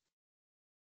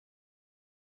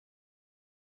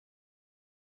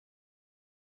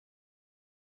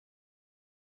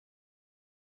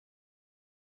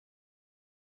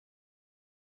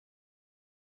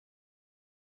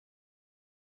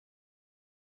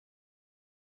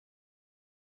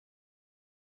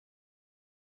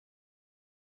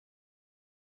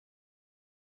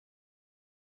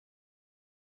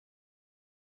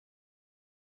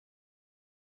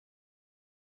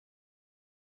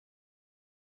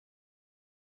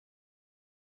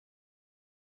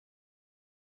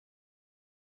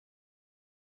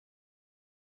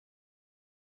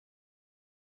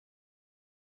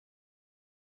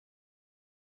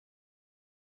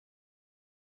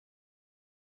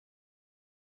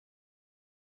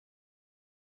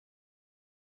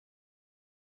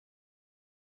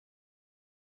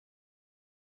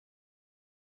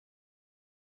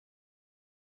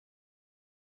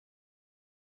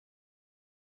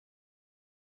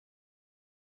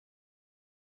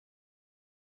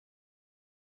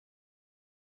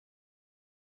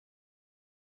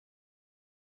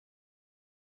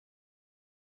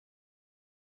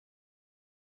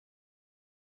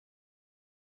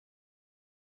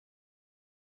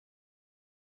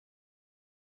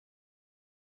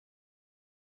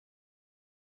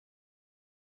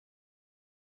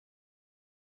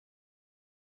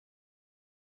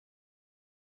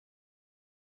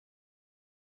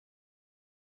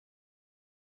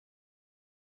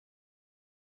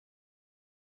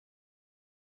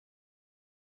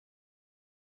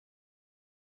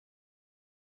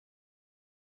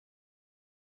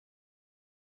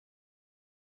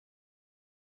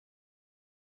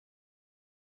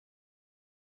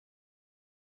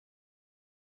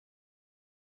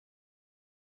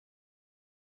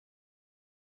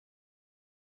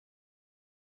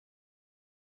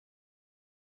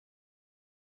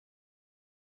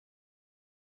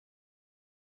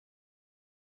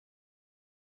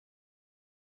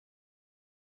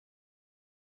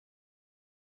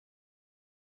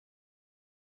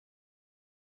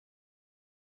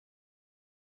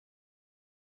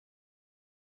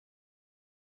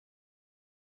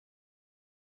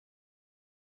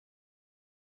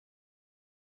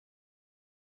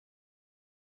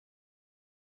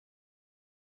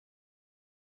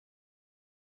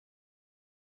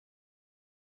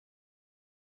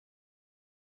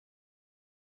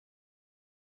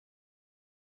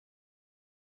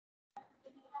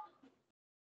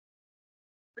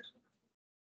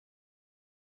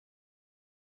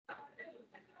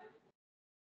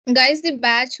 Guys, the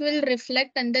batch will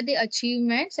reflect under the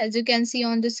achievements as you can see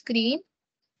on the screen.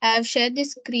 I have shared the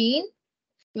screen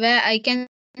where I can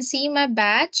see my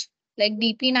batch like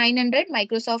DP-900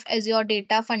 Microsoft Azure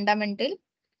Data Fundamental,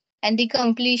 and the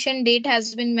completion date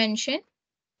has been mentioned.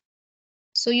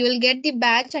 So you will get the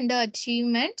batch under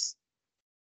achievements.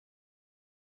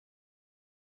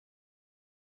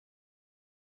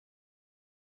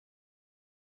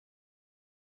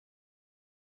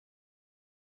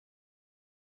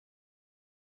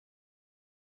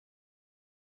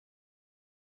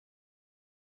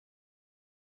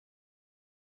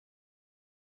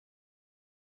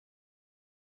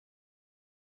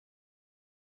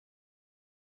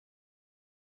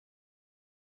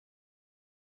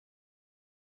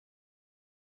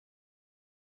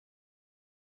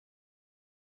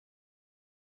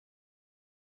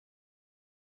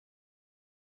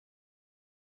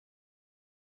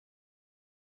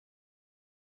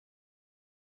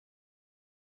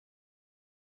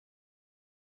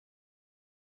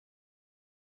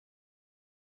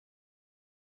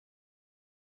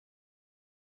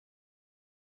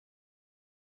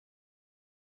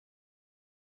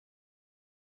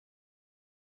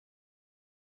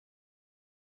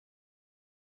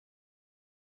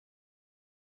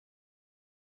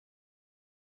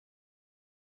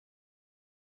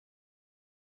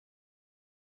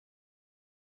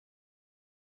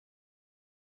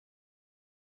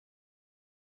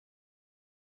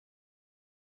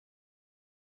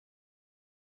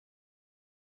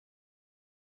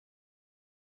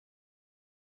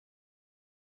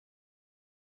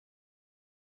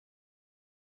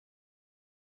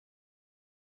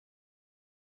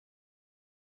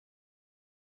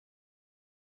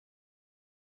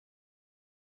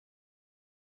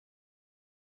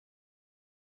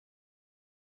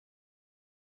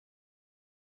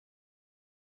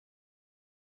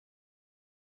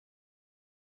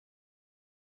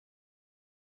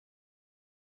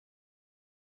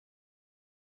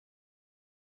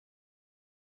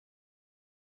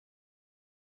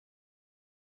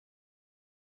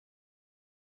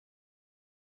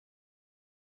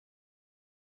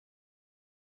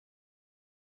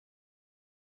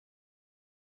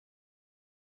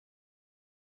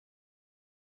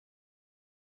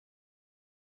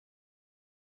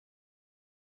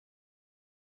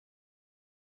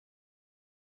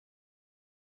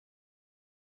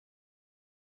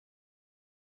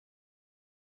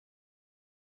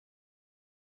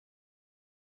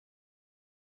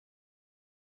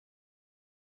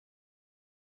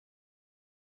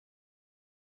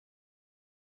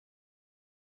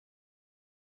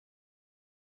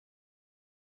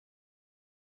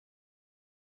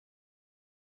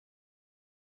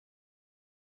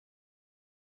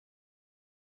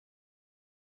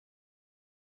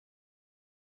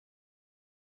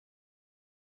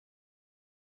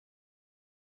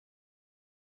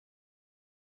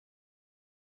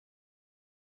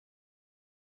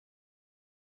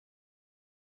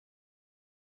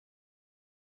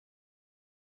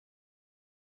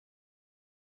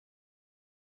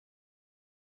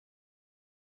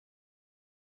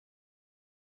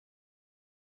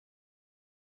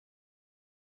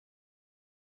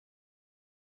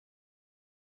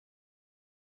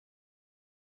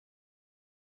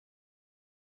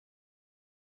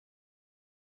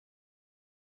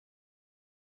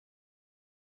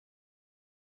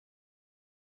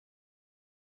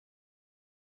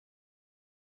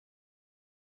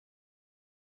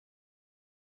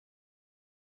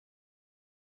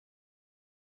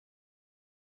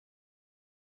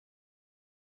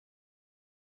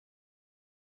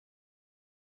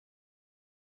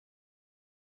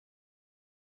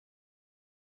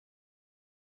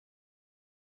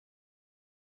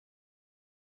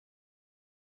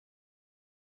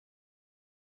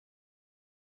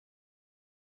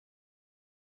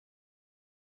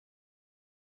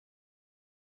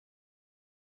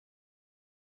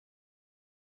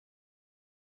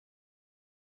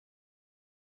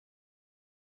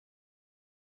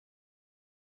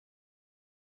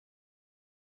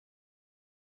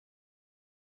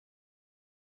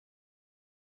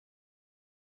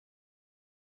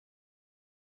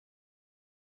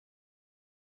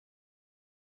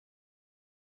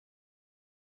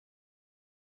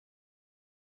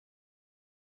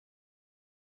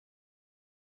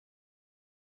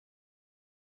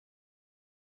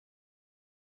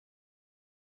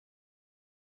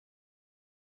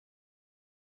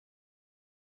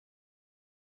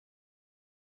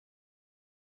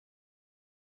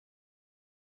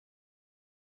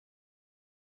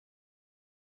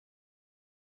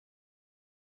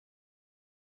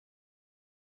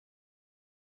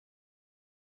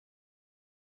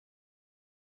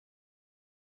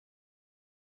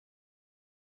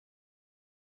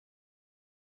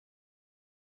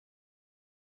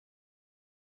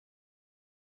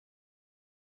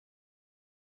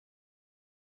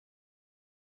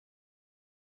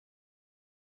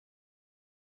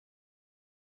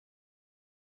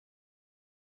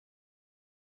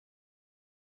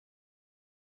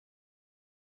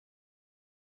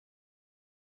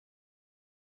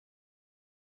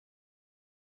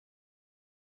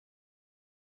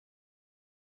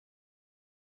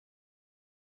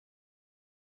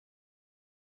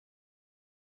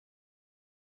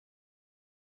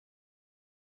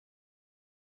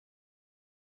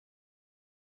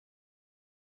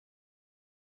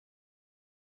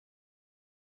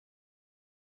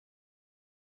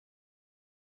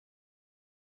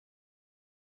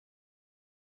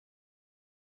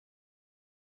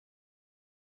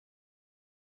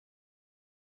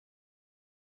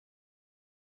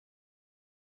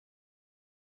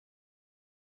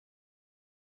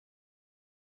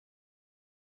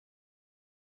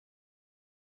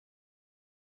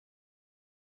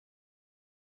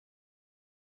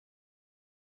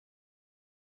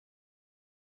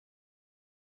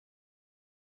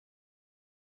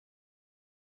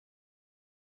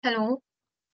 Hello,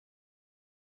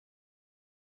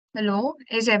 hello.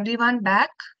 Is everyone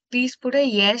back? Please put a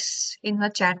yes in the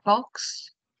chat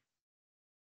box.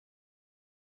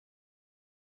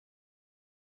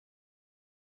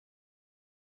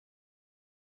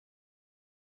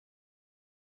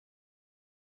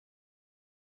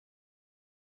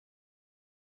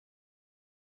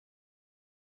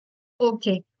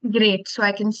 Okay, great. So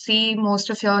I can see most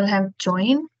of y'all have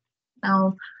joined.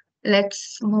 Now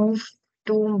let's move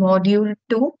to module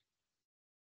 2.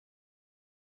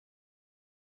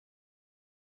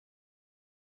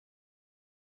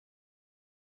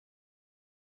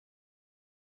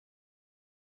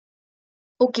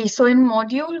 Okay, so in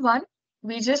module 1,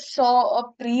 we just saw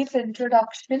a brief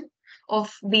introduction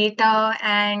of data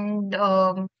and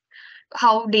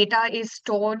how data is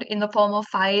stored in the form of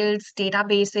files,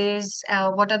 databases,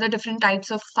 what are the different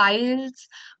types of files,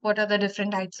 what are the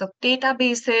different types of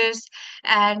databases,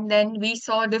 and then we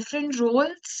saw different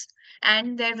roles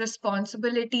and their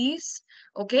responsibilities.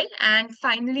 Okay, and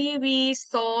finally, we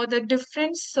saw the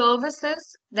different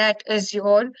services that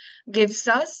Azure gives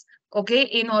us. Okay,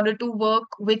 in order to work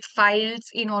with files,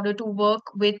 in order to work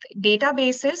with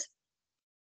databases.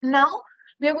 Now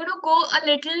we are going to go a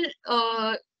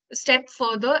little step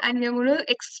further and we are going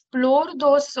to explore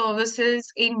those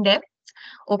services in depth.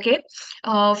 Okay,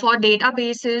 for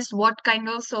databases, what kind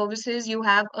of services you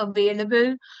have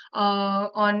available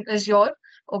on Azure?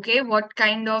 Okay, what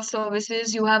kind of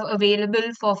services you have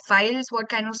available for files? What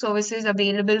kind of services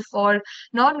available for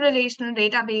non-relational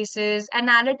databases,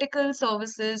 analytical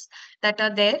services that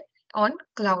are there on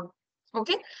cloud?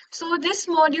 Okay, so this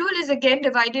module is again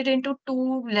divided into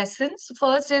two lessons.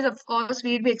 First is, of course,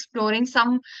 we'll be exploring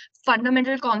some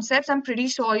fundamental concepts. I'm pretty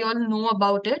sure you all know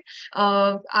about it,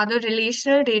 are the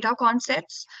relational data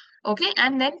concepts. Okay,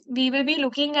 and then we will be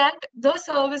looking at the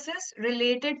services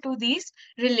related to these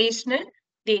relational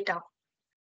data.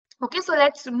 Okay, so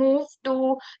let's move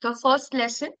to the first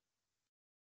lesson.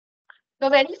 The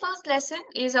very first lesson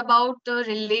is about the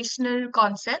relational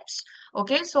concepts.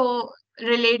 Okay, so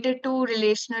related to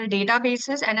relational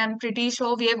databases, and I'm pretty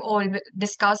sure we have all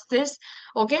discussed this.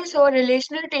 Okay, so a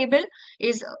relational table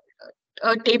is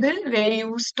a table where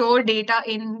you store data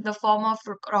in the form of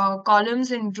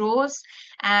columns and rows,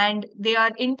 and they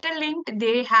are interlinked.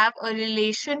 They have a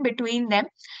relation between them.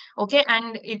 Okay,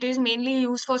 and it is mainly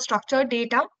used for structured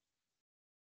data.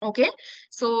 Okay,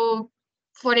 so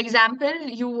for example,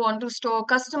 you want to store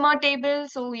customer table,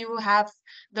 so you have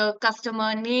the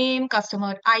customer name,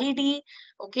 customer ID.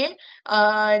 Okay,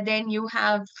 then you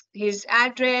have his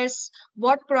address,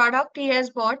 what product he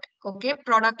has bought. Okay,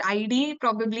 product ID,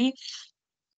 probably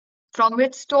from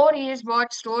which store he has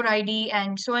bought, store ID,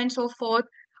 and so on and so forth.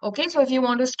 Okay, so if you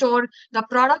want to store the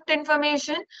product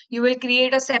information, you will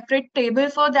create a separate table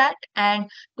for that. And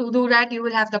to do that, you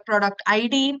will have the product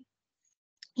ID,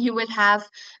 you will have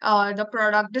the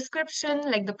product description,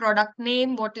 like the product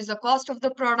name, what is the cost of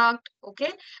the product,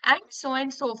 okay, and so on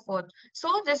and so forth.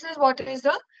 So this is what is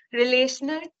the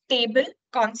relational table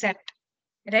concept,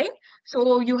 right?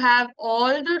 So you have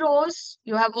all the rows,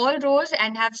 you have all rows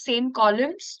and have same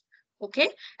columns, okay,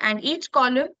 and each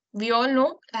column we all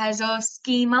know has a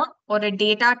schema or a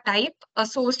data type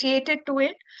associated to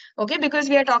it, okay, because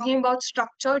we are talking about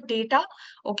structured data.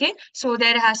 Okay, so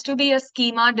there has to be a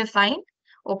schema defined.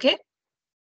 Okay,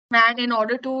 and in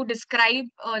order to describe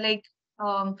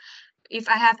if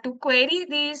I have to query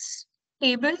these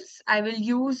tables, I will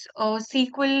use a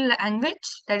SQL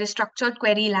language, that is structured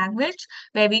query language,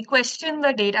 where we question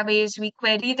the database, we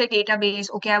query the database.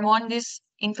 Okay, I want this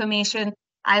information.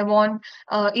 I want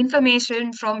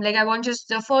information from, like, I want just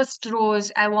the first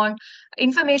rows. I want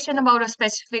information about a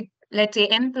specific, let's say,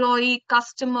 employee,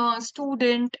 customer,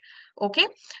 student. Okay,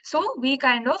 so we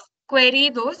kind of query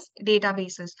those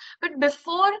databases. But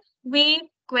before we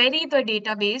query the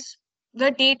database,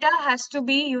 the data has to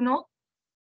be,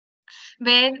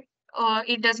 where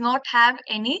it does not have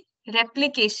any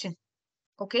replication.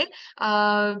 Okay,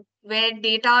 where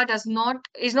data does not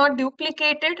is not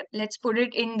duplicated. Let's put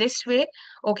it in this way.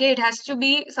 Okay, it has to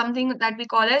be something that we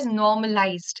call as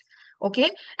normalized.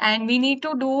 Okay, and we need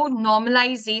to do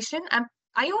normalization. And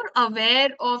are you aware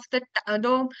of the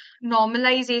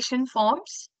normalization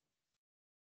forms?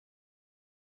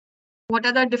 What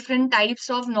are the different types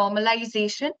of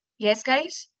normalization? Yes,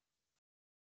 guys?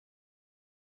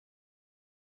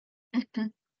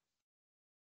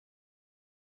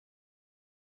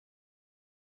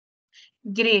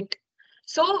 Great.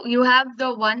 So you have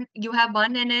one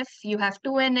NF, you have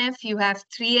two NF, you have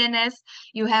three NF,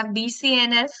 you have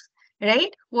BCNF,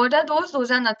 right? What are those?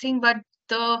 Those are nothing but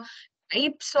the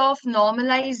types of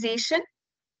normalization.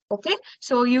 Okay,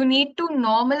 so you need to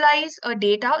normalize a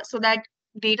data so that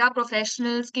data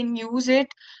professionals can use it,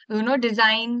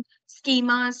 design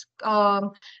schemas,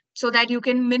 so that you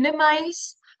can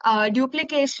minimize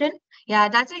duplication. Yeah,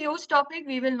 that's a huge topic.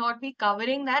 We will not be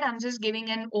covering that. I'm just giving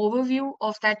an overview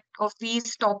of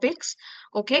these topics.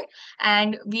 Okay,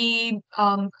 and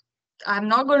I'm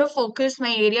not going to focus.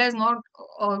 My area is not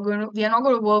we are not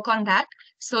going to work on that.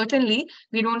 Certainly,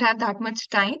 we don't have that much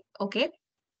time. Okay,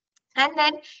 and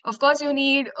then, of course, you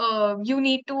need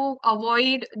to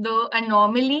avoid the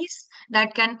anomalies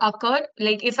that can occur.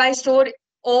 Like if I store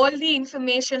all the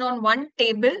information on one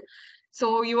table,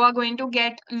 so you are going to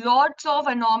get lots of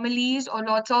anomalies or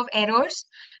lots of errors,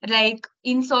 like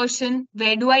insertion.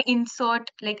 Where do I insert?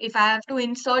 Like if I have to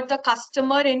insert the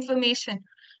customer information,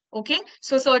 okay,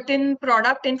 so certain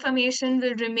product information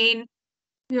will remain,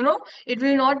 it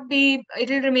will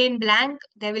remain blank.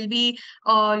 There will be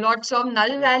lots of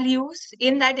null values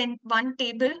in that in one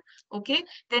table. Okay,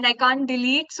 then I can't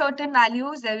delete certain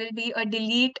values. There will be a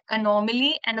delete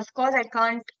anomaly, and of course I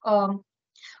can't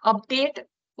update.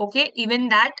 Okay, even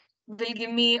that will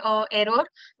give me a error.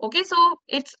 Okay, so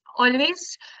it's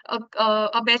always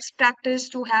a best practice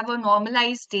to have a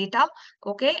normalized data.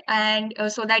 Okay, and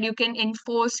so that you can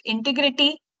enforce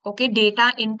integrity. Okay,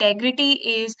 data integrity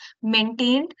is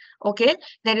maintained. Okay,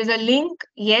 there is a link.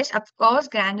 Yes, of course,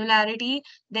 granularity.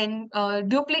 Then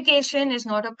duplication is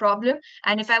not a problem.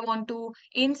 And if I want to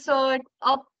insert,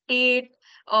 update,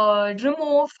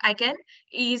 remove, I can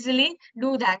easily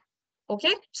do that.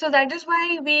 Okay, so that is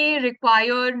why we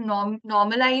require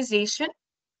normalization.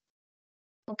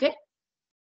 Okay,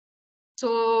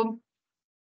 so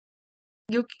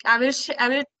I will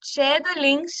share the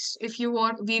links if you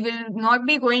want. We will not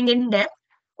be going in depth.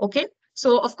 Okay,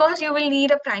 so of course you will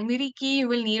need a primary key. You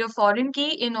will need a foreign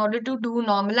key in order to do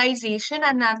normalization.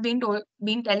 And I've been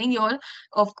telling you all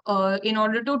of in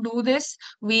order to do this,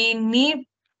 we need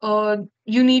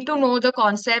you need to know the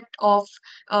concept of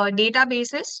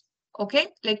databases. Okay,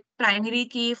 like primary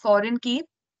key, foreign key.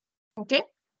 Okay,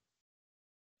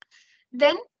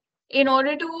 then in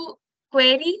order to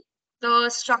query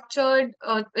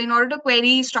in order to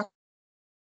query structured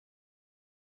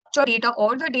data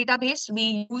or the database,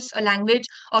 we use a language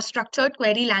or structured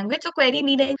query language. So query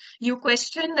meaning you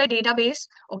question the database.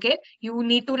 Okay, you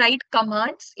need to write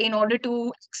commands in order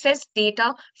to access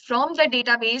data from the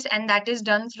database, and that is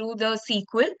done through the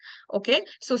SQL. Okay,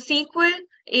 so SQL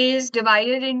is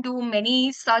divided into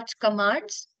many such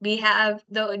commands. We have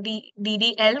the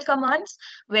DDL commands,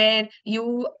 where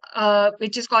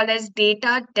which is called as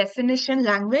data definition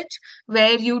language,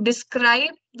 where you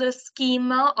describe the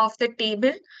schema of the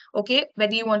table. Okay,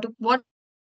 whether you want to, what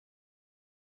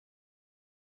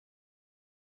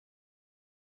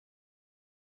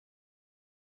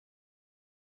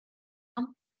schema you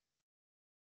want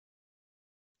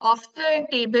to use, of the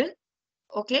table.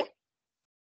 Okay,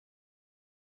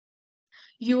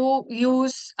 you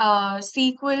use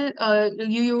SQL,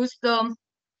 you use the,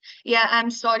 yeah, I'm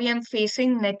sorry, I'm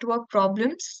facing network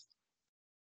problems.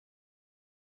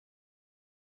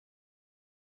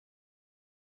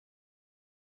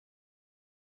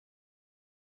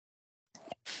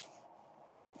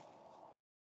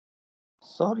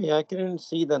 Sorry, I couldn't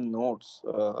see the notes.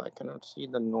 I cannot see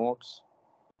the notes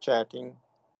chatting.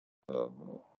 Uh,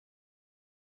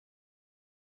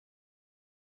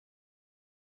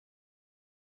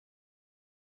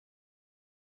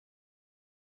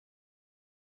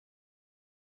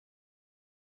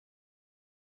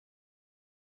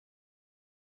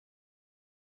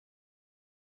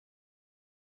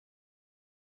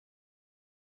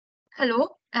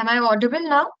 Hello, am I audible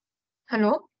now?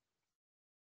 Hello?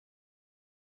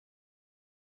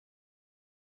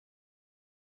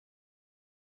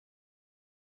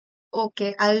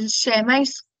 Okay, I'll share my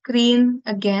screen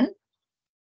again.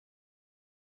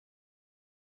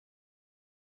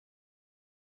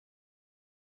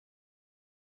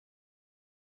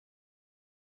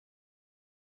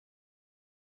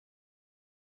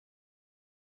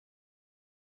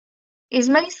 Is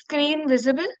my screen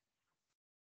visible?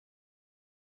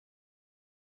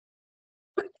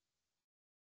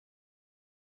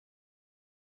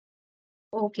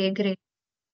 Okay, great.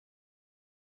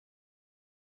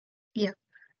 Yeah.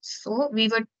 So we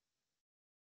were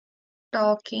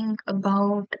talking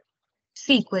about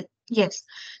SQL. Yes.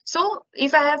 So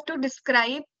if I have to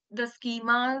describe the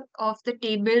schema of the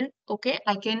table, okay,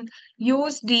 I can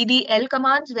use DDL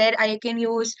commands, where I can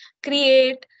use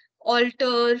create,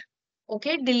 alter,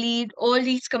 okay, delete, all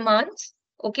these commands,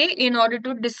 okay, in order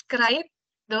to describe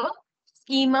the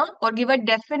schema or give a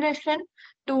definition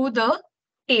to the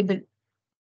table.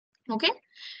 Okay.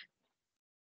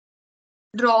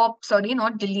 drop, sorry,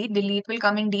 not delete. Delete will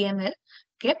come in DML.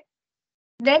 Okay.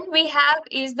 Then we have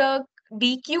is the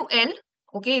DQL.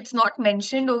 Okay, it's not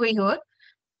mentioned over here,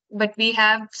 but we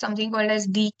have something called as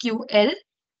DQL,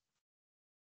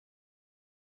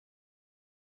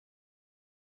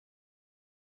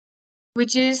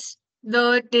 which is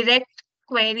the direct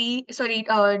query, sorry,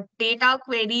 data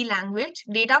query language.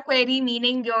 Data query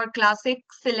meaning your classic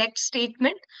select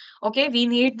statement. Okay, we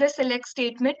need the select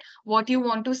statement, what you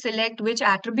want to select, which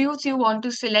attributes you want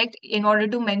to select. In order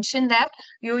to mention that,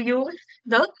 you use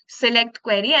the select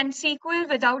query, and SQL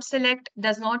without select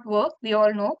does not work. We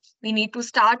all know we need to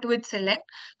start with select.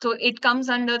 So it comes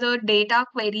under the data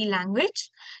query language.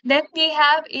 Then we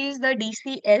have is the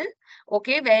DCL,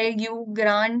 okay, where you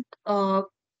grant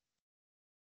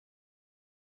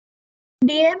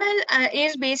DML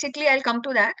is basically, I'll come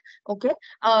to that. Okay.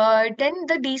 Then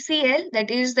the DCL,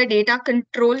 that is the data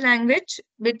control language,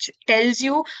 which tells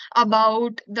you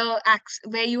about the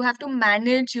where you have to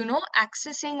manage,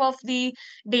 accessing of the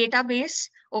database.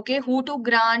 Okay. Who to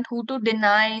grant, who to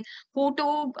deny, who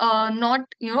to not,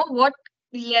 what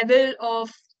level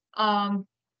of um,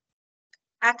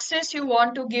 access you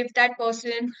want to give that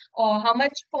person, or how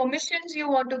much permissions you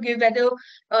want to give, whether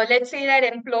let's say that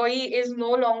employee is no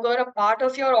longer a part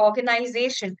of your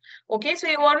organization. Okay, so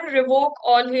you want to revoke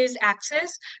all his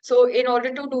access. So in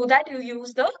order to do that, you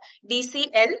use the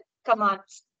DCL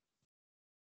commands.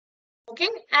 Okay,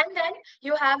 and then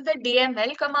you have the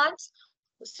DML commands.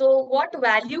 So what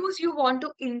values you want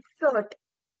to insert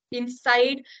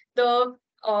inside the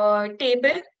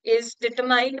table is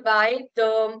determined by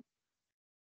the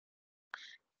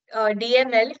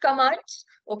DML commands.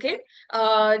 Okay,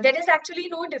 there is actually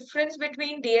no difference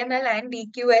between DML and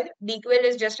DQL. DQL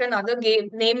is just another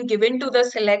name given to the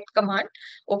select command.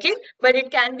 Okay, but it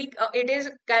can be, it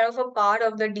is kind of a part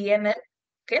of the DML.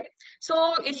 Okay,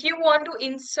 so if you want to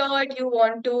insert, you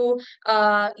want to,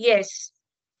 yes,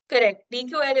 correct.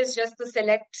 DQL is just the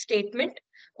select statement.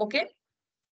 Okay,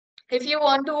 if you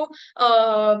want to,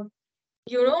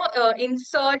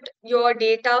 insert your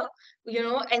data,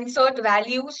 insert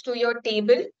values to your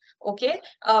table, okay,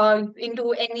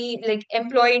 into any like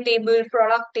employee table,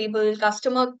 product table,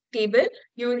 customer table,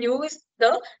 you use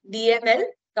the DML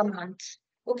commands.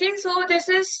 Okay, so this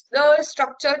is the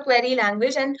structured query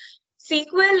language, and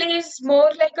SQL is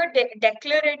more like a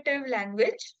declarative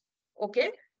language.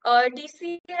 Okay,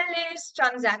 DCL is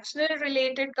transactional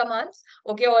related commands.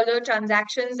 Okay, all the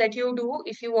transactions that you do,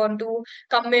 if you want to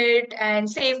commit and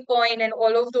save point and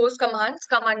all of those commands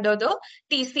come under the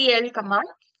TCL command.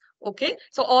 Okay,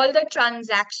 so all the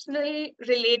transactional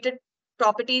related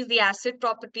properties, the asset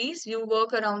properties, you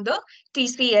work around the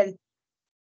TCL.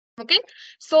 Okay,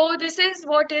 so this is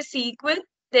what is SQL.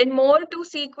 Then more to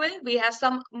SQL, we have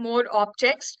some more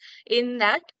objects in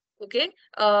that. Okay,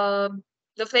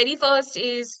 the very first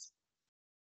is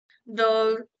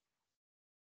the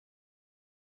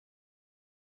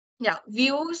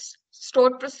views,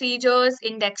 stored procedures,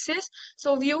 indexes.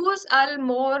 So views are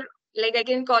more like, I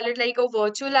can call it like a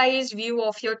virtualized view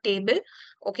of your table.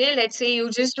 Okay, let's say you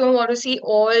just don't want to see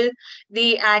all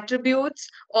the attributes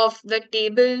of the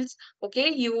tables. Okay,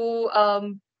 you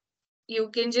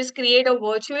can just create a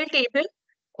virtual table.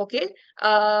 Okay,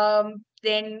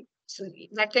 then so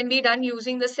that can be done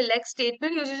using the select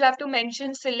statement. You just have to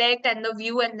mention select and the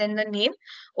view and then the name.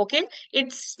 Okay,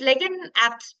 it's like an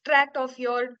abstract of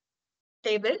your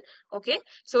table. Okay,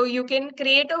 so you can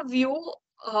create a view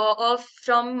of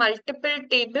from multiple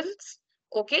tables.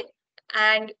 Okay,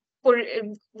 and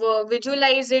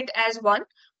visualize it as one.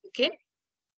 Okay,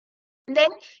 then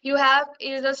you have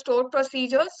is a stored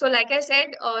procedure. So like I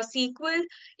said, SQL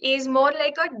is more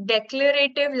like a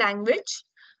declarative language.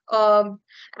 Um,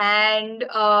 and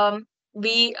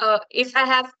we if I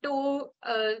have to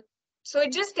so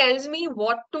it just tells me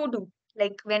what to do.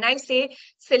 Like when I say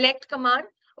select command,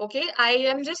 okay, I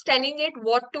am just telling it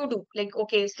what to do. Like,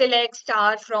 okay, select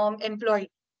star from employee.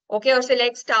 Okay, or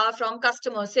select star from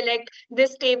customer, select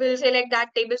this table, select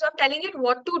that table. So I'm telling it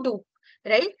what to do,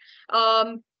 right?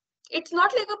 Um, it's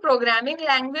not like a programming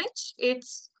language.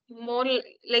 It's more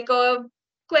like a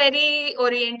query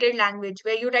oriented language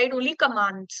where you write only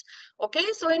commands. Okay,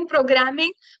 so in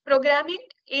programming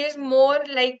is more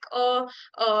like a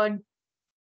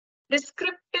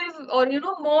descriptive, or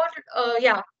more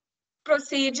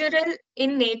procedural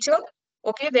in nature.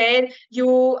 Okay, where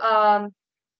you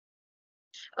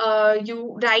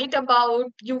write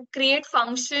about, you create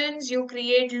functions, you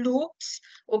create loops,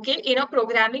 okay, in a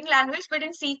programming language. But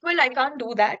in SQL, I can't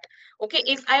do that. Okay,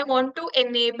 if I want to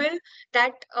enable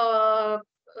that, uh,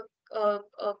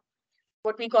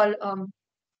 what we call,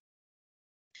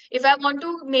 If I want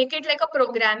to make it like a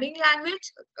programming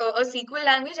language, a SQL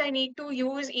language, I need to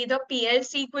use either PL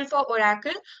SQL for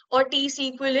Oracle or T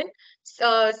SQL in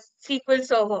SQL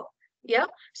Server. Yeah.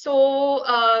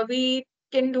 So we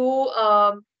can do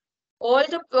all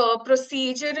the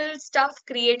procedural stuff,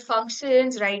 create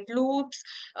functions, write loops,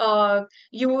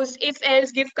 use if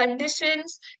else, give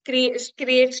conditions,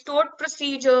 create stored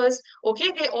procedures.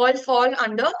 Okay, they all fall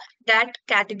under that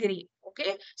category.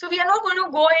 Okay, so we are not going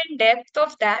to go in depth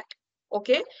of that.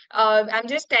 Okay, I'm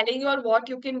just telling you all what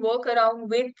you can work around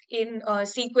with in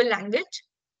SQL language.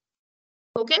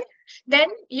 Okay, then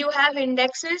you have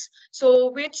indexes. So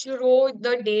which row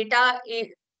the data is,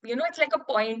 it's like a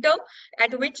pointer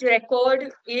at which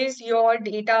record is your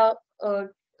data,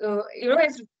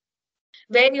 is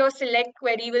where your select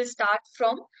query will start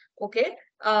from. Okay.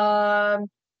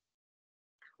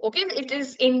 Okay, it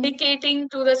is indicating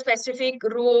to the specific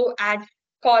row at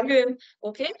column.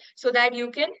 Okay, so that you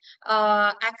can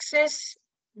access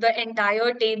the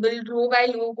entire table row by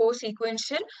row, go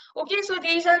sequential. Okay, so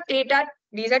these are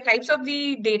types of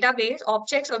the database,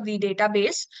 objects of the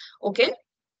database. Okay,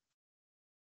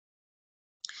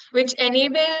 which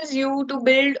enables you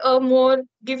to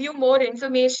give you more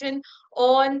information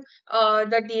on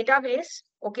the database.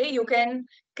 Okay, you can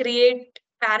create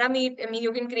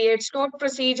you can create stored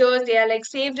procedures. They are like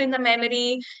saved in the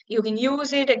memory. You can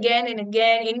use it again and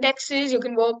again. Indexes, you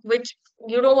can work which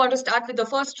you don't want to start with the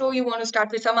first row, you want to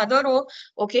start with some other row.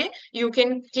 Okay, you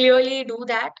can clearly do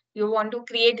that. You want to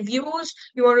create views,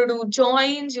 you want to do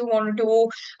joins, you want to do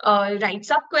write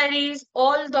subqueries.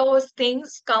 All those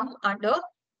things come under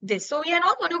this. So we are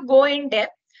not going to go in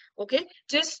depth. Okay,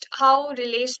 just how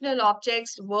relational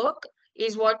objects work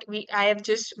is what I have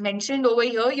just mentioned over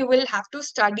here. You will have to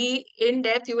study in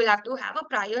depth. You will have to have a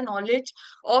prior knowledge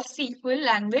of SQL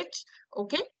language.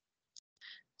 Okay,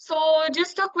 so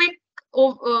just a quick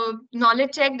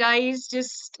knowledge check, guys.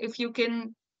 Just if you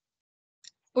can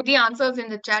put the answers in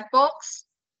the chat box.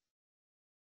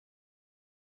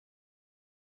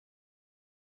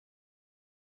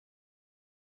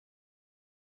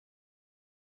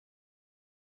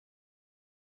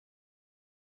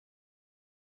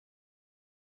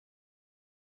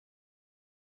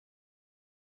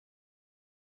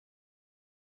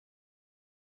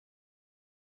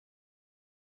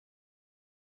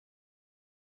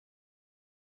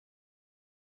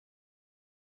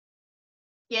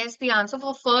 Yes, the answer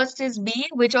for first is B.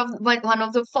 One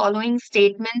of the following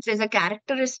statements is a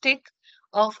characteristic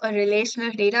of a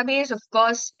relational database? Of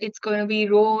course, it's going to be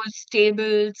rows,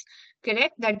 tables,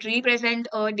 correct, that represent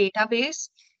a database.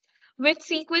 Which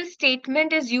SQL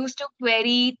statement is used to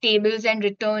query tables and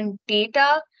return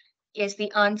data? Yes,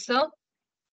 the answer.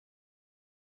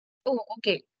 Oh,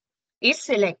 okay. Is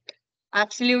select.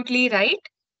 Absolutely right.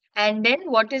 And then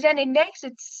what is an index?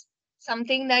 It's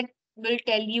something that will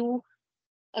tell you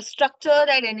a structure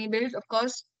that enables, of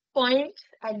course, points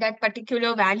at that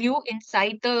particular value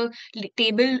inside the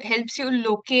table, helps you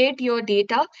locate your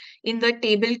data in the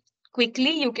table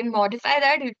quickly. You can modify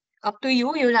that. Up to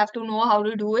you. You'll have to know how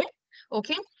to do it.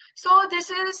 Okay. So this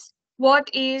is what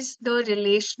is the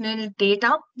relational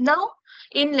data. Now,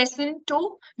 in lesson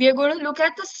 2, we are going to look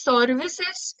at the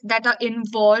services that are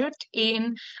involved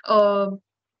in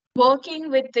working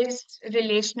with this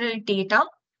relational data.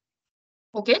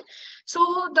 Okay, so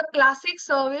the classic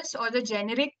service or the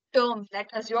generic term that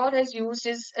Azure has used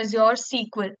is Azure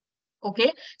SQL.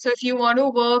 Okay, so if you want to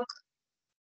work,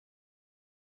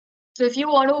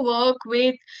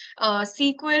 with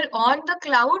SQL on the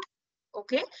cloud,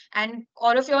 okay, and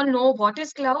all of you all know what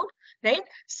is cloud, right?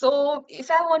 So if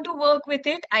I want to work with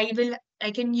it, I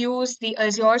can use the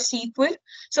Azure SQL.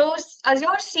 So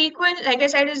Azure SQL, like I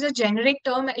said, is a generic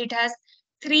term. It has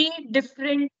 3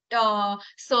 different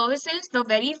services. The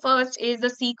very first is the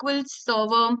SQL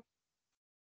Server,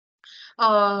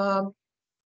 uh,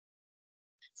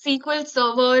 SQL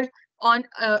Server on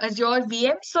Azure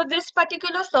VM. So this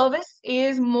particular service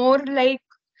is more like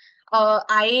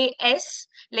IaaS,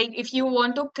 like if you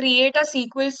want to create a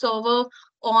SQL server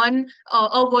on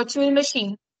a virtual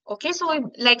machine. Okay, so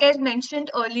like I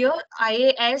mentioned earlier,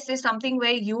 IaaS is something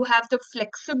where you have the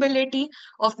flexibility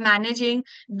of managing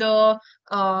the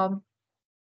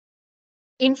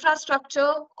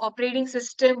infrastructure, operating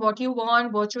system, what you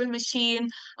want, virtual machine,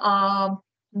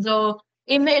 the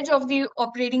image of the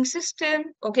operating system.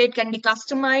 Okay, it can be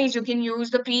customized. You can use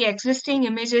the pre-existing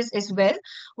images as well.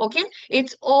 Okay,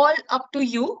 it's all up to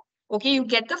you. Okay, you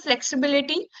get the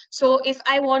flexibility. So if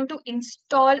I want to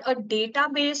install a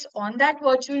database on that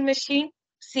virtual machine,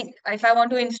 see, if I want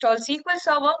to install SQL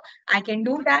Server, I can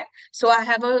do that. So I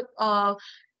have a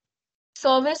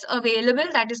service available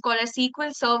that is called a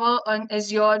SQL Server on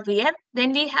Azure VM.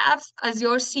 Then we have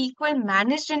Azure SQL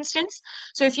Managed Instance.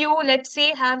 So if you, let's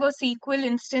say, have a SQL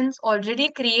instance already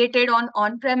created on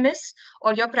on-premise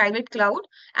or your private cloud,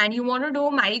 and you want to do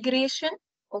migration,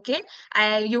 okay,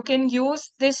 you can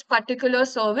use this particular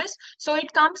service. So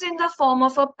it comes in the form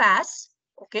of a pass.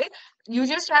 Okay, you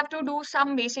just have to do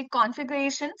some basic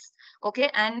configurations, okay,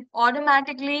 and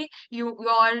automatically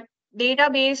your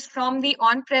database from the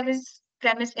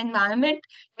on-premise environment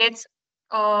gets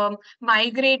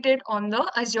migrated on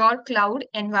the Azure cloud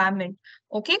environment.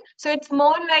 Okay, so it's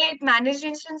more like managed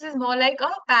instance is more like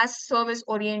a PaaS service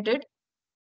oriented.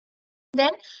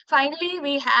 Then finally,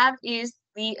 we have is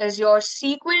the Azure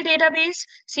SQL database.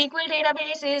 SQL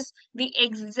database is the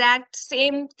exact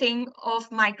same thing of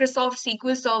Microsoft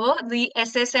SQL Server, the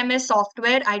SSMS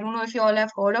software. I don't know if you all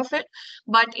have heard of it,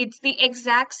 but it's the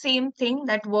exact same thing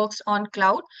that works on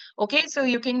cloud. Okay, so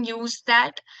you can use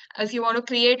that if you want to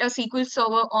create a SQL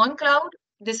Server on cloud.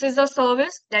 This is a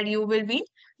service that you will be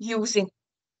using.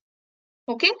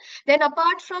 Okay, then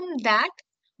apart from that,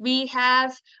 we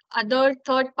have other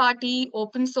third-party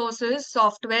open sources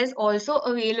softwares also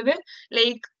available.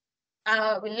 Like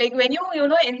when you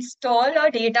know install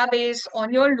a database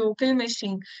on your local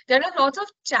machine, there are lots of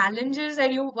challenges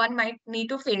that one might need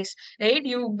to face, right?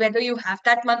 Whether you have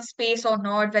that much space or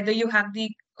not, whether you have the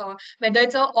whether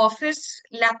it's an office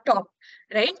laptop,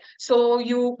 right? So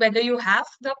whether you have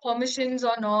the permissions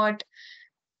or not,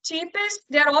 cheapest,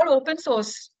 they're all open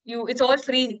source. It's all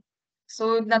free.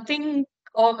 So nothing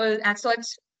as such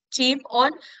cheap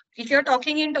on. If you're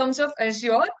talking in terms of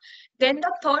Azure, then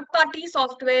the third-party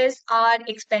softwares are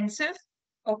expensive.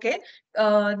 Okay,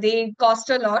 they cost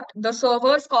a lot. The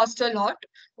servers cost a lot.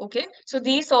 Okay, so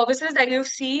these services that you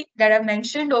see that I've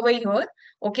mentioned over here,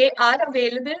 okay, are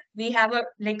available. We have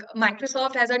like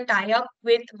Microsoft has a tie-up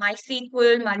with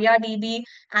MySQL, MariaDB,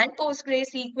 and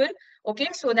PostgreSQL. Okay,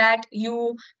 so that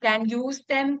you can use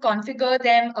them, configure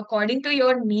them according to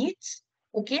your needs.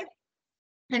 Okay,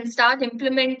 and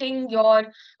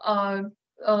uh,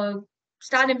 uh,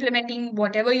 start implementing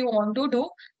whatever you want to do.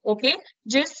 Okay,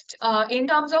 just in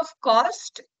terms of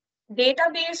cost,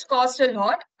 database costs a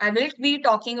lot. I will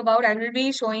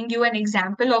be showing you an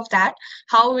example of that,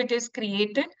 how it is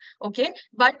created. Okay,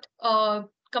 but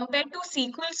compared to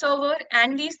SQL Server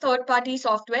and these third-party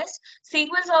softwares,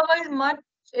 SQL Server is much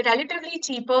relatively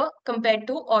cheaper compared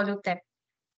to all of them.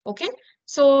 Okay,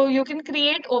 so you can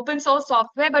create open source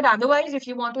software, but otherwise, if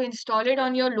you want to install it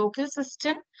on your local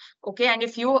system, okay, and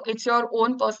if it's your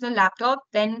own personal laptop,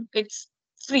 then it's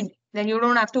free. Then you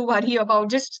don't have to worry about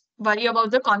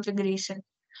the configuration.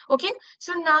 Okay,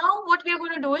 so now what we are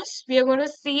going to do is we are going to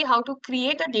see how to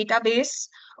create a database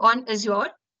on Azure.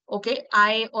 Okay,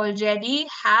 I already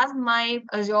have my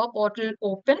Azure portal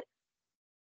open.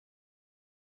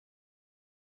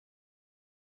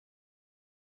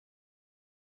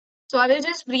 So I will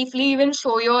just briefly even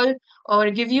show you all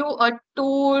or give you a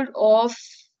tour of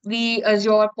the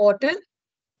Azure portal.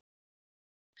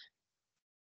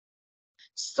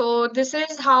 So this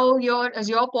is how your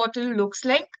Azure portal looks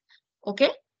like.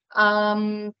 Okay.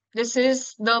 This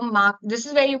is this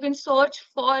is where you can search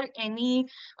for any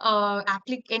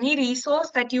any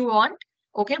resource that you want.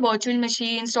 Okay, virtual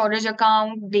machine, storage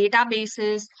account,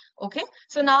 databases. Okay.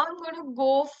 So now I'm going to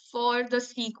go for the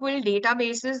SQL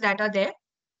databases that are there.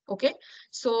 Okay.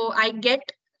 So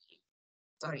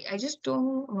sorry, I just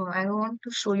don't know. I don't want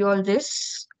to show you all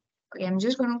this. Okay, I'm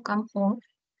just going to come home.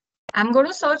 I'm going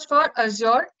to search for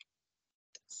Azure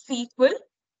SQL.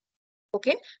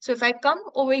 Okay, so if I come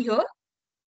over here,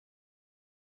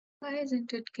 why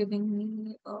isn't it giving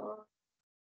me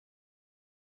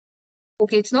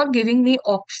okay, it's not giving me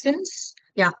options.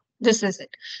 Yeah, this is it.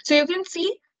 So you can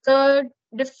see the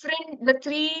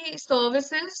three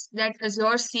services that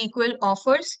Azure SQL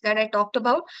offers that I talked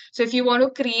about. So if you want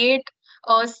to create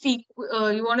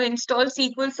you want to install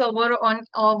SQL Server on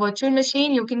a virtual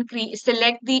machine, you can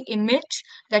select the image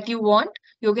that you want.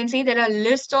 You can see there are a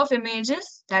list of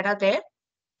images that are there.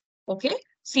 Okay,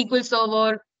 SQL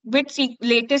Server, which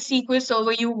latest SQL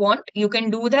Server you want, you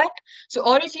can do that. So,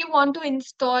 or if you want to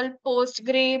install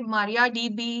Postgre,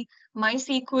 MariaDB,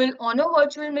 MySQL on a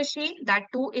virtual machine, that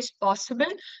too is possible.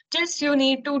 Just you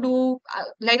need to do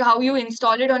like how you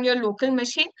install it on your local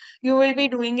machine, you will be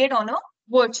doing it on a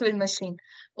virtual machine.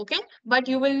 Okay, but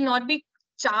you will not be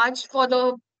charged for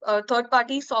the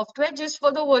third-party software, just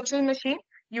for the virtual machine,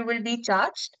 you will be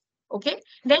charged. Okay,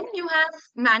 then you have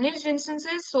managed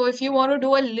instances. So if you want to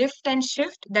do a lift and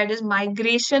shift, that is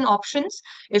migration options.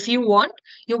 If you want,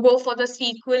 you go for the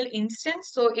SQL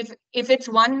instance. So if it's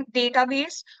one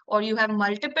database or you have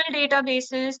multiple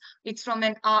databases, it's from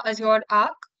an Azure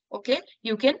Arc. Okay,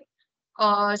 you can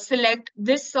select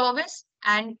this service.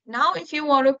 And now if you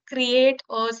want to create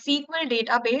a SQL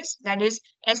database, that is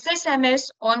SSMS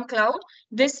on cloud,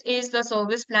 this is the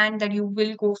service plan that you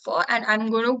will go for. And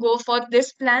I'm going to go for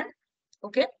this plan.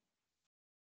 Okay.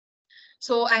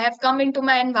 So I have come into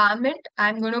my environment.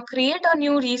 I'm going to create a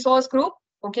new resource group.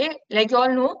 Okay. Like you all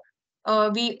know,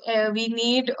 we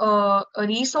need a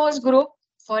resource group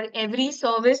for every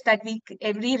service that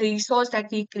every resource that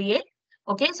we create.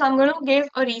 Okay. So I'm going to create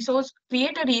a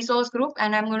resource group,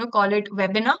 and I'm going to call it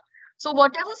webinar. So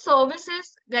whatever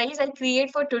services, guys, I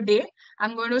create for today,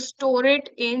 I'm going to store it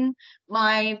in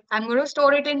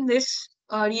this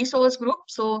resource group.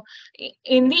 So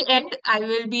in the end, I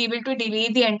will be able to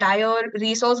delete the entire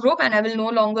resource group and I will no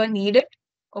longer need it.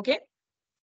 Okay.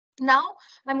 Now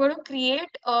I'm going to create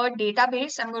a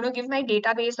database. I'm going to give my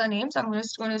database a name. So I'm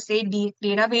just going to say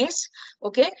database.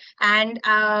 Okay. And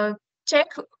check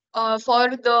for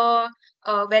the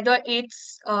whether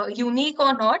it's unique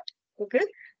or not. Okay.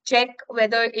 Check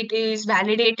whether it is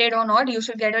validated or not. You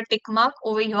should get a tick mark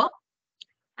over here.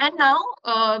 And now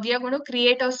we are going to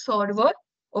create a server.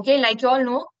 Okay, like you all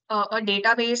know, a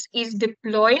database is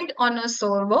deployed on a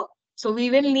server. So we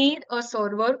will need a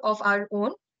server of our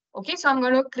own. Okay, so I'm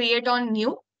going to create on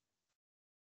new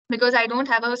because I don't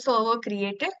have a server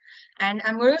created. And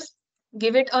I'm going to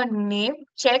give it a name,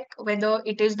 check whether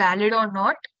it is valid or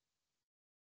not.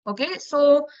 Okay,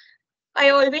 so I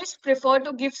always prefer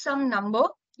to give some number.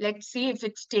 Let's see if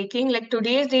it's taking, like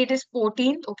today's date is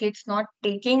 14th. Okay, it's not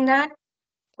taking that.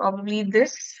 Probably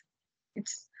this.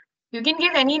 It's you can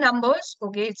give any numbers.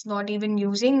 Okay, it's not even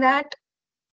using that.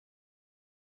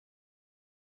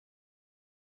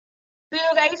 So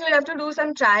you guys will have to do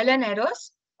some trial and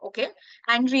errors. Okay,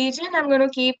 and region I'm going to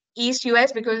keep East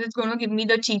US because it's going to give me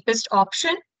the cheapest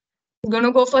option. I'm going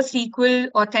to go for SQL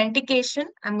authentication.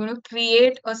 I'm going to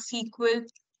create a SQL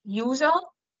user,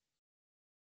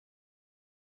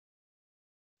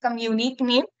 some unique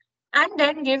name, and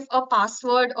then give a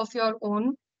password of your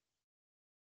own.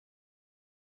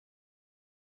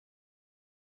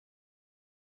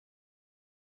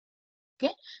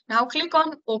 Okay, now click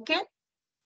on OK.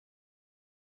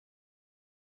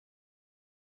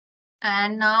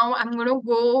 And now I'm going to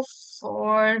go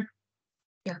for,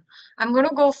 I'm going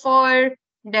to go for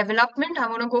development. I'm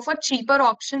going to go for cheaper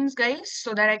options, guys,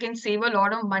 so that I can save a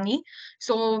lot of money.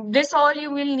 So this all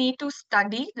you will need to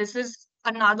study. This is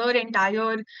another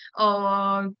entire,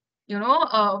 uh, you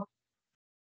know,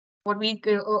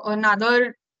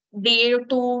 another day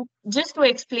to just to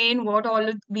explain what all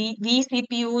of these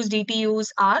CPUs, DPUs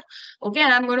are. Okay,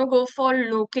 and I'm going to go for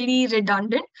locally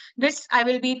redundant. This I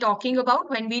will be talking about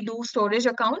when we do storage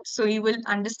accounts. So you will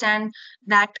understand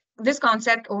that this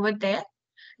concept over there.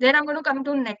 Then I'm going to come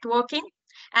to networking,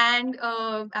 and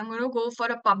I'm going to go for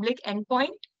a public endpoint.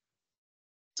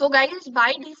 So guys,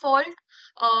 by default,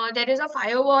 there is a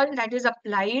firewall that is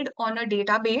applied on a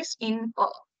database in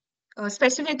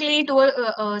specifically to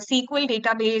a SQL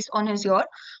database on Azure.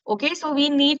 Okay, so we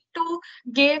need to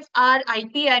give our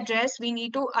IP address. We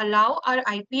need to allow our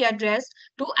IP address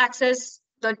to access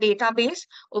the database.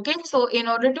 Okay, so in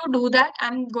order to do that,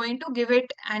 I'm going to give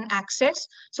it an access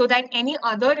so that any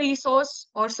other resource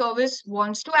or service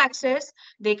wants to access,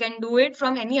 they can do it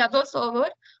from any other server.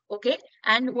 Okay,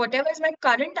 and whatever is my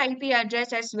current IP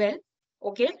address as well.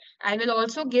 Okay, I will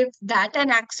also give that an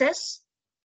access.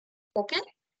 Okay.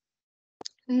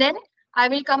 Then I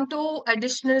will come to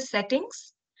additional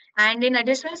settings. And in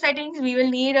additional settings, we will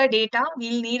need a data.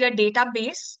 We'll need a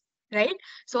database, right?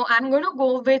 So I'm going to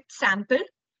go with sample.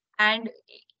 And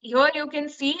here you can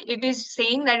see it is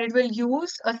saying that it will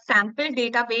use a sample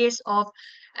database of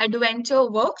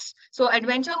AdventureWorks. So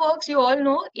AdventureWorks, you all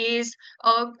know, is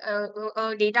a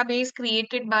database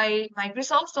created by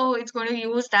Microsoft. So it's going to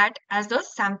use that as the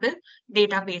sample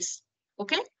database.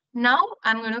 Okay. Now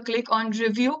I'm going to click on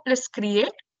review plus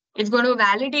create. It's going to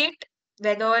validate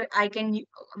whether I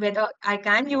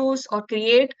can use or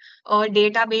create a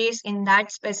database in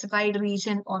that specified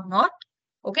region or not.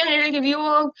 Okay, and it will give you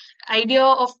an idea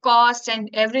of cost and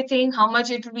everything, how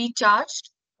much it will be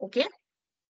charged. Okay,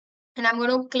 and I'm going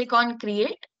to click on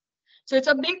create. So it's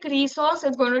a big resource.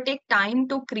 It's going to take time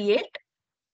to create.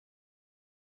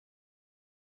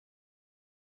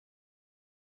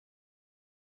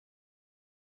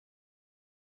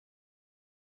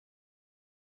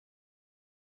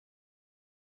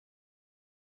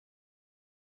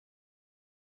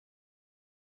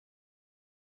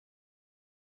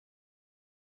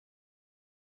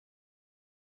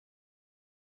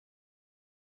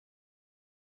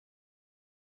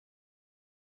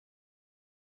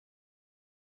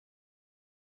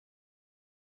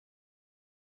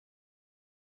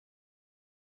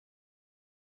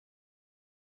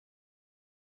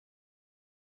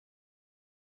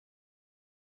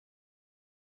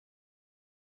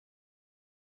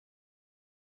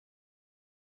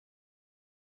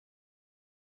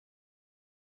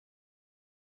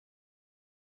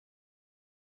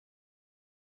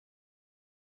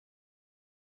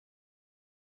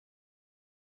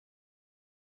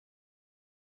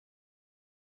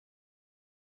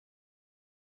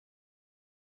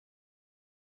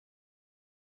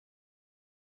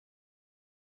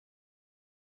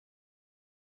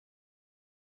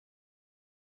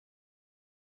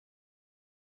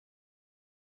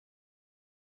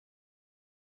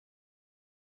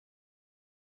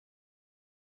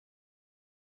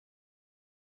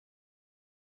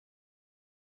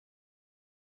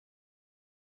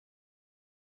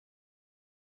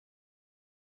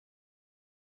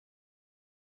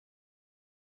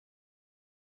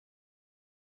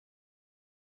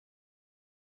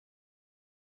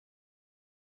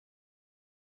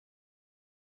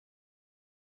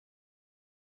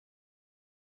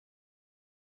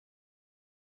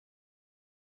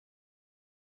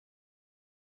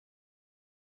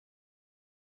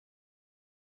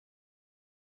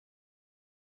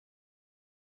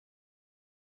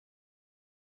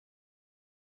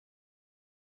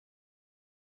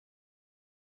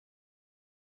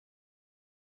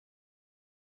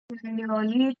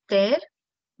 Nearly there.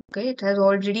 Okay, it has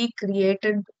already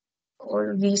created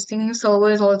all these things.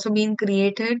 Server is also being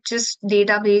created. Just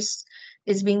database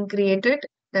is being created.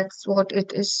 That's what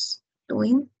it is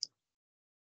doing.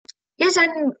 Yes,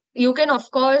 and you can of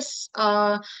course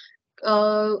uh,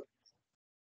 upload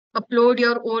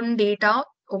your own data.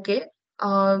 Okay,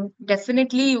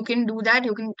 definitely you can do that.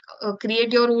 You can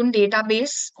create your own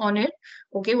database on it.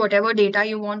 Okay, whatever data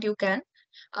you want, you can.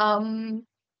 Um,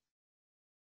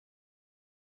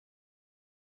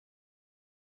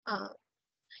 uh,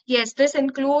 yes, this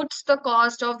includes the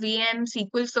cost of VM,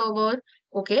 SQL Server.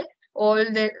 Okay, all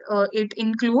that it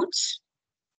includes.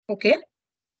 Okay.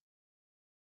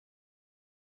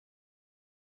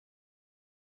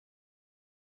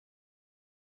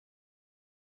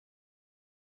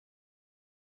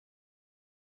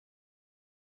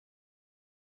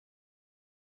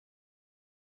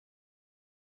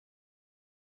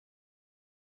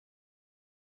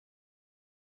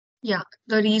 Yeah,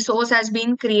 the resource has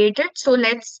been created. So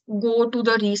let's go to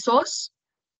the resource.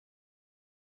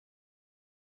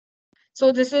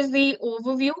 So this is the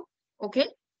overview. Okay.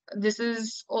 This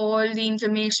is all the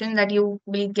information that you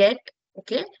will get.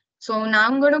 Okay. So now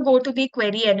I'm going to go to the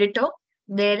query editor.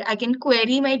 There I can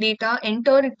query my data,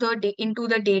 enter into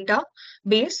the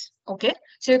database. Okay.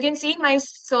 So you can see my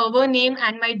server name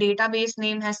and my database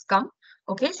name has come.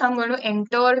 Okay. So I'm going to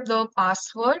enter the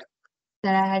password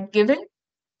that I had given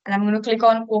and I'm going to click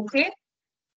on OK.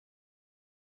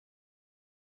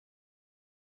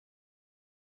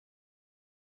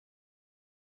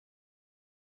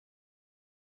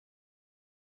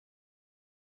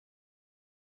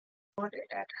 What did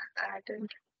I add?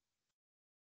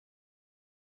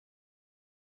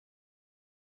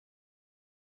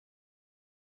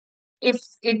 If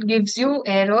it gives you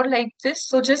error like this,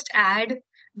 so just add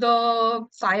the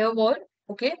firewall.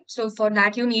 Okay, so for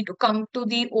that you need to come to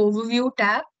the overview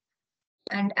tab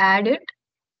and add it.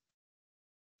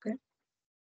 Okay,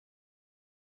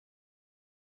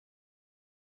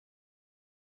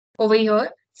 over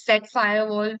here, set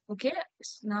firewall. Okay,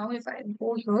 so now if I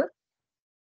go here,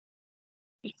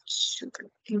 it should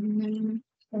give me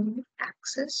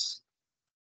access.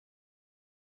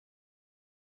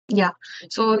 Yeah,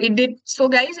 so it did. So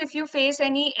guys, if you face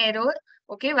any error,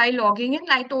 okay, while logging in,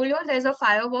 I told you there's a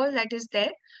firewall that is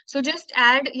there. So just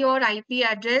add your IP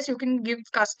address. You can give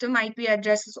custom IP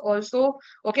addresses also.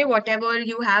 Okay, whatever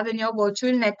you have in your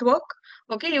virtual network.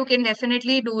 Okay, you can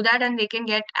definitely do that and they can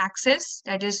get access.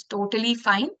 That is totally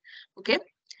fine. Okay,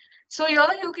 so here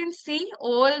you can see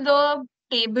all the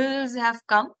tables have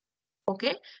come.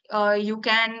 Okay, you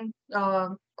can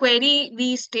query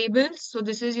these tables. So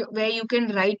this is where you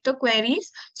can write the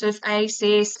queries. So if I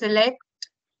say select,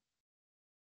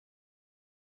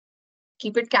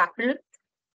 keep it capital,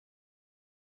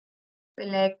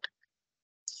 select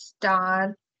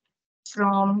star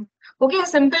from, okay, a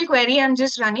simple query I'm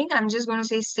just running. I'm just going to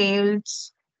say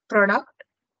sales product.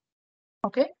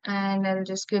 Okay, and I'll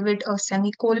just give it a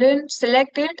semicolon,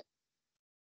 select it,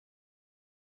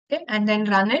 okay, and then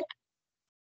run it.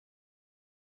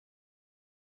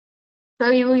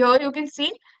 So here you can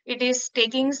see it is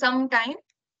taking some time,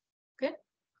 okay,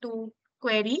 to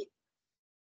query.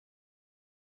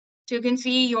 So you can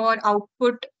see your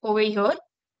output over here.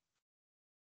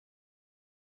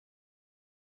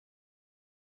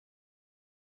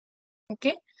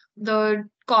 Okay, the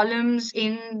columns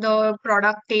in the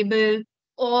product table,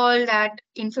 all that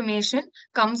information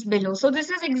comes below. So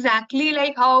this is exactly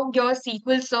like how your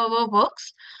SQL server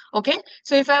works. Okay,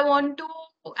 so if I want to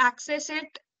access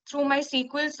it through my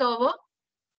SQL server,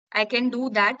 I can do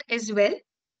that as well.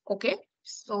 Okay,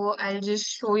 so I'll just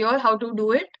show you all how to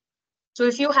do it. So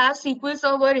if you have SQL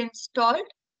server installed,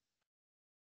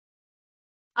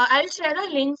 I'll share a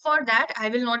link for that. I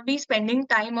will not be spending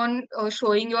time on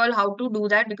showing you all how to do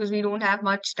that because we don't have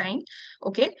much time.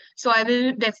 Okay, so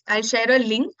I'll share a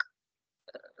link.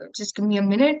 Just give me a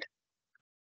minute.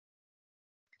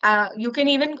 I'll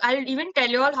even tell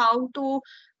you all how to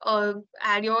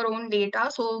add your own data,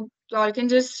 so you all can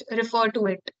just refer to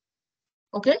it.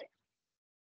 Okay.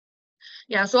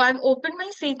 Yeah. So I've opened my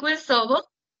SQL server.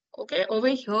 Okay. Over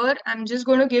here, I'm just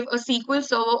going to give a SQL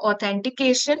server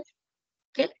authentication.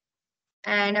 Okay.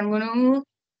 And I'm going to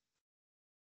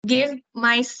give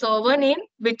my server name,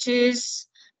 which is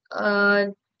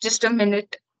just a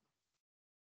minute.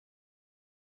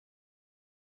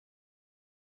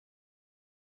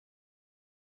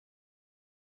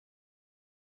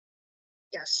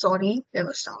 Yeah, sorry, there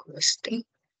was some mistake.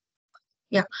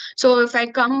 Yeah, so if I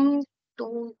come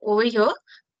to over here,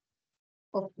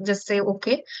 Just say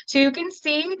okay. So you can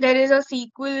see there is a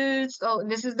SQL. So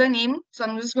this is the name. So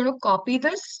I'm just going to copy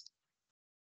this.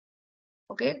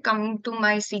 Okay, come to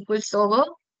my SQL server.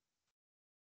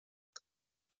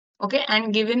 Okay,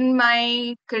 and given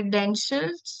my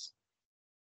credentials,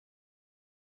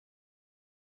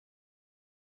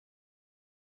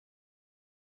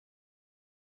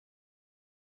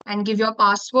 and give your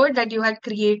password that you had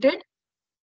created.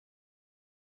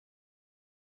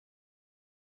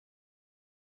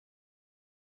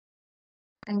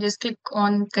 And just click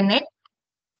on connect.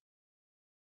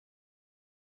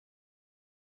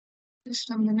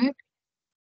 Just a minute.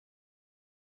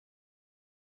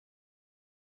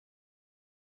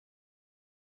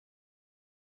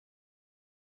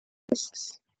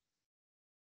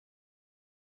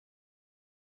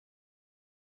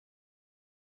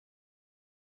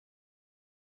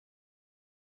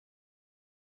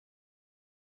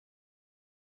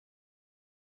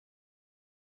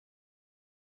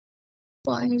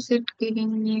 Why is it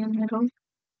giving me an error?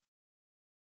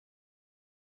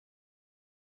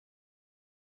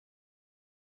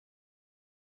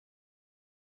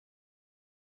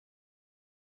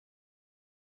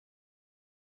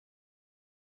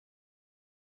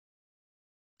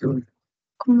 Come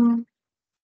on.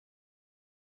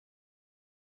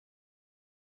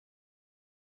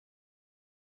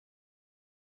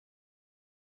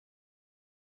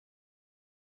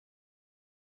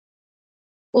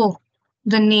 Oh,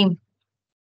 the name.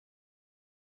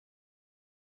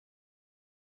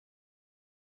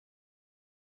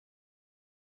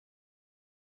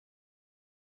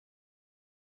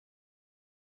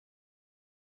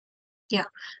 Yeah.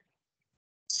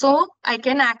 So I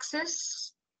can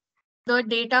access the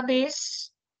database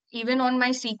even on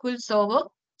my SQL server.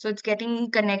 So it's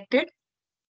getting connected.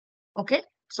 Okay.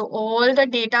 So all the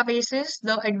databases,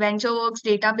 the AdventureWorks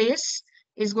database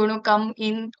is going to come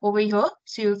in over here.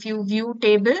 So if you view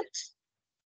tables,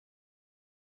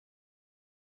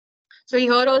 so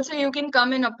here also you can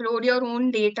come and upload your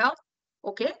own data.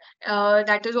 Okay.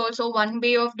 That is also one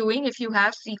way of doing. If you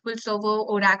have SQL Server,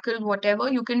 Oracle,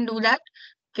 whatever, you can do that.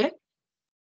 Okay.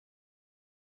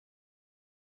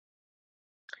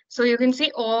 So you can see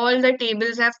all the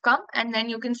tables have come and then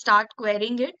you can start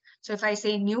querying it. So if I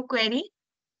say new query,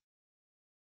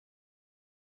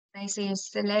 I say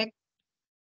select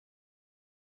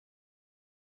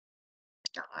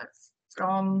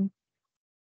from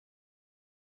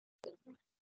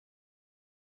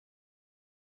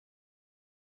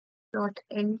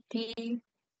 .lt,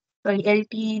 sorry,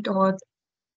 lt dot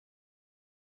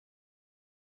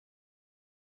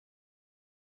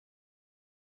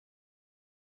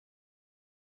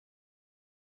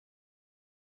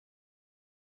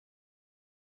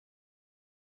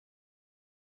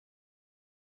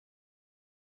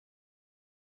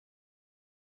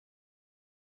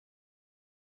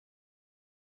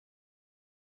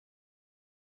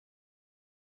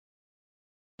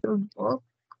work.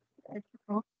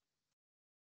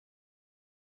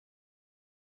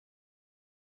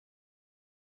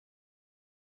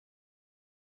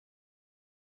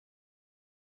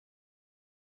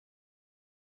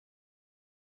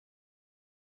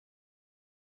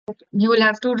 You will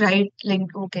have to write like,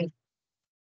 okay.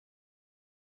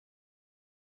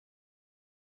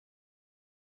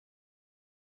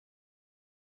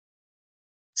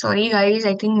 Sorry guys,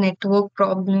 I think network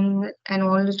problem and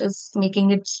all it is making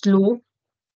it slow.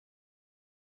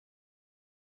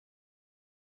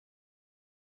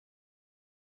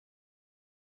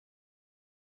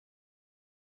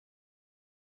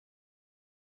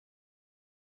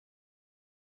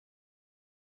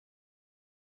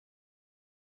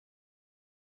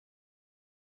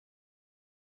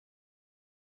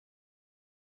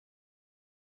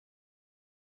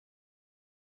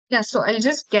 Yeah, so I'll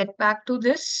just get back to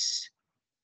this.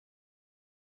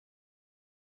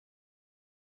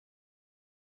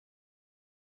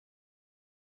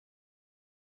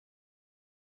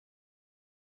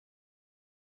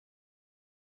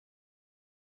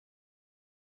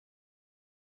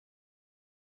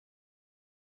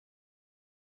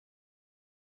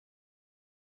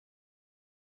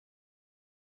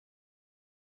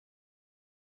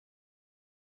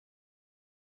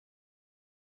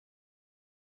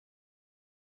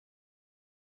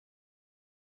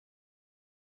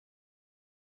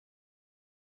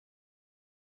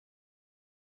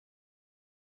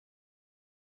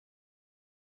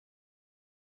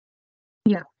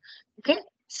 Yeah. Okay.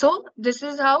 So this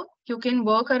is how you can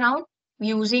work around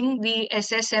using the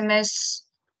SSMS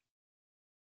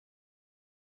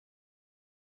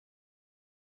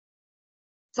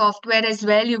software as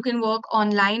well. You can work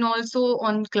online also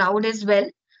on cloud as well.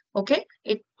 Okay,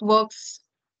 it works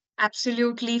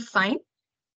absolutely fine.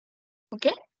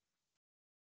 Okay,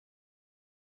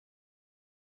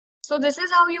 so this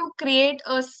is how you create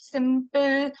a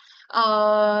simple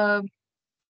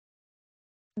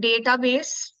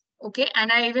database. Okay,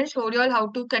 and I even showed you all how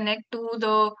to connect to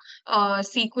the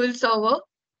SQL server.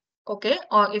 Okay,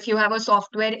 or if you have a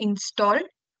software installed.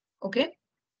 Okay.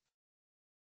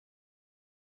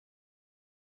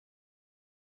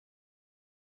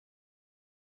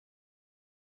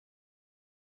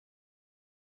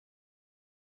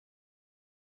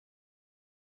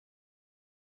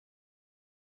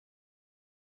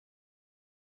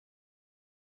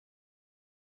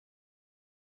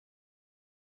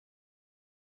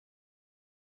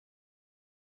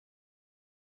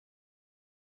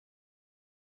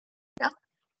 Yeah.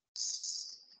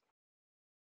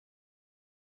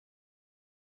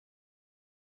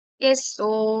 Yes,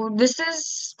 so this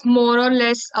is more or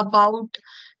less about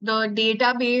the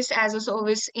database as a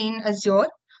service in Azure.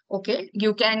 Okay,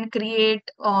 you can create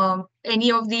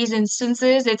any of these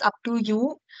instances. It's up to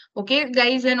you. Okay,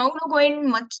 guys, we're not going to go in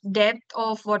much depth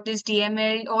of what is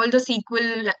DML, all the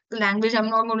SQL language. I'm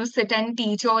not going to sit and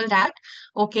teach all that.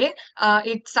 Okay,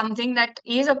 it's something that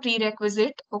is a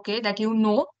prerequisite. Okay, that you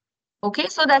know. Okay,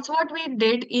 so that's what we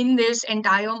did in this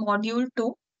entire module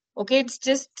too. Okay, it's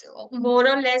just more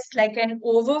or less like an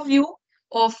overview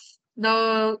of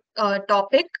the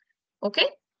topic. Okay,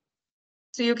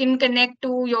 so you can connect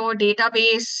to your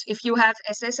database if you have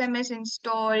SSMS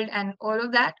installed and all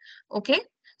of that. Okay,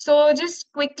 so just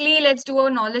quickly, let's do a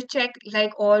knowledge check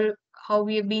like all how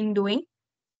we've been doing.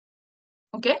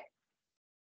 Okay.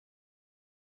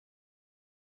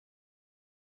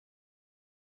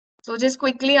 So just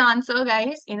quickly answer,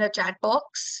 guys, in the chat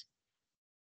box.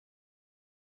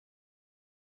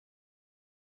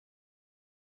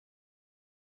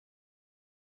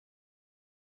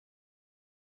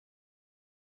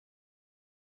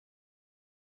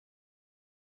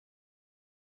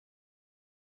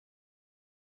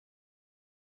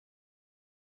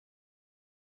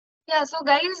 Yeah, so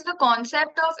guys, the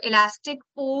concept of elastic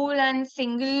pool and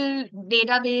single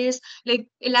database, like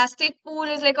elastic pool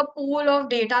is like a pool of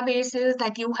databases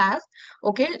that you have.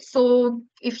 Okay, so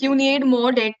if you need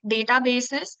more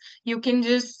databases, you can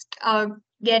just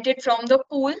get it from the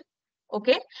pool.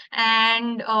 Okay,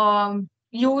 and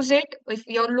use it. If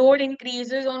your load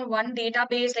increases on one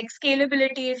database, like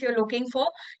scalability, if you're looking for,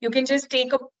 you can just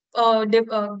take a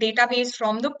database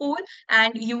from the pool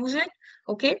and use it.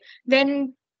 Okay,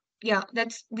 then yeah,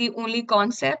 that's the only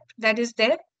concept that is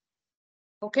there.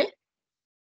 Okay.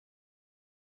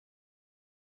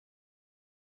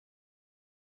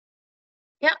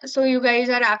 Yeah, so you guys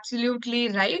are absolutely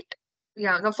right.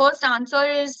 Yeah, the first answer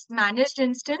is managed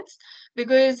instance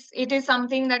because it is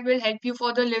something that will help you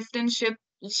for the lift and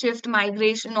shift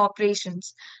migration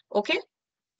operations. Okay.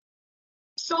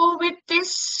 So with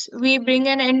this, we bring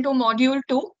an end to module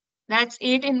 2. That's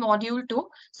it in module 2.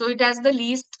 So it has the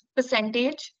least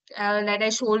percentage that I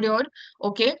showed you.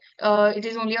 Okay. It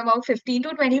is only about 15 to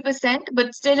 20%,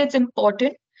 but still it's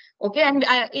important. Okay. And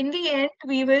in the end,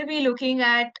 we will be looking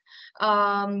at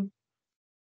um,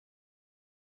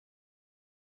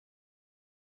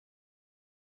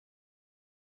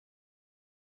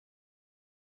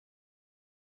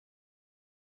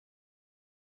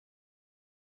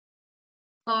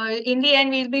 in the end,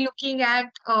 we'll be looking at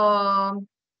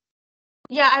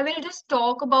yeah, I will just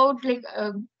talk about like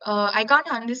I can't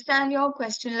understand your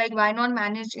question, like why not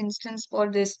manage instance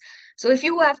for this? So if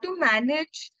you have to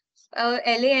manage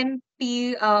LAMP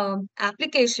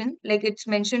application, like it's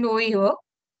mentioned over here,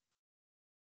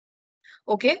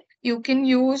 okay, you can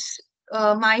use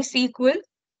MySQL,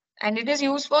 and it is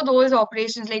used for those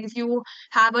operations. Like if you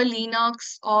have a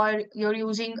Linux or you're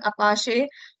using Apache,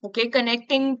 okay,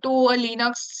 connecting to a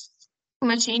Linux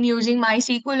machine using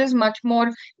MySQL is much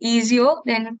more easier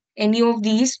than any of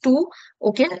these two.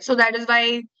 Okay, so that is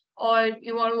why, or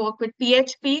you want to work with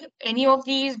PHP, any of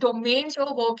these domains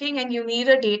you're working and you need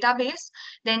a database,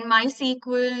 then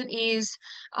MySQL is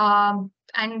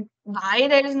and why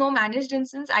there is no managed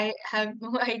instance, I have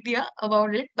no idea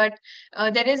about it, but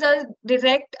there is a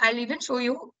direct, I'll even show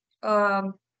you.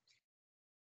 Um,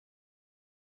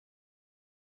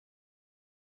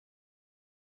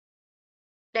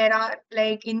 there are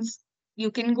like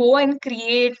you can go and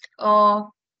create,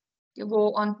 you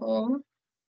go on home,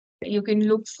 you can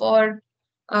look for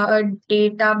a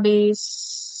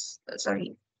database,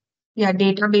 sorry, yeah,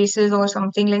 databases or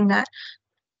something like that.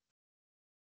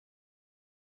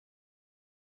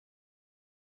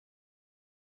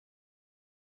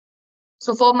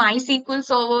 So for MySQL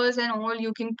servers and all,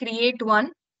 you can create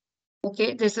one.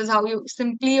 Okay, this is how you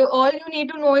simply, all you need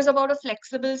to know is about a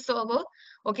flexible server.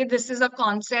 Okay, this is a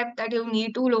concept that you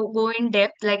need to go in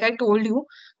depth, like I told you.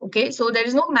 Okay, so there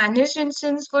is no managed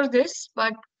instance for this,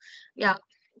 but yeah,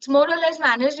 it's more or less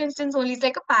managed instance only. It's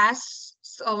like a PaaS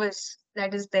service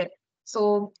that is there.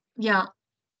 So yeah,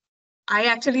 I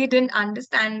actually didn't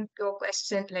understand your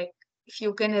question. Like, if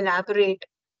you can elaborate.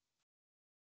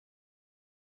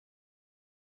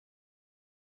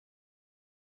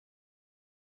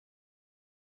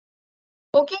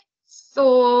 Okay,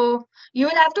 so you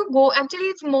will have to go. Actually,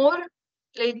 it's more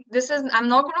like this is, I'm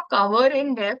not going to cover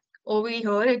in depth over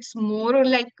here. It's more or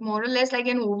less like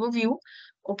an overview.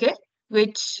 Okay,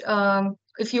 which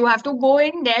if you have to go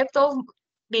in depth of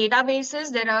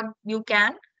databases, there are you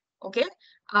can. Okay,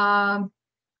 um,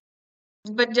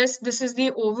 but just this is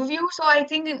the overview. So I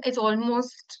think it's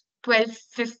almost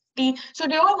 12:50. So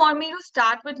do you want me to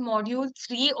start with module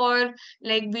 3 or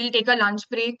like we'll take a lunch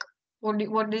break?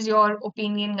 What is your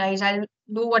opinion, guys? I'll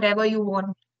do whatever you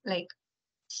want. Like,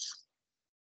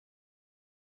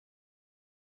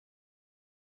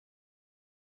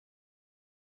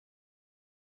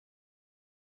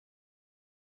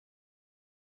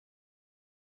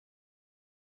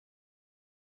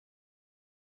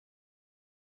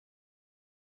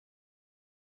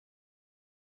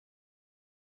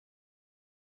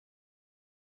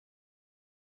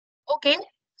 okay.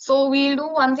 So we'll do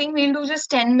one thing, we'll do just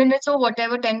 10 minutes or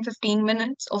whatever, 10-15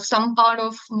 minutes of some part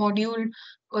of module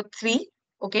 3.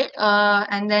 Okay.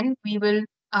 And then we will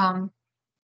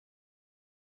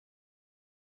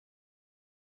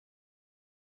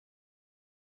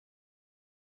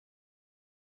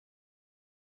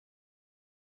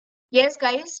yes,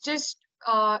 guys, just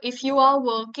if you are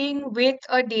working with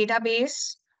a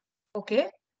database, okay,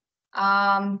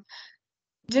 um,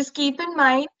 just keep in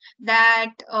mind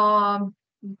that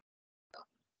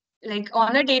like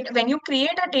on a data, when you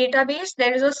create a database,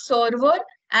 there is a server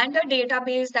and a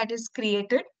database that is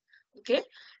created. Okay.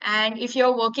 And if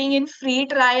you're working in free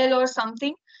trial or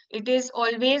something, it is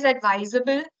always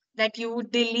advisable that you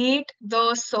delete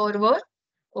the server.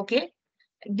 Okay,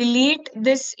 delete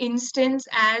this instance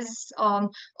as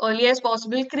early as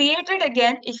possible. Create it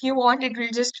again if you want. It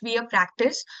will just be a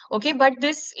practice. Okay, but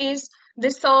this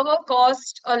server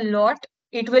cost a lot.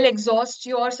 It will exhaust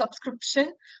your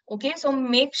subscription. Okay, so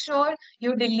make sure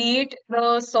you delete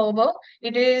the server.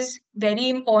 It is very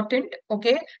important.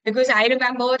 Okay, because I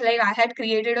remember like I had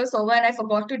created a server and I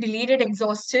forgot to delete it,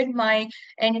 exhausted my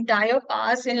entire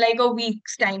pass in like a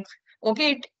week's time.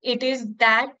 Okay, it is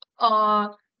that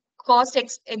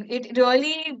it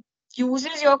really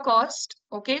uses your cost.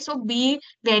 Okay, so be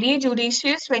very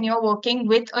judicious when you're working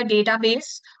with a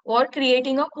database or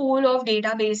creating a pool of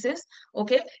databases.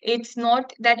 Okay, it's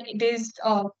not that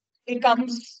it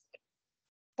comes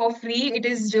for free. It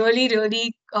is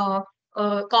really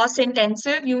cost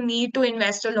intensive. You need to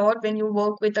invest a lot when you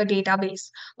work with a database.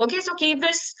 Okay, so keep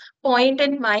this point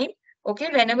in mind. Okay,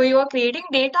 whenever you are creating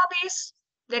database,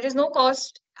 there is no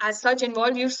cost as such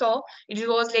involved. You saw it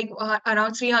was like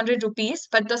around 300 rupees,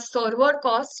 but the server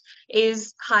cost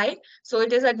is high. So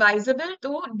it is advisable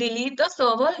to delete the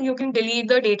server. You can delete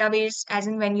the database as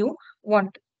in when you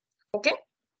want. Okay.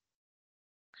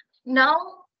 Now,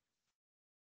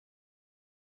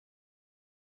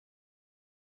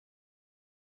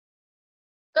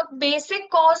 the basic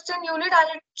cost and unit,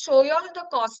 I'll show you all the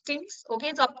costings. Okay,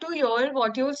 it's up to you all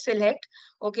what you select.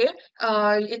 Okay,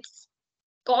 it's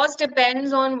cost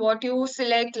depends on what you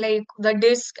select, like the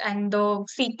disk and the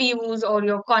CPUs or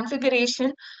your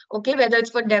configuration. Okay, whether it's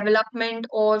for development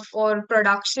or for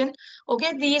production.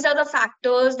 Okay, these are the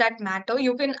factors that matter.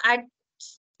 You can add,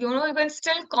 you can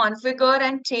still configure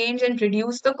and change and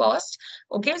reduce the cost.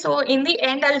 Okay, so in the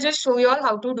end, I'll just show you all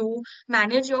how to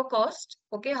manage your cost.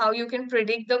 Okay, how you can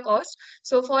predict the cost.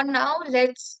 So for now,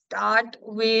 let's start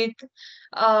with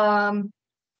um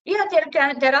yeah,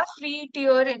 there are free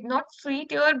tier, not free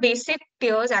tier, basic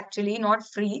tiers actually, not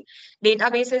free.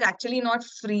 Database is actually not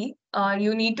free.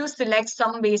 You need to select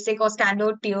some basic or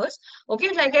standard tiers.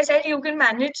 Okay, like I said, you can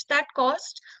manage that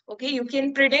cost. Okay, you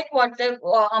can predict what the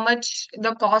how much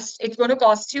the cost it's going to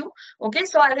cost you. Okay,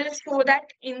 so I will show that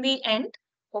in the end.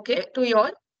 Okay, to you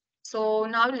all. So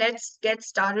now let's get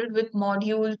started with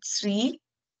module 3.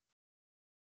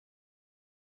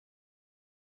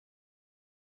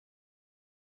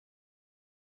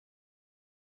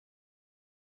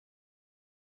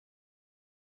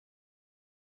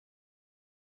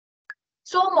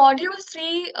 So module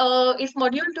 3, if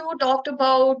module 2 talked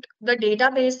about the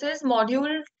databases,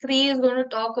 module 3 is going to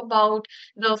talk about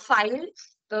the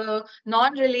files. the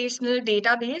non-relational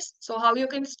database. So how you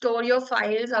can store your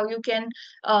files, how you can,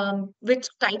 which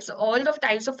types, all the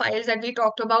types of files that we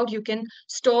talked about, you can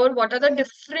store, what are the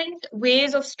different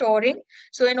ways of storing.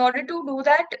 So in order to do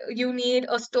that, you need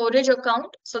a storage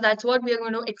account. So that's what we are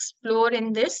going to explore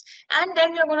in this. And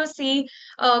then we're going to see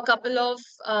a couple of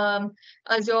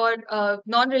Azure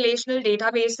non-relational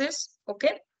databases.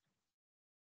 Okay.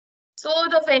 So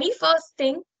the very first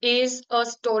thing is a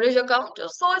storage account.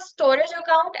 So a storage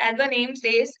account, as the name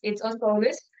says, it's a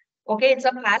service. Okay, it's a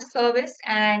PaaS service,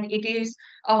 and it is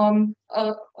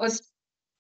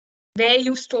where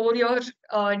you store your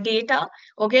data.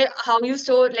 Okay, how you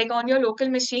store, like on your local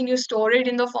machine, you store it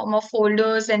in the form of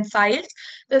folders and files.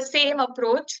 The same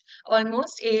approach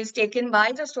almost is taken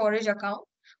by the storage account.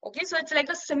 Okay, so it's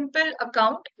like a simple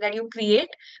account that you create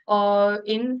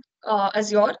in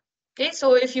Azure. Okay,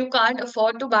 so if you can't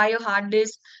afford to buy a hard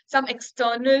disk, some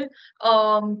external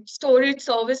storage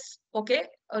service, okay,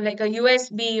 like a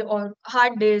USB or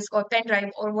hard disk or pen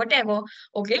drive or whatever,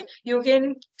 okay, you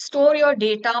can store your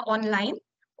data online,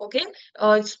 okay,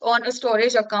 it's on a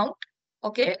storage account,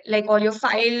 okay, like all your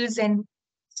files and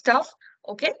stuff,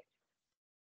 okay.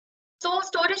 So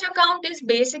storage account is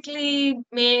basically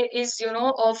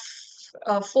of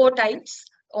four types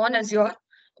on Azure.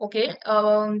 Okay,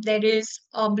 there is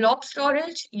a blob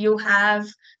storage, you have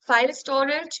file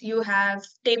storage, you have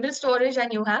table storage,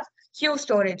 and you have queue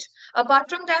storage. Apart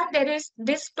from that, there is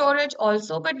disk storage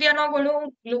also, but we are not going to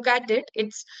look at it.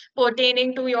 It's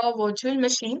pertaining to your virtual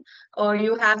machine, or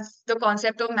you have the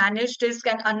concept of managed disk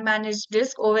and unmanaged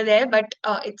disk over there, but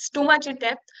it's too much in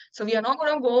depth. So we are not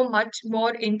going to go much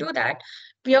more into that.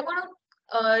 We are going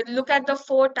to look at the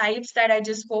four types that I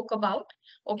just spoke about.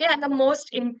 Okay, and the most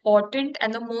important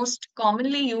and the most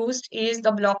commonly used is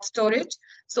the blob storage.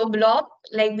 So blob,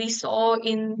 like we saw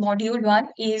in module 1,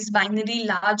 is binary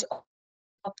large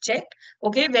object,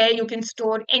 okay, where you can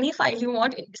store any file you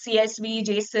want, CSV,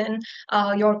 JSON,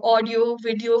 your audio,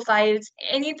 video files,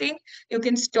 anything, you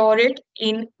can store it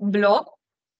in blob.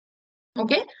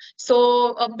 Okay,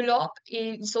 so a blob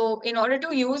is, so in order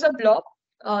to use a blob,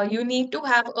 you need to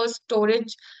have a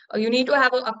storage, you need to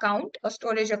have an account, a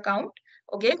storage account.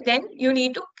 Okay, then you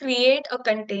need to create a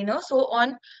container. So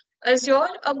on Azure,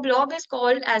 a blob is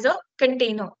called as a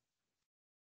container.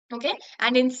 Okay,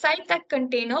 and inside that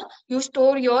container, you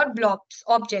store your blobs,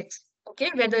 objects.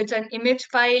 Okay, whether it's an image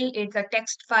file, it's a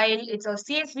text file, it's a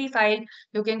CSV file,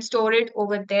 you can store it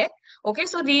over there. Okay,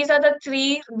 so these are the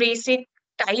three basic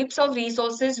types of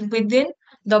resources within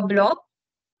the blob.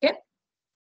 Okay,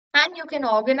 and you can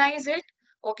organize it,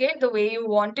 okay, the way you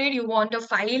want it. You want a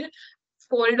file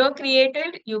folder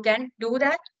created, you can do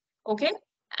that. Okay,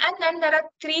 and then there are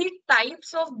three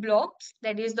types of blobs,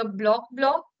 that is the blob,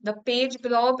 the page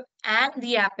blob, and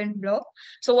the append blob.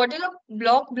 So what is a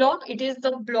blob? It is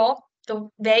the blob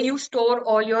where you store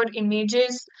all your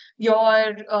images,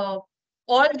 your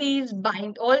all these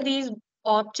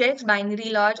objects, binary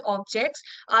large objects,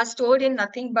 are stored in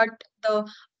nothing but the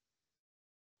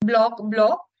blob.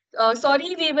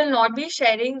 Sorry, we will not be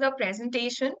sharing the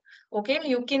presentation. Okay,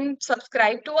 you can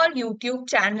subscribe to our YouTube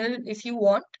channel if you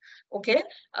want. Okay,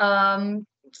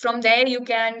 from there you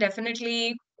can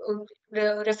definitely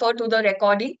refer to the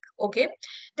recording. Okay,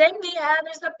 then we have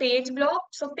is the page blob.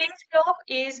 So page blob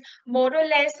is more or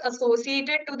less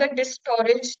associated to the disk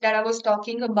storage that I was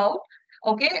talking about.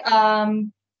 Okay,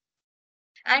 and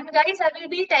guys, I will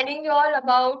be telling you all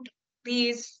about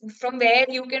these, from where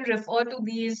you can refer to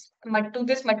these to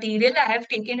this material. I have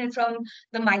taken it from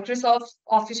the Microsoft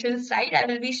official site. I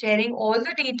will be sharing all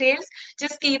the details.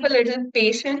 Just keep a little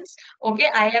patience. Okay,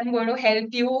 I am going to help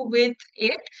you with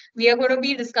it. We are going to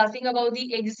be discussing about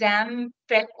the exam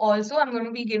prep also. I'm going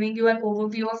to be giving you an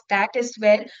overview of that as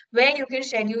well, where you can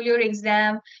schedule your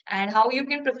exam and how you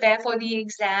can prepare for the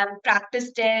exam,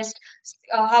 practice test,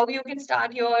 how you can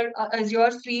start your Azure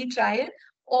free trial.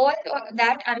 All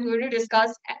that I'm going to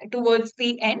discuss towards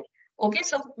the end. Okay,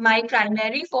 so my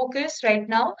primary focus right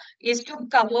now is to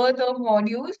cover the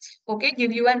modules, okay,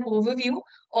 give you an overview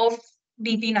of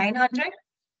DP-900.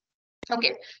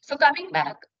 Okay, so coming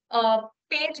back,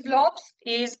 page blobs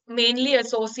is mainly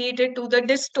associated to the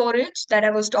disk storage that I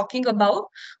was talking about.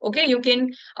 Okay, you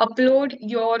can upload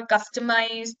your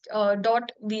customized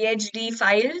 .vhd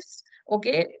files,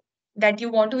 okay, that you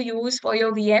want to use for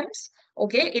your VMs.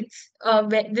 Okay, it's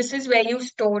this is where you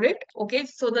store it. Okay,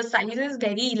 so the size is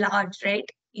very large, right?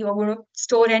 You are going to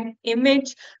store an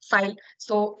image file.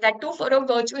 So that too for a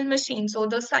virtual machine. So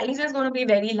the size is going to be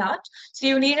very large. So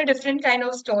you need a different kind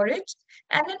of storage.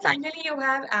 And then finally you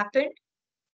have append,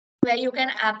 where you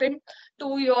can append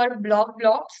to your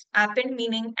blobs. Append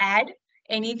meaning add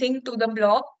anything to the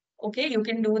blob, okay, you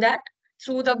can do that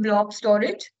through the blob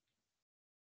storage.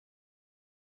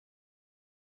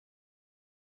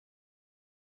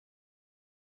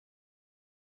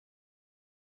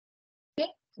 Okay,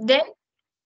 then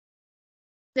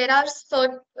there are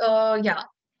certain, yeah.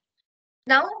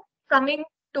 Now coming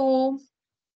to,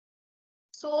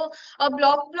 so a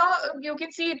blob, you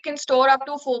can see it can store up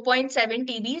to 4.7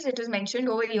 TBs. It is mentioned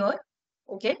over here.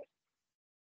 Okay.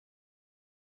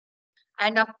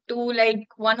 And up to like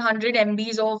 100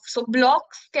 MBs of, so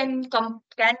blocks can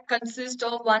consist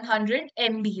of 100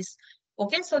 MBs.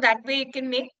 Okay, so that way it can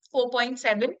make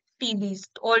 4.7 TBs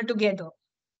altogether.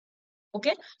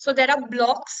 Okay, so there are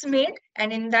blocks made,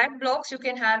 and in that blocks you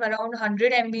can have around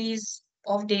 100 MBs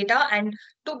of data, and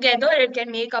together it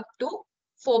can make up to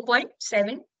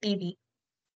 4.7 TB.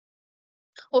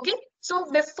 Okay, so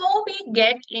before we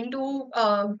get into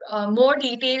more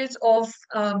details of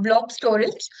blob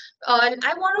storage,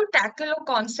 I want to tackle a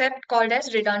concept called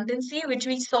as redundancy, which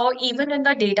we saw even in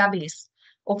the database.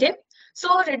 Okay,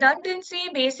 so redundancy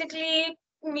basically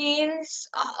means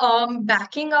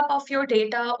backing up of your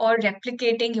data or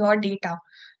replicating your data.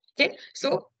 Okay,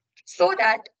 so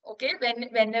that, okay,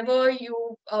 whenever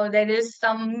you there is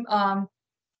some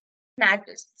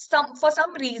for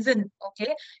some reason,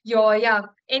 okay, your, yeah,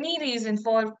 any reason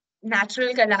for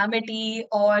natural calamity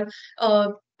or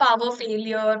power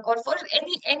failure, or for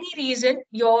any reason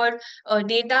your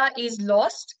data is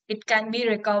lost, it can be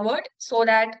recovered so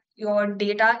that your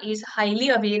data is highly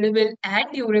available and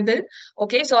durable.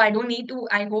 Okay, so I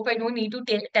hope I don't need to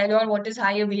tell you all what is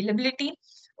high availability.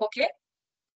 Okay,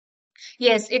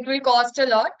 yes, it will cost a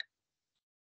lot,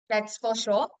 that's for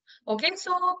sure. Okay,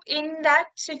 so in that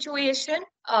situation,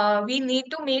 we need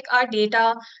to make our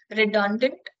data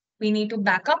redundant. We need to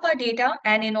back up our data.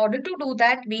 And in order to do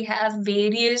that, we have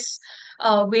various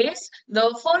ways.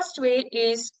 The first way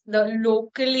is the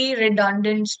locally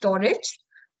redundant storage.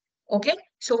 Okay,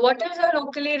 so what is a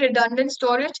locally redundant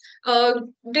storage?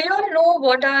 Do you all know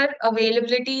what are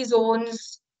availability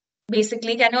zones?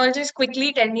 Basically, can you all just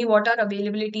quickly tell me what are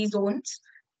availability zones?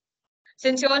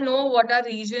 Since you all know what are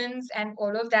regions and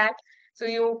all of that,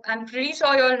 so I'm pretty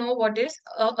sure you all know what is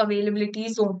a availability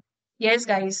zone. Yes,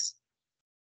 guys.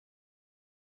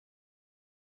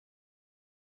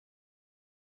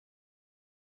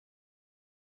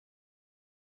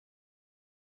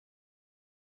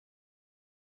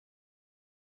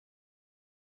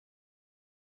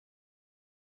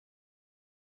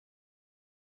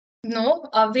 No,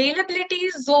 availability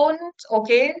zones,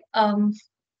 okay.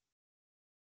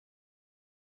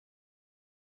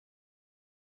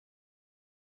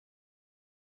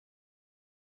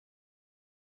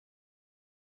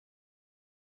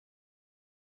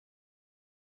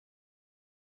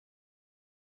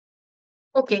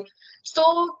 Okay,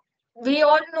 so we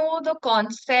all know the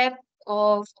concept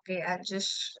of, okay, I'll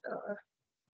just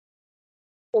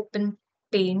open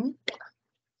Paint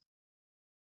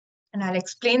and I'll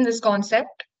explain this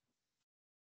concept.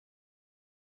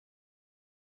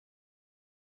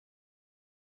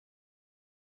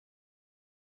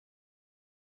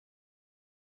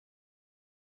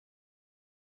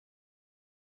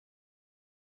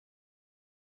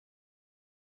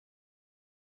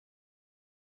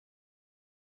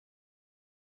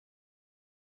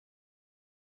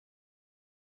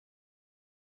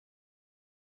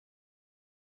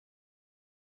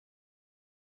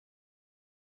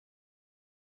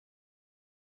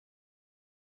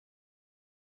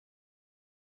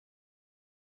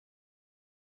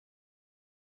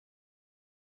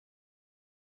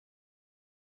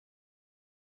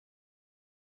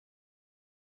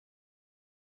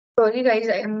 Sorry, guys,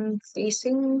 I am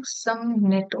facing some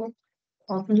network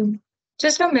problem.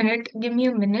 Just a minute, give me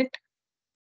a minute.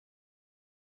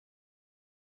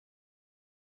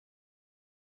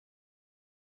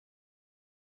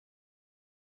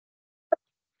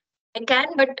 I can,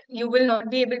 but you will not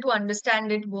be able to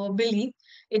understand it verbally.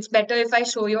 It's better if I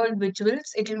show you all visuals.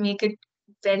 It will make it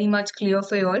very much clear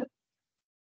for you all.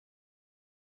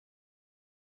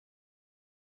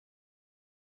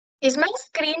 Is my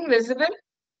screen visible?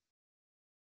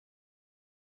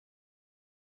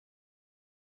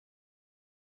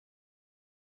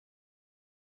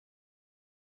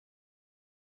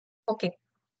 Okay.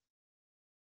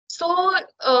 So,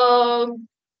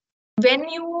 when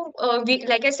you,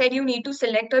 like I said, you need to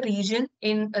select a region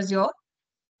in Azure.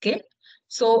 Okay.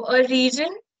 So, a region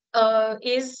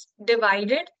is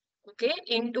divided, okay,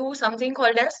 into something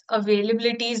called as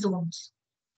availability zones.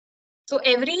 So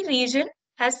every region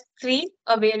has three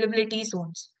availability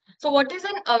zones. So what is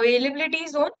an availability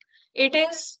zone? It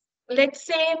is, let's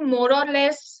say, more or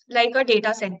less like a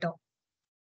data center.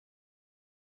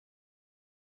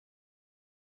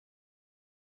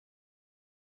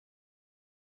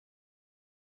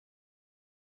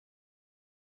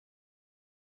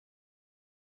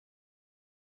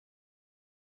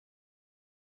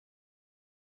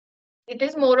 It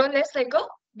is more or less like a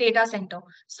data center.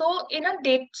 So in a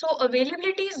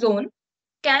availability zone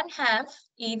can have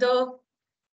either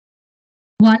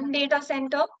one data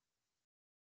center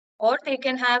or they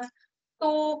can have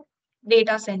two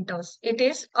data centers. It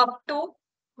is up to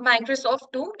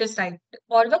Microsoft to decide,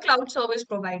 or the cloud service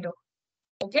provider.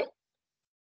 Okay.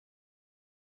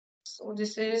 So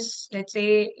this is, let's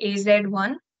say,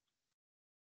 AZ1.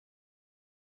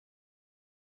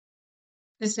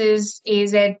 This is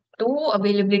AZ2,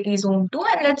 availability zone 2.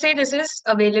 And let's say this is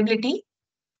availability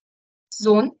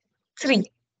zone 3.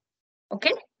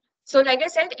 Okay. So like I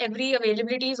said, every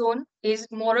availability zone is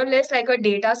more or less like a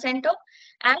data center,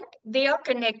 and they are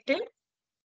connected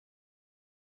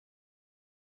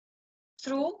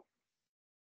through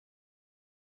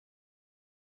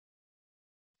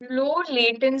low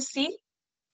latency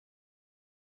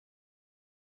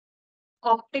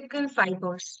optical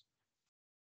fibers.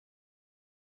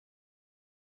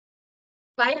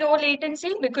 Why low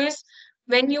latency? Because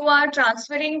when you are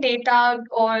transferring data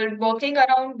or working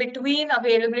around between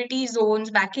availability zones,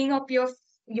 backing up your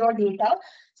data,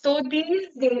 so these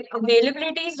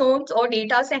availability zones or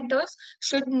data centers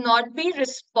should not be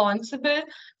responsible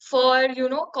for,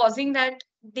 causing that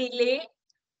delay,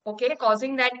 okay,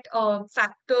 causing that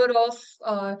factor of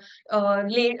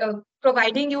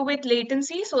providing you with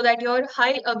latency so that your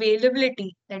high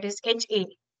availability, that is HA,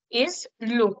 is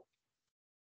low.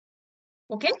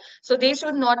 Okay, so they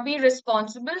should not be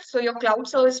responsible. So your cloud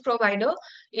service provider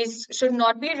should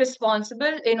not be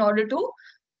responsible in order to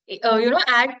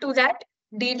add to that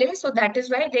delay. So that is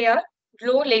why they are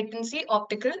low latency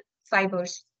optical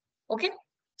fibers. Okay,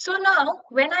 so now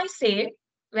when I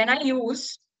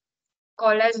use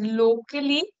called as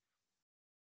locally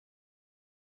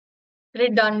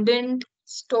redundant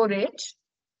storage,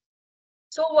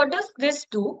 so what does this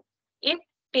do? It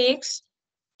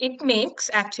makes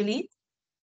actually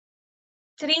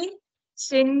three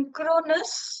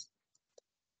synchronous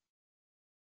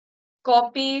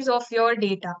copies of your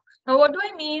data. Now, what do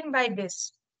I mean by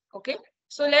this? Okay,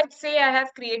 so let's say I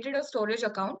have created a storage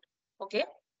account. Okay,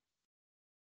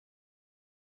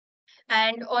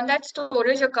 and on that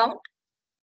storage account,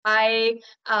 I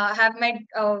have my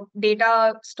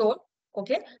data stored.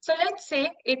 Okay, so let's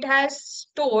say it has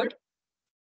stored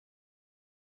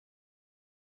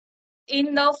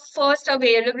in the first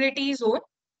availability zone.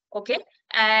 Okay,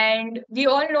 and we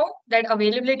all know that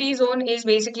availability zone is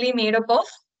basically made up of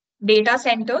data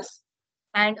centers.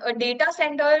 And a data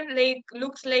center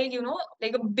looks like,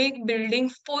 like a big building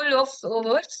full of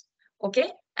servers.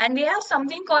 Okay, and we have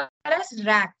something called as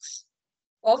racks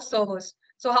of servers.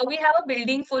 So how we have a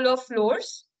building full of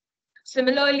floors,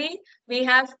 similarly we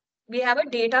have a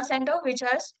data center which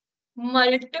has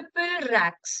multiple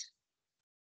racks.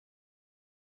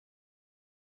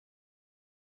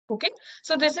 Okay,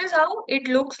 so this is how it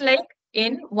looks like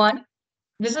in one.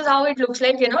 This is how it looks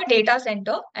like, data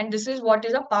center, and this is what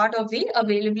is a part of the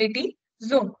availability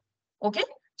zone. Okay,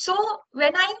 so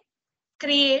when I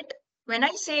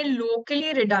say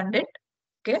locally redundant,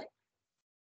 okay,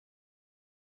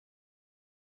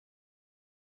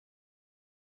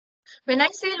 when I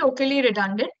say locally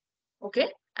redundant, okay,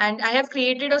 and I have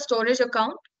created a storage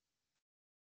account,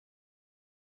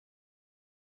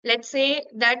 let's say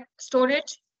that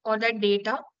storage or that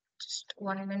data, just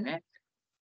 1 minute,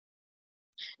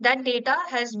 that data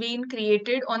has been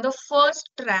created on the first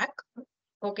track,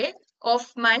 okay,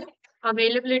 of my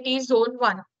availability zone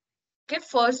 1. Okay,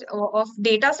 first of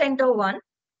data center 1.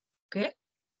 Okay,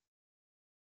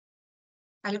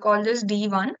 I'll call this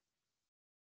D1,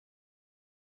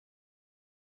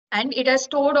 and it is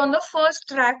stored on the first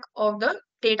track of the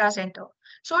data center.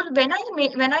 So when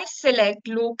I select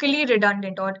locally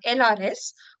redundant or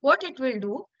LRS, what it will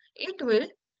do, it will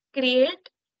create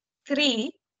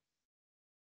three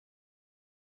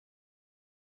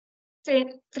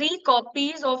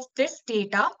copies of this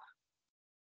data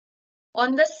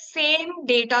on the same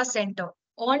data center.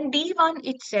 On D1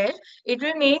 itself, it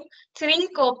will make 3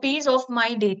 copies of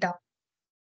my data.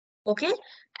 Okay,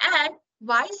 and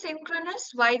why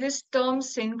synchronous? Why this term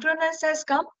synchronous has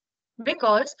come?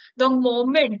 Because the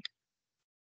moment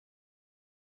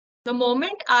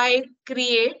I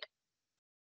create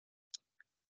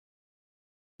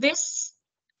this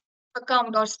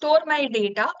account or store my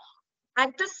data,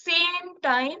 at the same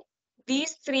time,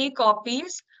 these 3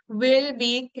 copies will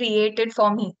be created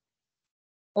for me.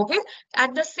 Okay,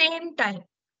 at the same time,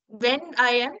 when I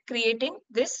am creating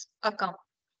this account.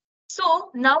 So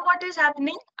now what is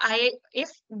happening? If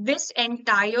this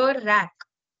entire rack,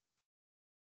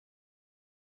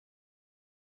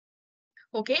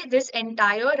 okay, this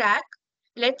entire rack,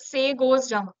 let's say goes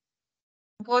down.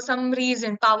 for some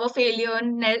reason, power failure,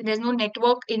 there's no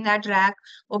network in that rack.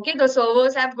 Okay, the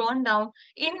servers have gone down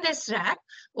in this rack,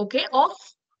 okay, of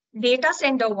data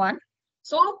center one.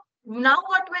 So now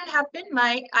what will happen?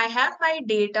 I have my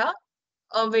data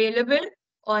available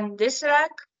on this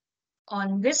rack,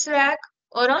 on this rack,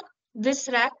 or on this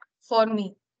rack for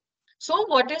me. So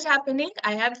what is happening?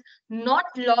 I have not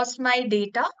lost my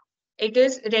data. It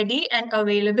is ready and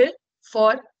available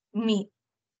for me.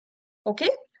 Okay,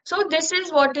 so this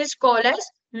is what is called as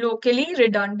locally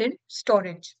redundant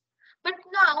storage. But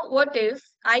now, what if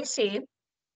I say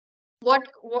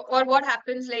what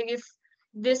happens like if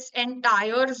this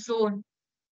entire zone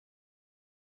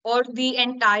or the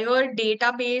entire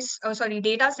database,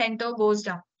 data center goes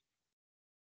down?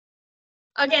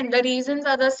 Again, the reasons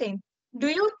are the same. Do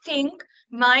you think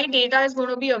my data is going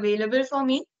to be available for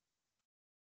me?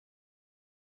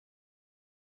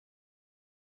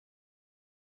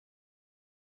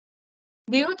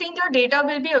 Do you think your data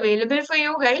will be available for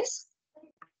you guys?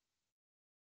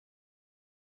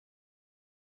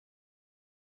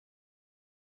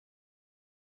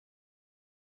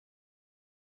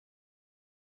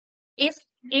 if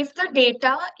if the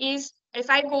data is if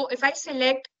I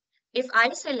select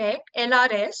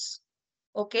LRS,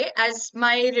 okay, as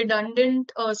my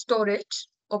redundant storage,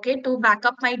 okay, to back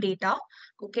up my data,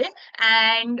 okay,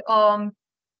 and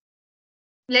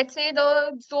let's say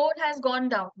the zone has gone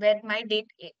down where my data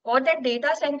or that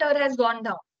data center has gone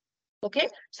down, okay,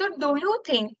 so do you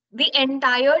think the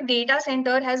entire data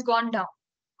center has gone down?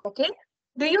 Okay,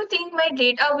 do you think my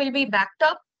data will be backed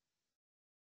up?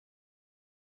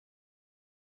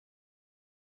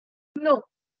 No,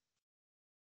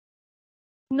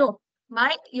 no.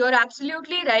 You're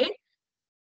absolutely right.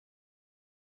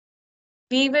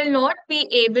 We will not be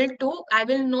able to, I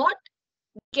will not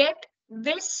get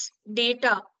this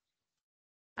data.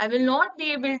 I will not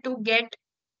be able to get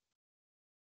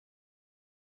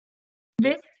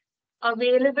this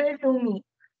available to me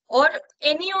or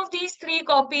any of these three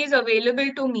copies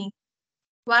available to me.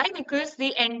 Why? Because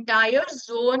the entire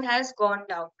zone has gone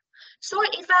down. So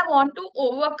if I want to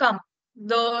overcome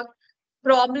the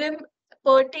problem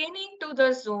pertaining to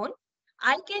the zone,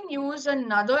 I can use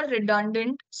another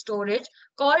redundant storage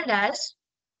called as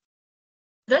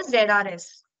the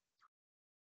ZRS.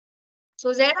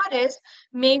 So ZRS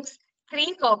makes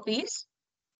three copies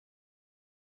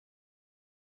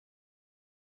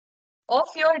of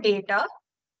your data,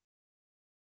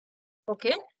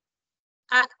 okay,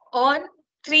 on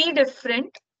three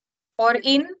different or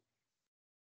in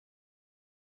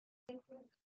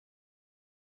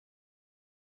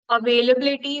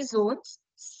availability zones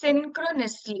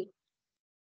synchronously.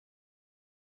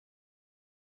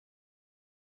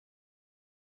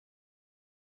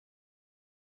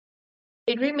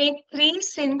 It will make three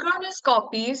synchronous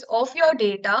copies of your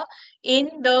data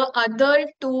in the other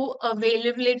two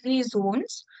availability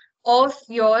zones of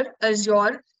your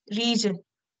Azure region.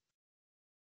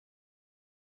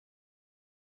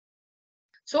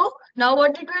 So now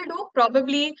what it will do,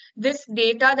 probably this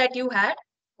data that you had,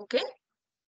 okay,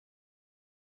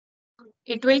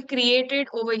 it will create it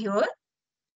over here,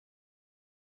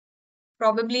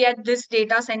 probably at this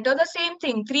data center, the same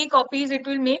thing, three copies it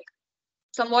will make,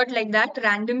 somewhat like that,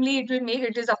 randomly it will make,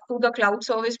 it is up to the cloud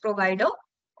service provider,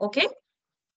 okay,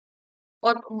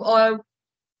 or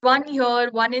one here,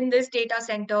 one in this data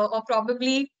center, or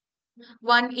probably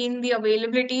one in the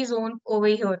availability zone over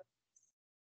here.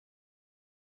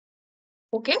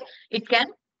 Okay, it can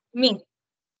mean.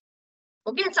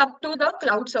 Okay, it's up to the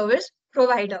cloud service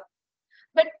provider.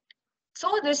 But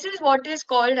so this is what is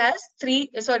called as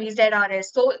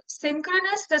ZRS. So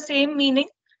synchronous, the same meaning.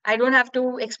 I don't have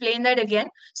to explain that again.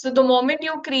 So the moment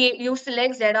you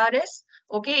select ZRS,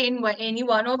 okay, in any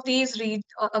one of these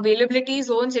availability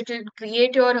zones, it will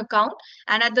create your account,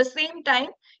 and at the same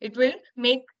time, it will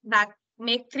make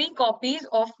three copies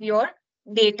of your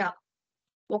data.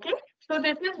 Okay, so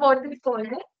this is what is called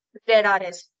as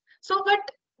ZRS. So, but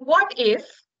what if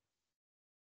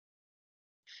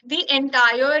the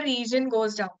entire region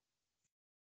goes down?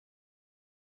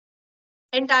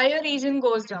 Entire region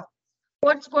goes down.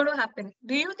 What's going to happen?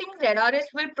 Do you think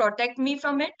ZRS will protect me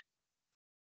from it?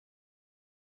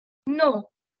 No,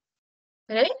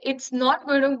 right? It's not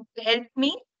going to help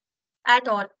me at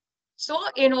all. So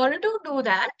in order to do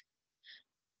that,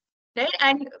 right,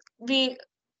 and in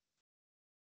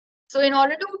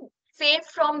order to save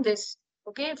from this,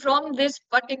 okay, from this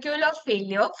particular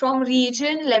failure, from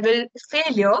region level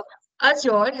failure,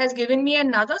 Azure has given me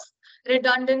another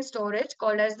redundant storage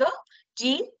called as the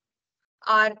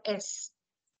GRS.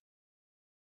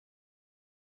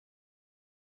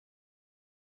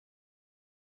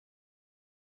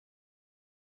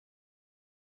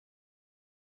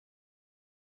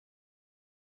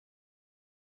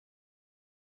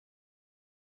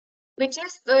 which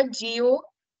is the geo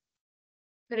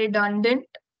redundant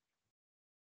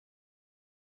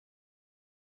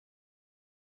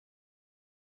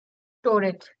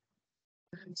storage.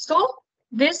 So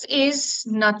this is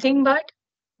nothing but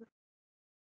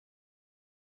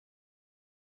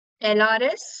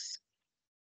LRS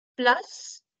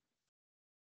plus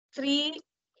 3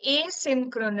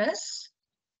 asynchronous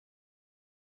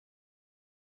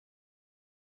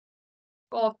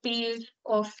copies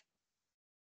of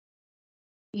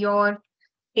your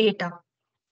data.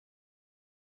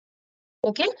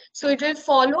 Okay, so it will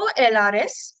follow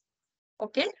LRS.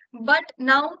 Okay, but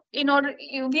now we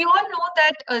all know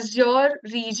that Azure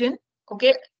region,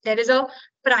 okay, there is a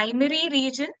primary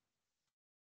region.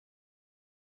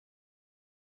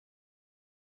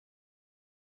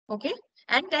 Okay,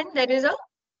 and then there is a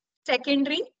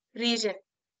secondary region.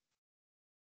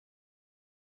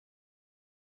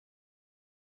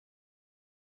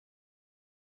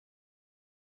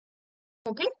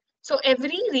 Okay, so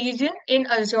every region in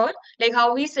Azure, like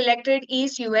how we selected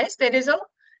East US, there is a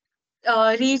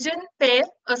region pair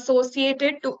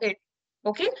associated to it.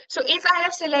 Okay, so if I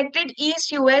have selected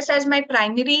East US as my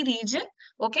primary region,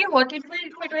 okay, what it will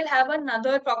do, it will have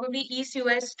another probably East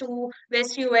US to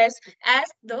West US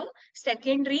as the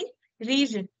secondary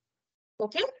region.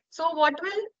 Okay, so what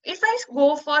will, if I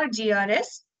go for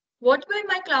GRS, what will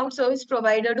my cloud service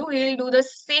provider do? He'll do the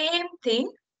same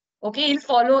thing. Okay, he'll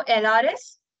follow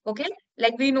LRS. Okay,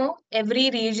 like we know,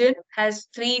 every region has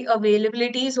 3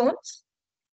 availability zones.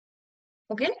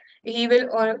 Okay, he will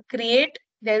create,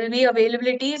 there will be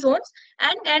availability zones,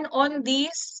 and then on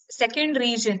these second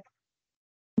region,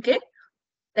 okay,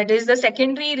 that is the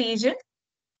secondary region,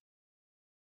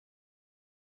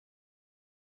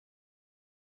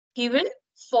 he will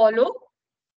follow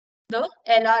the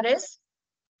LRS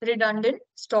redundant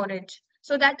storage.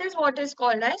 So that is what is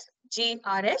called as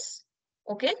GRS.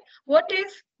 Okay, what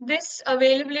if this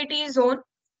availability zone,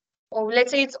 or let's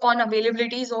say it's on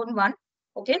availability zone 1,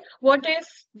 okay, what if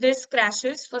this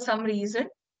crashes for some reason?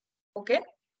 Okay,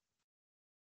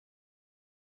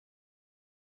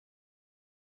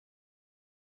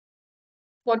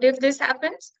 what if this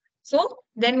happens? So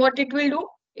then what it will do?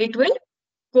 It will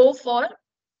go for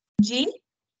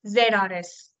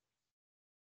GZRS,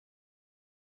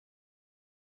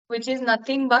 which is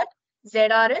nothing but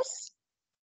ZRS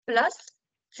plus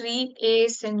 3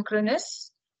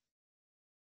 asynchronous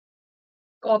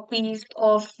copies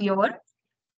of your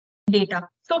data.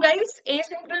 So guys,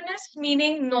 asynchronous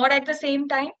meaning not at the same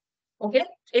time. Okay,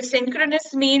 if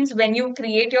synchronous means when you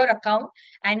create your account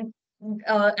and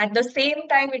at the same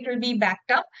time it will be backed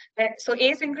up. So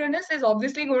asynchronous is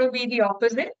obviously going to be the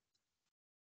opposite.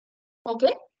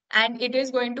 Okay, and it is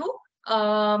going to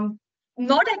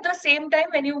not at the same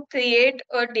time when you create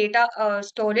a data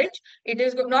storage, it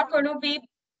is not going to be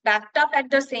backed up at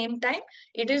the same time.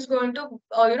 It is going to,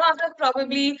 after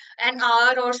probably an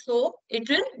hour or so, it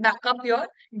will back up your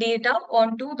data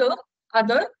onto the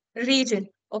other region.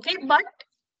 Okay, but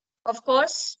of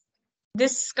course,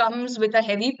 this comes with a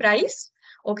heavy price.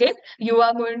 Okay, you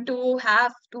are going to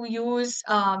have to use,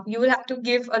 you will have to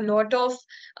give a lot of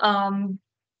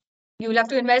you will have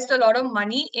to invest a lot of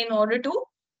money in order to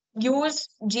use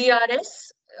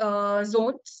GRS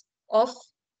zones of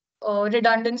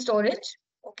redundant storage.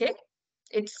 Okay,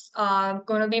 it's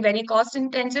going to be very cost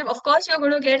intensive. Of course, you're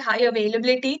going to get high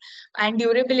availability and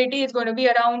durability is going to be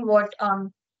around what?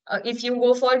 If you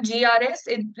go for GRS,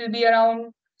 it will be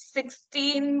around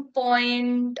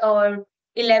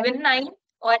 16.119.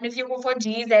 Or if you go for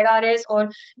GZRS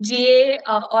or GA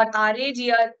or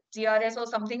GRS or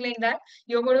something like that,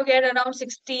 you're going to get around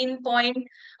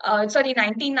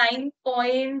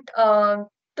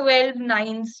 99.12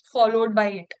 nines followed by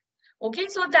it. Okay,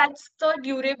 so that's the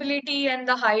durability and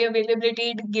the high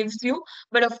availability it gives you.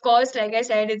 But of course, like I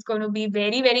said, it's going to be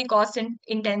very, very cost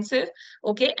intensive.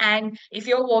 Okay, and if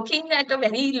you're working at a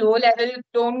very low level,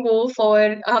 don't go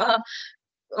for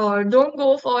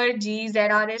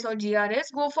GZRS or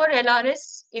GRS, go for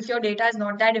LRS if your data is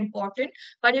not that important.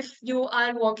 But if you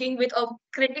are working with a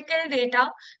critical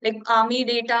data like army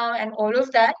data and all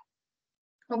of that,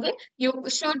 okay, you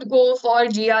should go for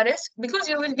GRS because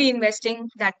you will be investing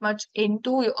that much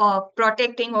into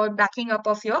protecting or backing up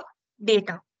of your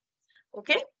data.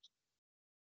 Okay,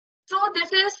 so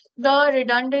this is the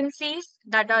redundancies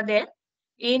that are there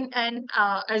in an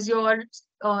Azure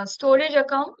storage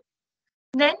account.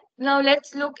 Then now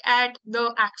let's look at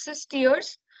the access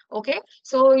tiers. Okay,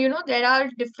 so there are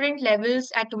different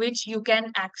levels at which you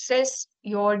can access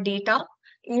your data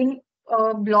in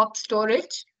block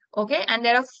storage. Okay, and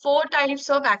there are 4 types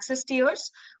of access tiers.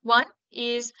 One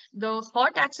is the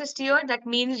hot access tier. That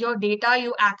means your data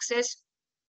you access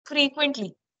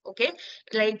frequently. Okay,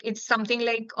 like it's something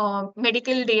like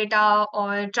medical data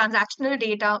or transactional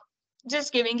data.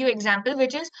 Just giving you example,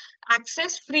 which is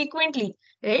accessed frequently,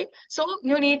 right? So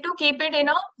you need to keep it in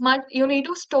a you need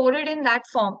to store it in that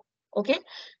form. Okay,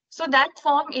 so that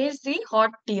form is the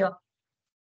hot tier.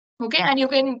 Okay, and you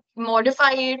can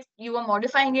modify it, you are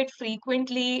modifying it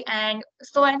frequently and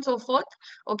so forth.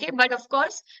 Okay, but of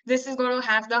course this is going to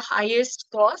have the highest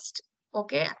cost.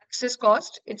 Okay, access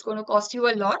cost, it's going to cost you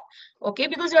a lot. Okay,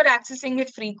 because you're accessing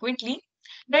it frequently.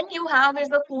 Then you have is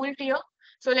the pool tier.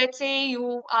 So let's say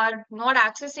you are not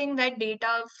accessing that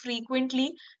data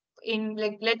frequently, in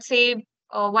like let's say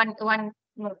one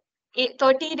no,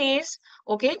 30 days.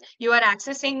 Okay, you are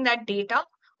accessing that data.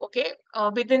 Okay,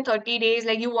 within 30 days,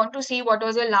 like you want to see what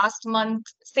was the last month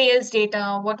sales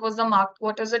data, what was the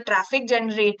what was the traffic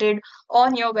generated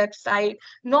on your website,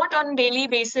 not on daily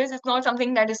basis. It's not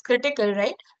something that is critical,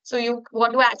 right? So you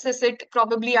want to access it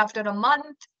probably after a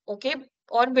month. Okay,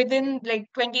 or within like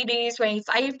 20 days,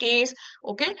 25 days.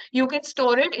 Okay, you can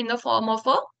store it in the form of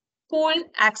a pool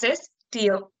access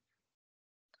tier.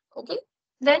 Okay.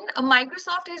 Then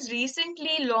Microsoft has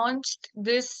recently launched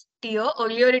this tier.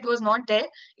 Earlier, it was not there.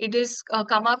 It is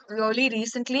come up really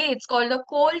recently. It's called a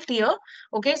cold tier.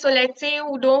 Okay, so let's say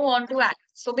you don't want to act.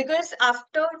 So because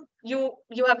after you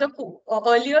have the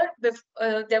earlier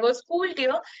there was cool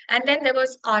tier, and then there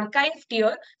was archive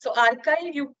tier. So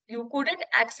archive, you couldn't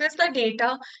access the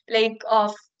data like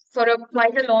for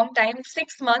quite a long time,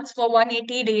 6 months for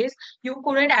 180 days. You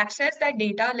couldn't access that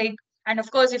data like, and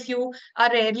of course, if you are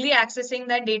rarely accessing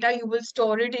that data, you will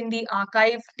store it in the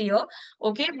archive tier.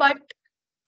 Okay, but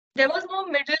there was no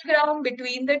middle ground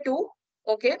between the two.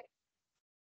 Okay,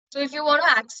 so if you want to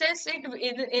access it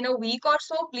in a week or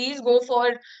so, please go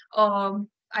for,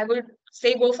 I would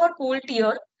say go for cool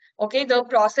tier. Okay, the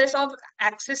process of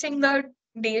accessing the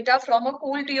data from a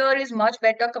cool tier is much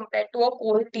better compared to a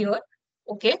cold tier.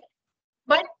 Okay,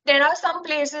 but there are some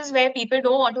places where people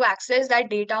don't want to access that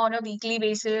data on a weekly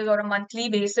basis or a monthly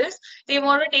basis. They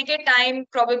want to take a time,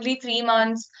 probably 3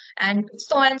 months, and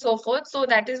so forth. So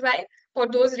that is why, for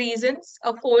those reasons,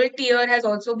 a cold tier has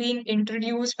also been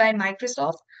introduced by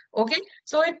Microsoft. Okay,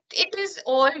 so it is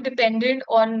all dependent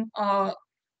on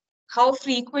how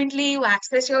frequently you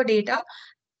access your data.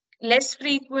 Less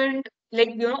frequent, like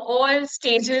all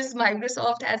stages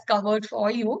Microsoft has covered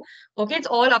for you. Okay, it's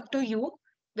all up to you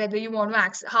whether you want to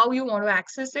access, how you want to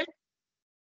access it.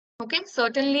 Okay,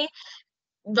 certainly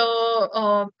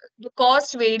the the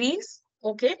cost varies.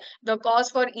 Okay, the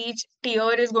cost for each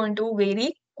tier is going to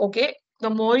vary. Okay, the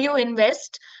more you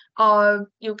invest,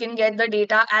 you can get the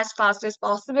data as fast as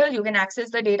possible, you can access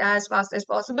the data as fast as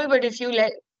possible. But if you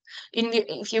let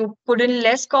if you put in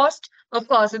less cost, of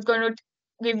course it's going to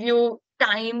give you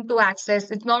time to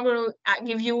access. It's not going to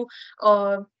give you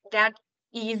that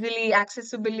easily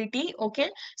accessibility. Okay,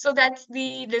 so that's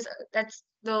that's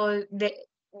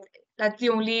that's the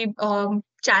only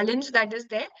challenge that is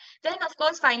there. Then of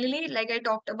course, finally, like I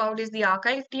talked about, is the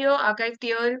archive tier. Archive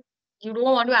tier, you don't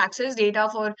want to access data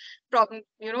for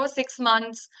 6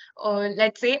 months, or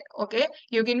let's say. Okay,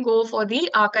 you can go for the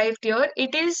archive tier.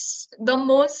 It is the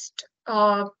most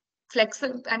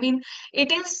flexible. I mean,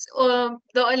 it is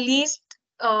the least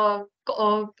I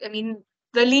mean,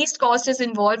 the least cost is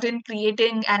involved in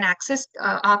creating an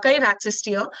archive access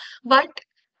tier. But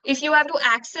if you have to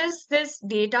access this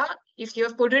data, if you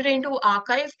have put it into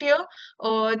archive tier,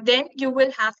 then you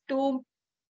will have to,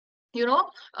 you know,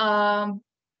 um,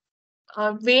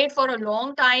 wait for a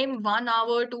long time, 1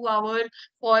 hour, 2 hour,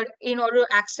 for in order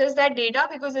to access that data,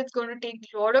 because it's going to take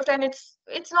a lot of time.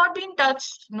 It's not being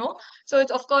touched, no. So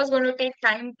it's of course going to take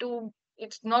time to.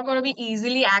 It's not going to be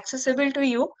easily accessible to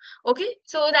you. Okay,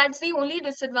 so that's the only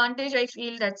disadvantage I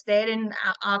feel that's there in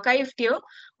archive tier.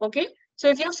 Okay. So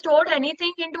if you've stored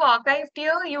anything into archive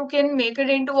tier, you can make it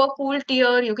into a cool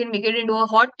tier, you can make it into a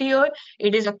hot tier.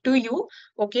 It is up to you.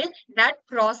 Okay. That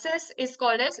process is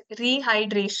called as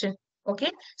rehydration.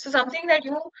 Okay, so something that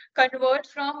you convert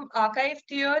from archive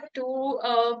tier to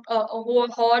a whole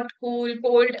hot, cool,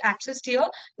 cold access tier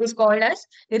is called as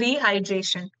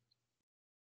rehydration.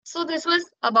 So this was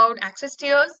about access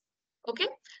tiers. Okay,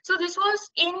 so this was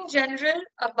in general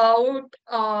about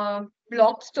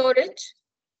blob storage.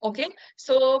 Okay,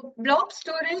 so blob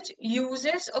storage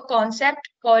uses a concept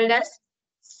called as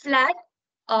flat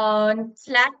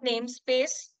flat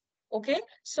namespace. Okay,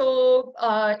 so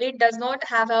it does not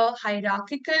have a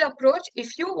hierarchical approach.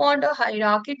 If you want a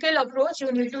hierarchical approach,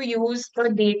 you need to use the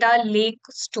data lake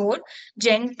store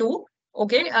Gen 2.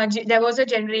 Okay, there was a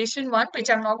generation one, which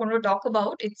I'm not going to talk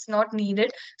about. It's not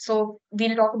needed. So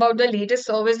we'll talk about the latest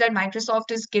service that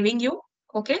Microsoft is giving you.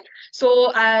 Okay,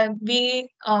 so we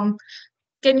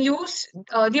can use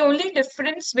the only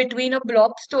difference between a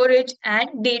blob storage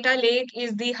and data lake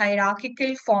is the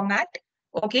hierarchical format.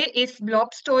 Okay, if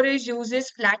blob storage uses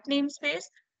flat namespace,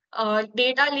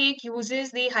 data lake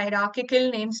uses the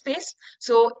hierarchical namespace.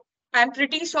 So I'm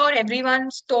pretty sure everyone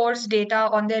stores data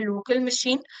on their local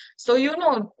machine. So you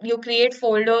create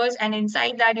folders, and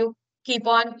inside that you keep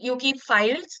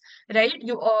files, right?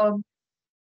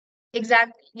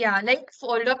 Exactly. Yeah, like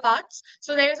folder paths.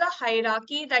 So there is a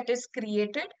hierarchy that is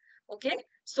created. Okay.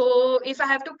 So if I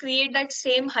have to create that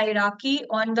same hierarchy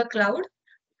on the cloud,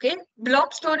 okay,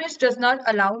 blob storage does not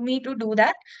allow me to do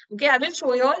that. Okay, I will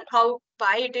show you all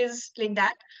why it is like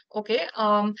that. Okay.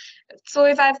 So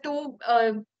if I have to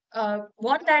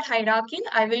want that hierarchy,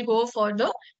 I will go for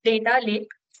the data lake.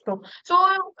 So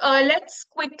let's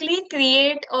quickly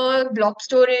create a blob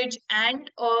storage and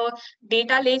a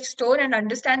data lake store and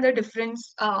understand the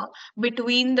difference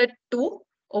between the two.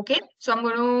 Okay, so I'm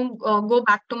going to go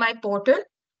back to my portal.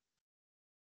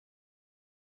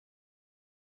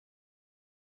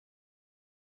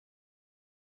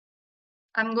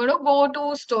 I'm going to go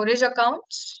to storage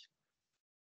accounts.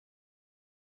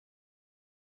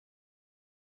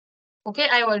 Okay,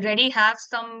 I already have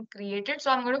some created,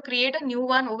 so I'm going to create a new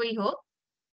one over here.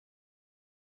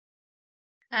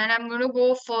 And I'm going to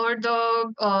go for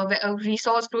the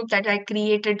resource group that I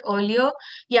created earlier.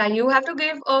 Yeah, you have to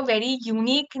give a very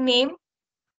unique name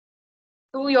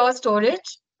to your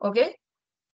storage. Okay,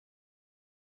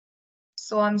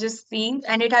 so I'm just seeing,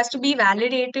 and it has to be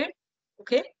validated.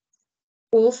 Okay,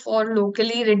 go for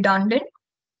locally redundant.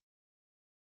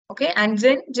 Okay, and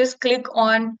then just click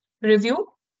on review.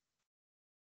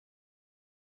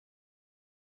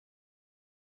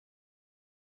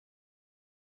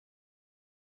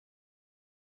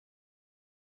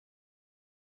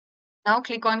 Now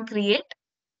click on create.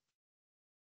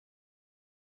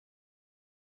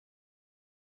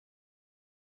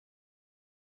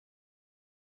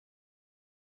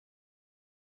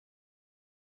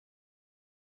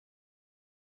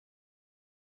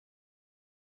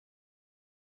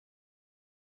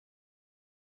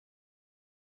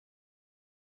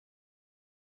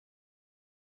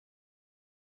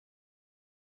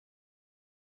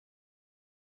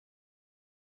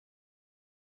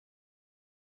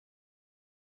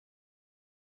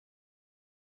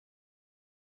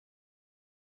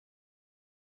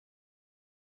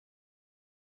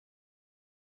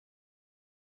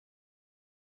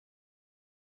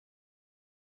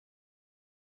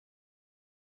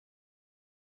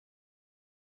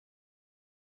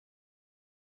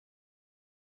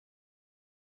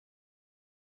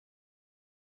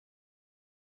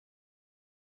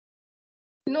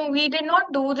 No, we did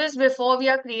not do this before. We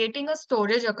are creating a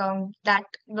storage account. That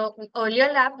the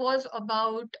earlier lab was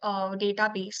about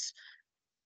database.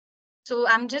 So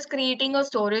I'm just creating a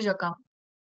storage account.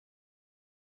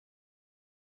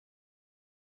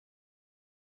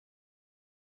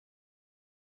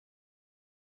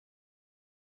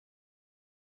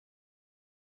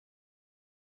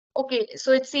 Okay,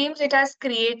 so it seems it has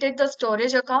created the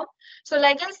storage account. So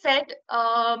like I said,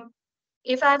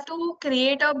 if I have to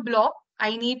create a block,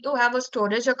 I need to have a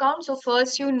storage account. So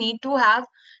first you need to have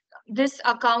this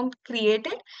account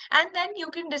created, and then you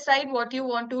can decide what you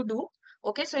want to do.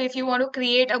 Okay, so if you want to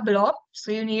create a blob,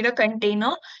 so you need a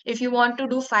container. If you want to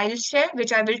do file share,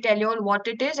 which I will tell you all what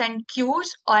it is, and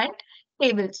queues and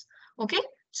tables. Okay,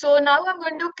 so now I'm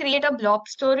going to create a blob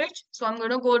storage. So I'm going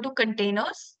to go to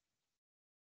containers.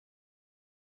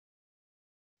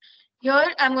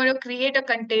 Here, I'm going to create a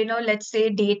container, let's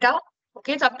say data.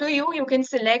 Okay, it's up to you. You can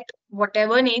select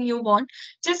whatever name you want.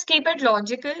 Just keep it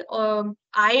logical.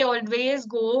 I always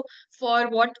go for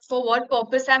what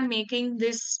purpose I'm making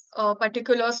this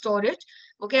particular storage.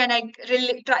 Okay, and I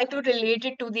try to relate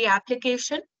it to the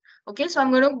application. Okay, so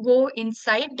I'm going to go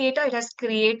inside data. It has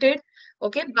created.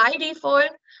 Okay, by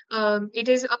default, it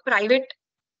is a private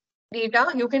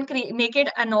data. You can make it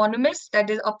anonymous. That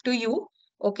is up to you.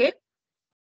 Okay.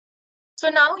 So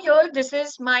now here, this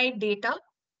is my data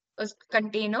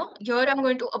container. Here I'm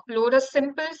going to upload a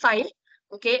simple file,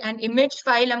 okay, an image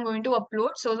file I'm going to upload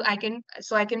so I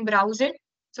can browse it.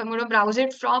 So I'm going to browse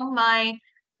it from my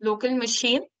local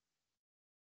machine.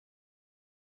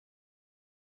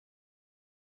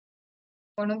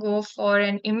 I'm going to go for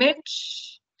an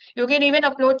image. You can even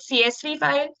upload CSV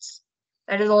files.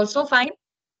 That is also fine.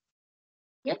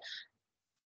 Yeah,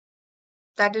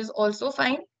 that is also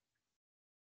fine.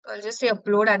 I'll just say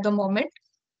upload at the moment.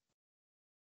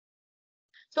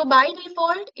 So by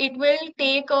default, it will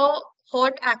take a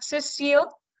hot access here.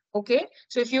 Okay.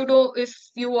 So if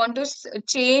you want to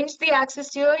change the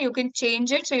access here, you can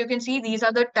change it. So you can see these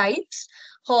are the types: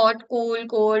 hot, cool,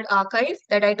 cold, archive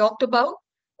that I talked about.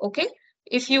 Okay.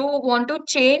 If you want to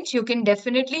change, you can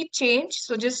definitely change.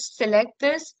 So just select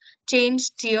this, change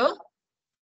tier,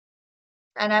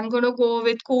 and I'm going to go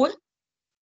with cool.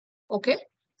 Okay.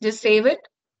 Just save it.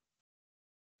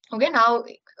 Okay. Now,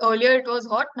 earlier it was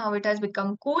hot. Now it has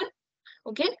become cool.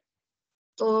 Okay.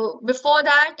 So before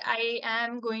that, I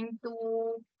am going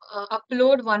to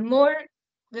upload one more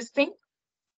this thing.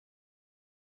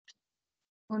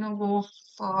 I'm gonna go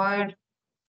for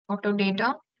auto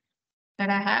data that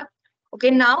I have. Okay,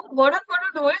 now what I'm going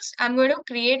to do is I'm going to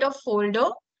create a folder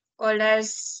called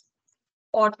as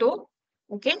auto.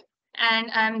 Okay,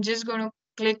 and I'm just going to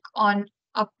click on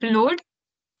upload.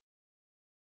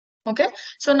 Okay,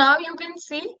 so now you can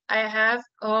see I have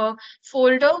a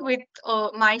folder with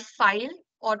my file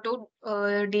auto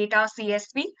data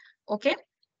CSV. Okay.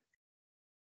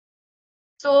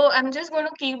 So I'm just going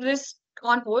to keep this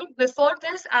on hold. Before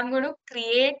this, I'm going to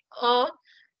create a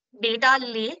data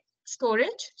lake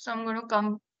storage. So I'm going to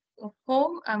come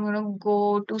home. I'm going to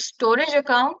go to storage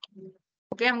account.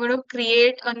 Okay, I'm going to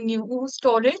create a new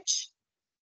storage.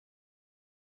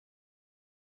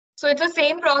 So it's the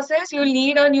same process. You'll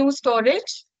need a new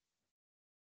storage.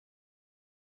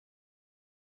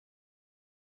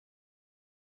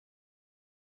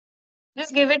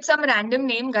 Just give it some random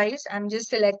name, guys. I'm just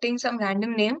selecting some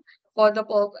random name for the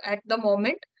at the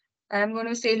moment. I'm going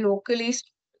to say locally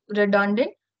redundant.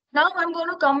 Now I'm going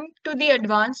to come to the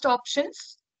advanced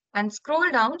options and scroll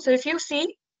down. So if you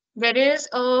see, there is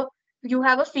you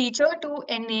have a feature to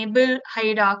enable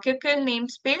hierarchical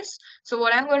namespace. So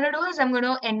what I'm going to do is I'm going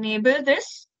to enable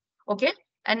this. Okay.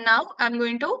 And now I'm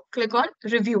going to click on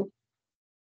review.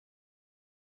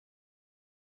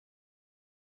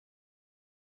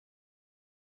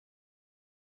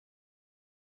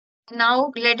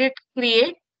 Now let it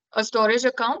create a storage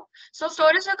account. So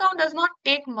storage account does not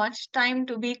take much time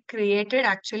to be created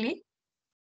actually.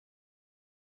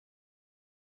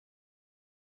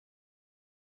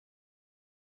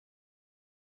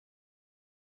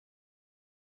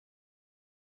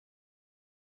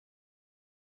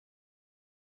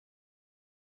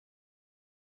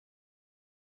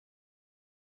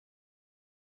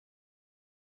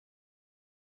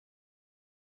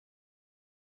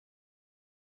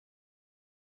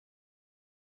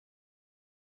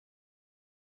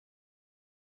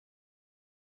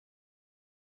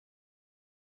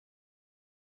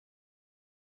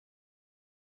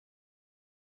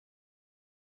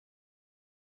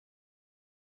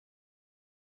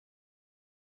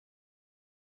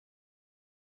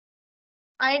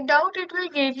 I doubt it will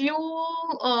give you,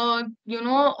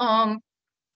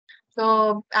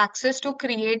 the access to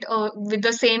create with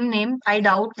the same name. I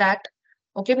doubt that.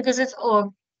 Okay, because it's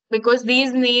because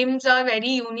these names are very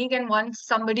unique, and once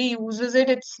somebody uses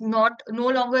it, it's no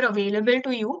longer available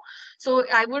to you. So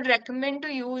I would recommend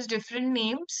to use different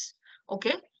names.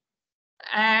 Okay,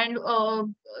 and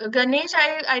Ganesh,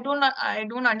 I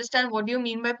don't understand what do you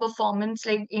mean by performance.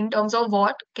 Like in terms of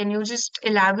what? Can you just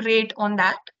elaborate on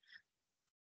that?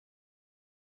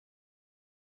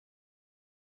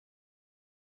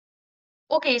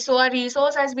 Okay, so a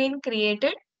resource has been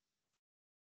created.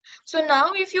 So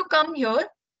now if you come here,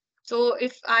 so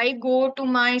if I go to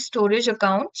my storage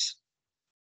accounts,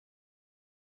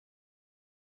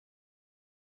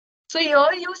 so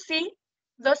here you see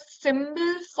the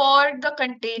symbol for the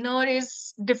container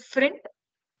is different.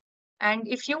 And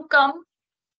if you come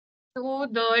to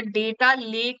the data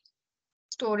lake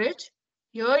storage,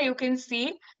 here you can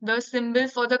see the symbol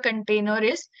for the container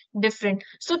is different.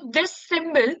 So this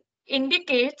symbol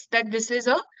indicates that this is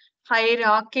a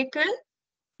hierarchical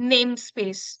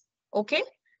namespace. Okay.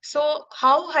 So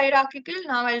how hierarchical?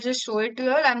 Now I'll just show it to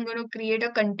you. I'm going to create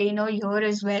a container here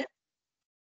as well.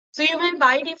 So you will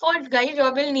by default, guys, you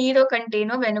will need a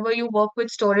container whenever you work with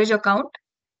storage account.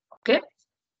 Okay.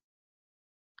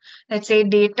 Let's say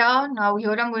data. Now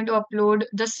here I'm going to upload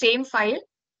the same file.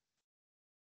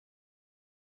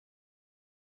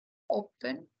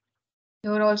 Open.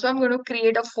 Here also I'm going to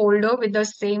create a folder with the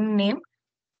same name,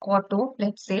 auto,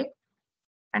 let's say,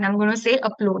 and I'm going to say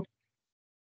upload.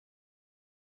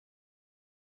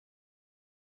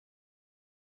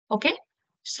 Okay.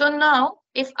 So now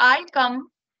if I come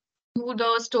to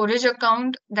the storage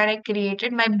account that I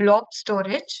created, my block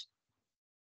storage.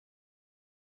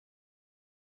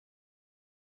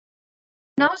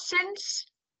 Now, since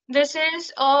this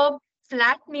is a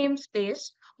flat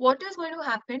namespace, what is going to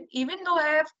happen, even though I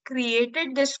have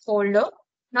created this folder,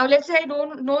 Now let's say I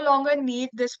don't no longer need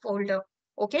this folder.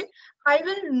 Okay, I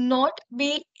will not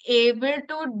be able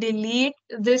to delete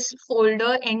this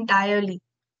folder entirely.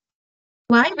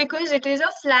 Why? Because it is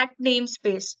a flat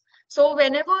namespace. So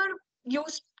whenever you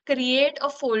create a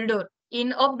folder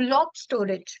in a blob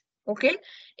storage, okay,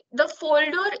 the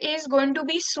folder is going to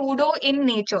be pseudo in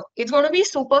nature. It's going to be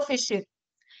superficial.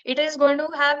 It is going to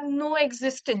have no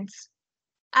existence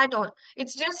at all.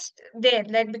 It's just there,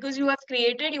 like because you have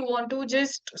created, you want to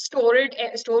just store it,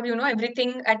 store,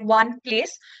 everything at one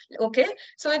place. Okay,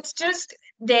 so it's just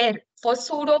there for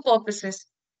pseudo purposes.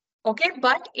 Okay,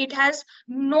 but it has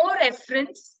no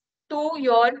reference to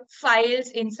your files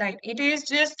inside. It is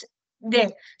just there.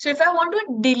 So if I want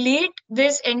to delete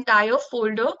this entire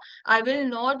folder, I will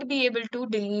not be able to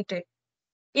delete it.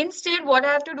 Instead, what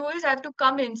I have to do is I have to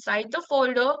come inside the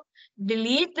folder,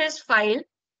 delete this file.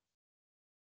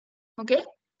 Okay,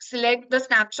 select the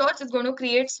snapshots. It's going to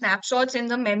create snapshots in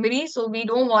the memory, so we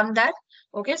don't want that.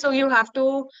 Okay, so you have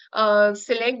to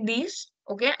select these.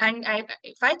 Okay, and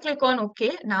if I click on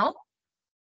OK now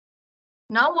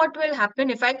what will happen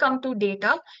if I come to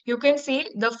data, you can see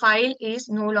the file is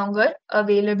no longer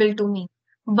available to me.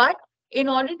 But in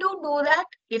order to do that,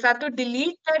 if I have to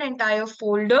delete that entire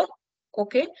folder,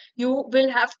 okay, you will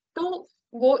have to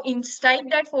go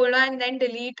inside that folder and then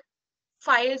delete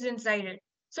files inside it.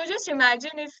 So just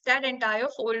imagine if that entire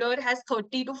folder has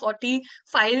 30 to 40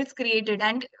 files created.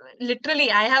 And literally,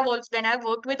 I have also, when I've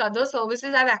worked with other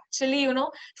services, I've actually,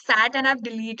 sat and I've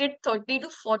deleted 30 to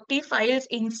 40 files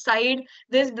inside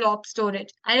this blob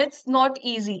storage. And it's not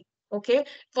easy. Okay.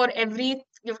 For every,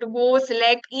 you have to go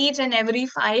select each and every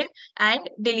file and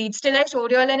delete. Still, I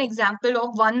showed you all an example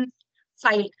of one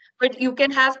file, but you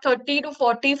can have 30 to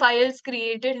 40 files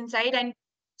created inside and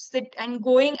sit and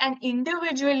going and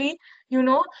individually,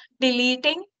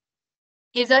 deleting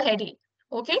is a headache.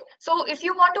 Okay, so if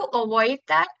you want to avoid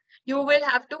that, you will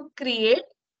have to create,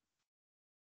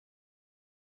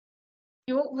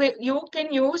 you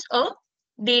can use a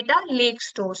data lake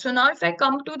store. So now if I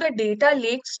come to the data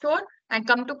lake store and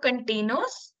come to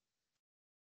containers,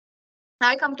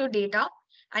 I come to data,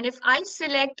 and if I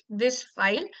select this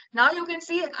file, now you can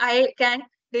see I can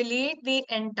delete the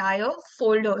entire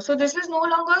folder. So this is no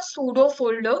longer a pseudo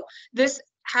folder. This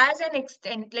has an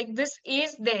extent, like this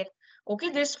is there. Okay,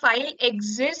 this file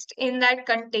exists in that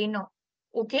container.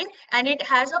 Okay, and it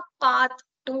has a path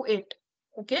to it.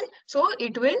 Okay, so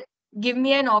it will give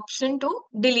me an option to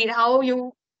delete. How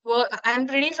you work, I'm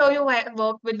pretty sure you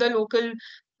work with the local,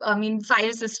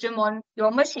 file system on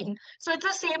your machine. So it's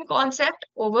the same concept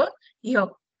over here.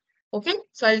 Okay,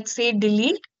 so I'll say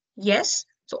delete. Yes.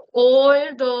 So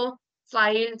all the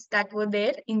files that were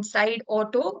there inside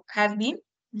auto have been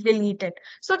deleted.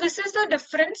 So this is the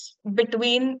difference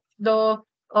between the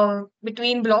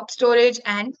between blob storage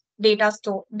and data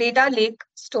lake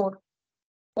store.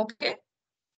 Okay.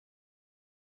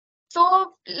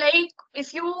 So like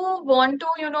if you want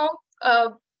to,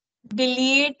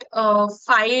 delete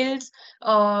files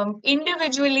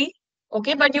individually,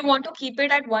 okay, but you want to keep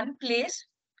it at one place.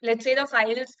 Let's say the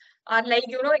files are like,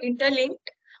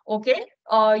 interlinked, okay.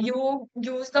 You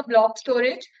use the blob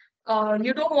storage.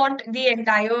 You don't want the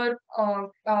entire,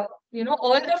 all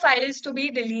the files to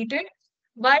be deleted.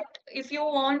 But if you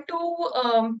want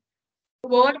to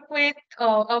work with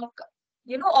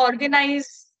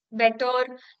organize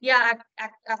better, yeah,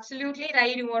 absolutely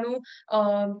right. You want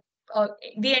to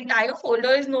the entire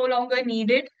folder is no longer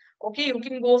needed. Okay, you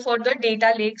can go for the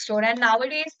data lake store, and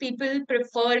nowadays people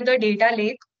prefer the data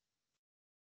lake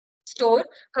store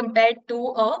compared to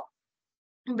a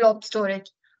blob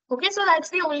storage. Okay, so that's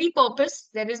the only purpose.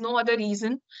 There is no other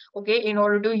reason. Okay, in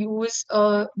order to use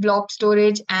a blob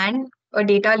storage and a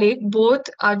data lake, both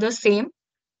are the same.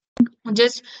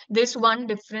 Just this one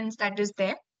difference that is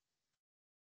there.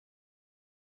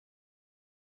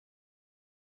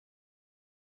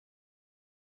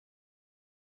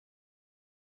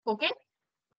 Okay.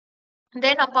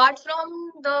 Then apart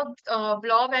from the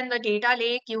blob and the data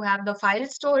lake, you have the file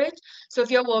storage. So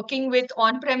if you're working with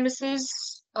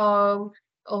on-premises uh,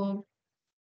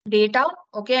 data,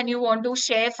 okay, and you want to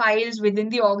share files within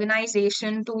the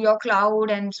organization to your cloud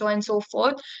and so on and so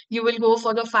forth, you will go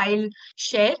for the file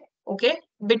share, okay.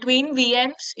 Between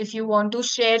VMs, if you want to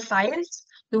share files,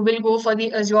 you will go for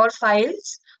the Azure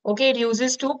files. Okay, it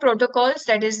uses two protocols,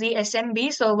 that is the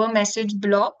SMB, server message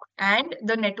block, and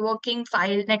the network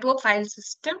file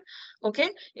system. Okay,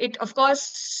 it of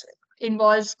course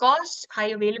involves cost, high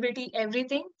availability,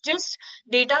 everything. Just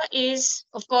data is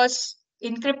of course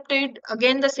encrypted.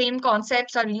 Again, the same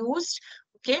concepts are used,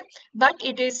 okay, but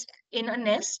it is in a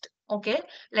nest Okay,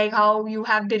 like how you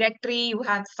have directory, you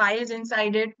have files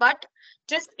inside it, but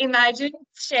just imagine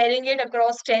sharing it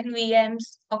across 10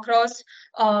 VMs, across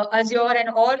Azure and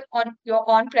all on your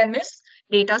on-premise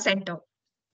data center.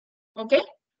 Okay.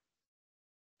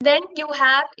 Then you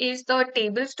have is the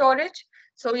table storage.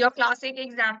 So your classic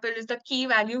example is the key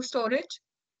value storage.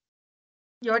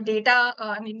 Your data,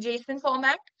 JSON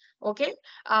format. Okay,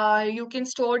 you can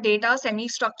store data,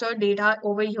 semi-structured data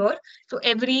over here. So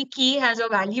every key has a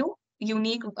value,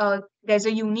 unique. There's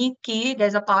a unique key.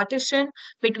 There's a partition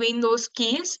between those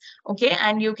keys. Okay,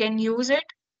 and you can use it.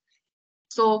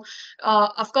 So,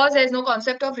 of course, there's no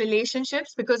concept of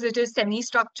relationships because it is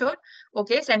semi-structured.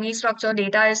 Okay, semi-structured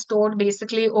data is stored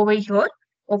basically over here.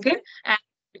 Okay,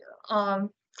 and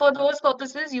for those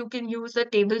purposes, you can use the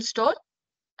table store.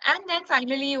 And then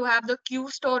finally, you have the queue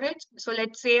storage. So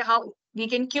let's say how we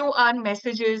can queue our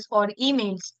messages or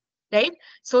emails, right?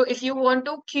 So if you want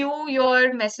to queue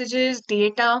your messages,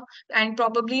 data, and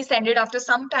probably send it after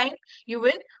some time, you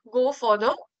will go for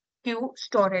the queue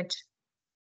storage.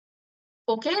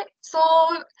 Okay, so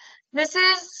this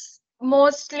is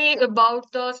mostly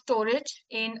about the storage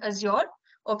in Azure.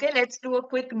 Okay, let's do a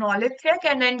quick knowledge check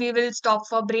and then we will stop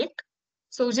for break.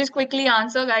 So just quickly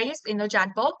answer, guys, in the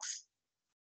chat box.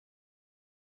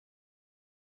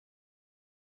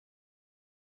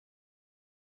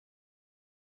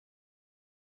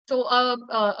 So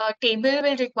a table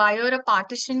will require a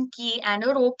partition key and a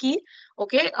row key,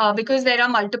 okay, because there are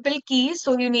multiple keys,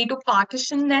 so you need to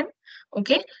partition them,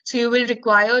 okay. So you will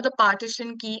require the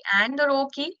partition key and the row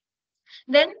key.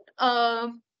 Then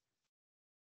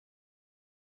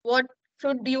what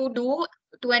should you do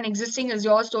to an existing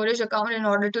Azure storage account in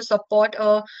order to support,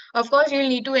 of course, you'll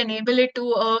need to enable it to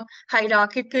a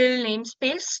hierarchical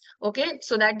namespace, okay,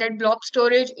 so that blob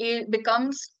storage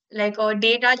becomes like a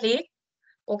data lake.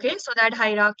 Okay, so that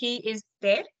hierarchy is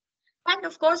there. And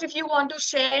of course, if you want to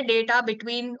share data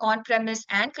between on-premise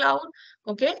and cloud,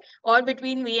 okay, or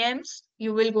between VMs,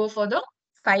 you will go for the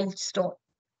file store.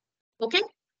 Okay,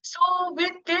 so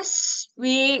with this,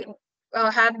 we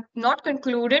have not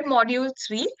concluded module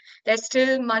 3. There's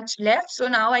still much left. So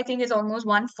now I think it's almost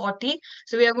 1:40.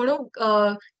 So we are going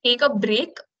to take a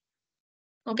break,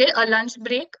 okay, a lunch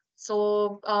break.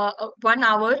 So a 1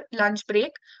 hour lunch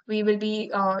break we will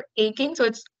be taking. So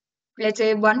it's, let's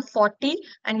say, 1:40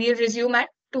 and we'll resume at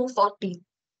 2:40.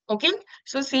 Okay,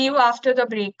 so see you after the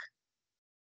break.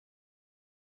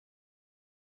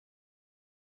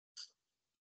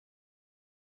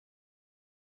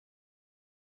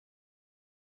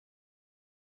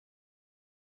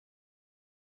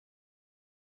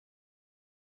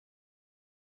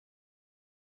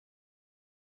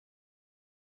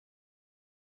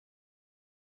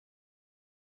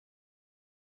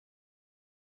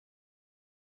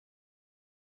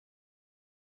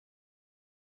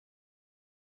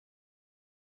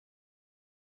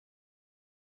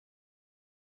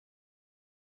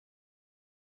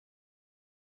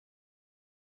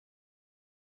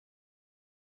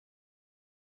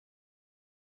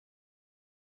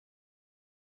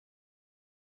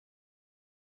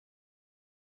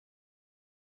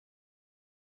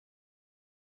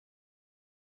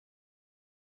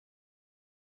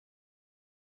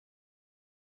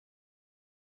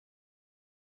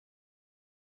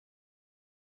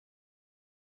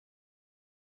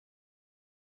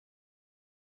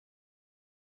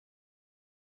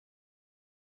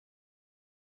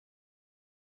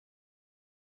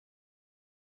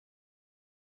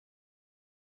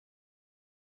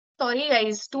 Sorry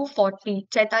guys, 2:40.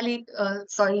 Chaitali,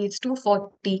 sorry, it's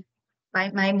 2:40.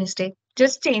 My mistake.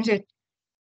 Just change it.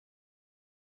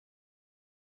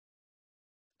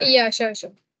 Yeah, sure,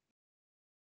 sure.